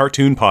Transformers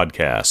cartoon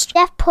podcast.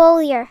 Jeff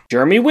Polier.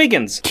 Jeremy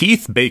Wiggins.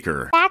 Keith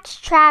Baker. Max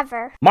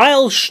Traver.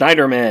 Miles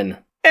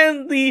Schneiderman.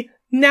 And the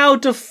now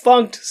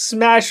defunct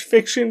Smash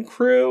Fiction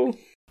crew.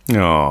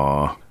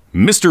 Aww.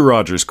 Mr.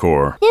 Rogers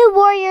Corps. New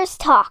Warriors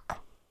Talk.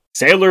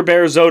 Sailor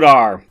Bear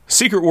Zodar.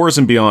 Secret Wars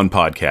and Beyond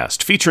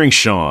podcast featuring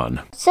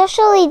Sean.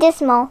 Socially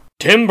Dismal.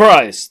 Tim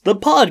Bryce, the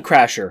Pod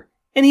Crasher.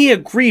 And he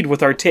agreed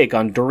with our take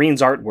on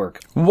Doreen's artwork.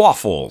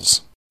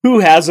 Waffles. Who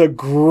has a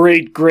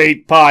great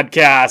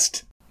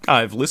podcast.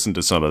 I've listened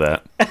to some of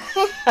that.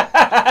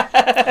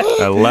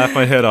 I laugh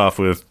my head off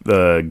with,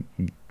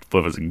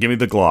 what was it? Give me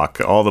the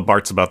Glock. All the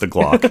parts about the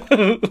Glock.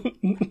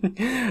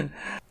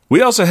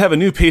 We also have a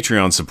new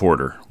Patreon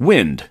supporter,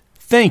 Wind.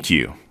 Thank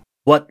you.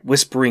 What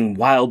whispering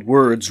wild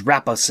words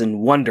wrap us in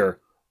wonder?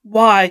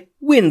 Why,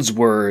 Wind's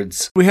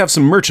words. We have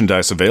some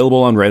merchandise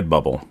available on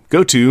Redbubble.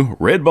 Go to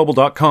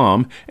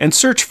redbubble.com and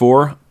search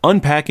for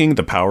Unpacking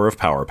the Power of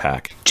Power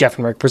Pack. Jeff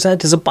and Rick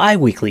Present is a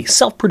bi-weekly,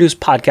 self-produced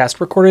podcast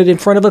recorded in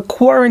front of a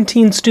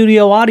quarantine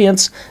studio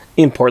audience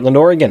in Portland,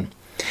 Oregon.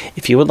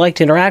 If you would like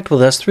to interact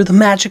with us through the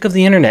magic of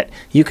the internet,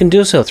 you can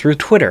do so through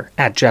Twitter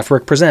at Jeff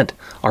Rick Present,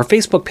 our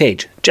Facebook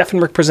page, Jeff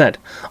and Rick Present,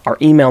 our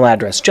email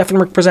address,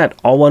 jeffandrickpresent,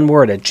 all one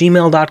word, at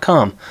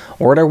gmail.com,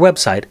 or at our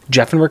website,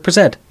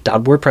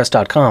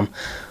 jeffandrickpresent.wordpress.com.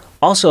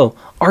 Also,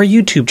 our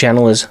YouTube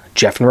channel is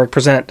Jeff and Rick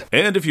Present.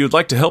 And if you would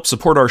like to help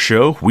support our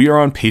show, we are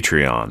on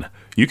Patreon.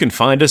 You can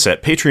find us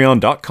at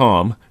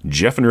patreon.com,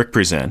 Jeff and Rick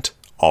Present,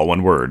 all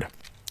one word.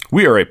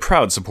 We are a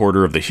proud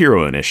supporter of the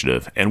Hero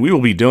Initiative, and we will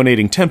be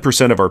donating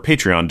 10% of our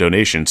Patreon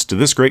donations to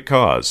this great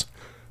cause.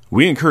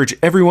 We encourage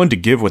everyone to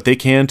give what they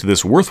can to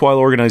this worthwhile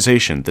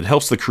organization that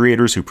helps the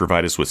creators who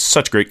provide us with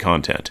such great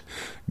content.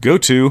 Go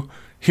to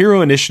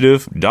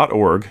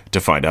heroinitiative.org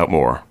to find out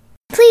more.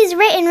 Please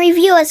rate and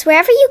review us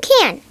wherever you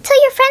can.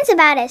 Tell your friends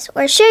about us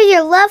or share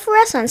your love for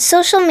us on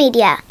social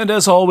media. And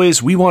as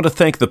always, we want to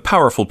thank the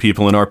powerful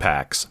people in our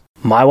packs.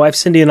 My wife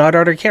Cindy and our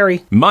daughter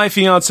Carrie. My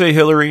fiancée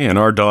Hillary and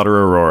our daughter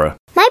Aurora.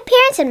 My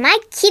parents and my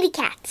kitty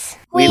cats.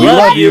 We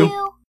love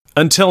you.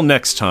 Until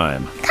next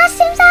time.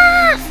 Costumes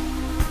off!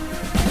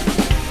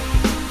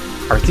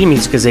 Our theme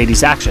music is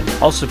 80s Action.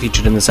 Also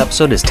featured in this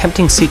episode is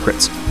Tempting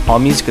Secrets. All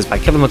music is by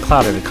Kevin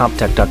MacLeod at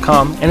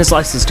Incompetech.com and is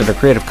licensed under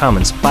Creative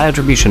Commons by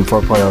Attribution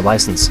 4.0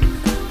 license.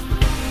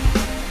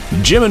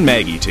 Jim and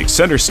Maggie take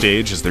center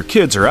stage as their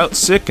kids are out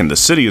sick and the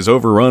city is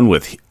overrun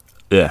with...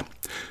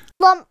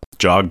 Lump,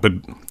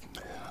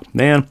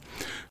 Man.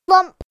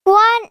 lump, go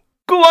on.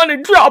 Go on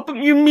and drop him,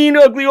 you mean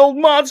ugly old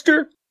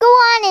monster! Go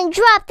on and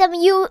drop them,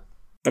 you...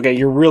 Okay,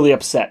 you're really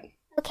upset.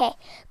 Okay,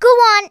 go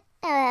on.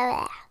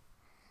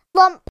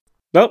 Lump.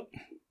 Nope.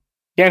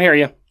 Can't hear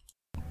you.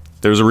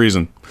 There's a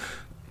reason.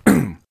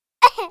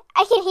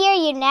 I can hear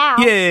you now.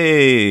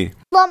 Yay!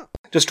 Lump.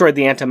 Destroyed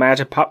the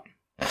antimatter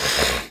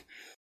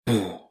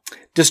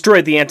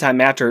Destroyed the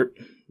antimatter.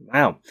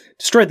 Wow.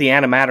 Destroyed the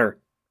antimatter.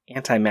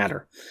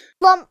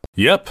 Lump.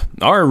 Yep,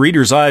 our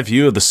reader's eye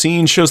view of the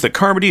scene shows that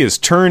Carmody is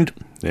turned...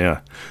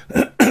 Yeah.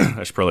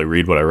 I should probably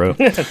read what I wrote.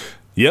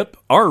 Yep,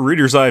 our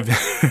reader's eye...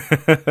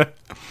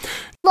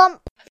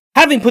 Lump.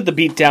 Having put the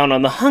beat down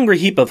on the hungry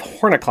heap of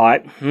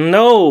homunculi.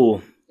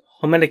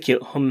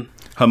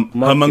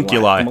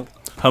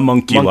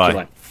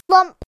 Homunculi.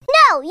 Lump.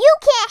 No, you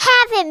can't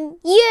have him,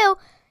 you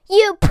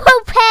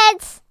poop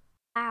heads.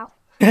 Wow.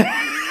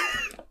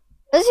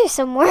 Those are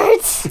some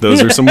words.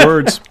 Those are some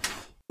words.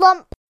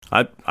 Lump.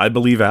 I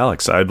believe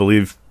Alex. I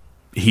believe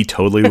he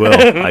totally will.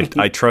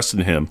 I trust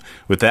in him.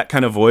 With that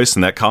kind of voice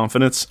and that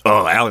confidence,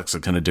 Alex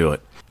is going to do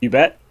it. You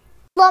bet.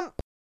 Lump.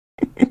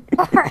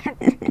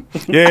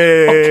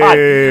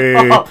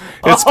 Yay!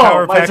 It's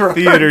Power Pack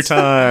Theater hurts.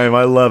 time.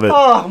 I love it.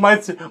 Oh, my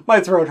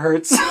throat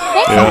hurts.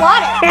 Drink some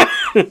water.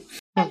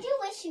 I do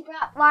wish you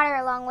brought water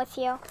along with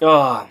you.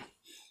 Oh,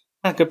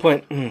 good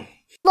point.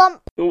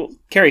 Lump.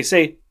 Carrie,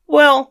 say,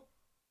 well,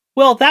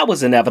 that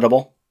was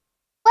inevitable.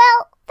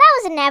 Well, that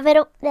was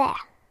inevitable.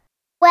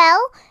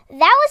 Well, that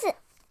was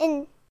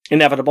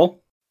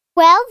Inevitable.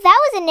 Well, that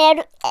was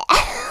inevitable.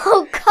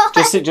 Oh God.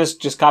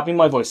 Just copy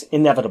my voice.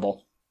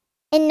 Inevitable.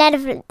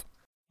 Inevitable.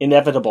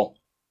 Inevitable.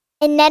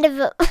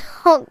 Inevitable.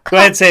 Oh God. Go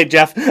ahead, say it,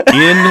 Jeff.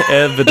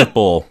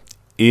 Inevitable.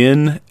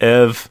 Inevitable.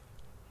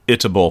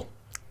 Just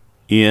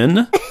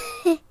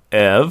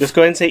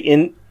go ahead and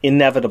say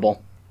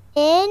inevitable.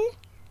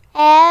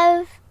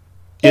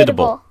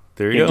 Inevitable.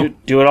 There you go.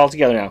 Do it all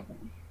together now.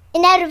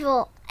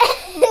 Inevitable.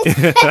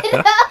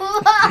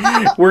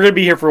 We're gonna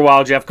be here for a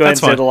while, Jeff. Go ahead and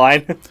say the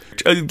line.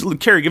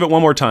 Carrie, give it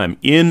one more time.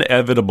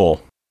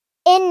 Inevitable.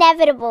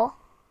 Inevitable.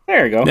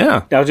 There you go.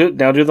 Yeah. Now do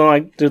the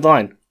line. Do the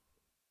line.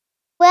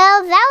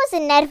 Well, that was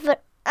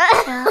inevitable.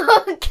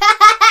 Oh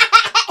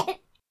God.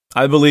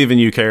 I believe in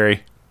you,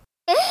 Carrie.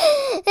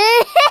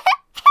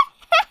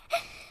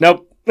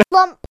 Nope.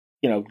 Lump.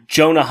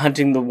 Jonah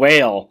hunting the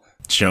whale.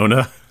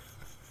 Jonah.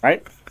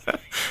 Right? Let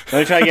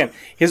me try again.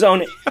 His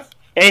own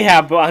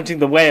Ahab hunting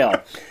the whale.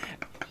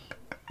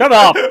 Shut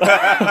up.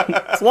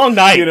 It's a long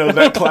night.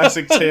 That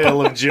classic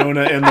tale of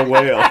Jonah and the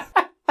whale.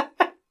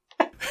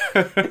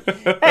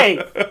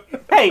 Hey.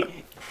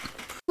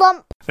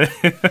 Lump.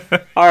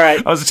 All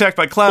right. I was attacked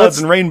by clouds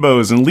and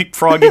rainbows and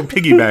leapfrogging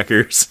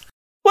piggybackers.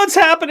 What's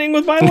happening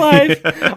with my life?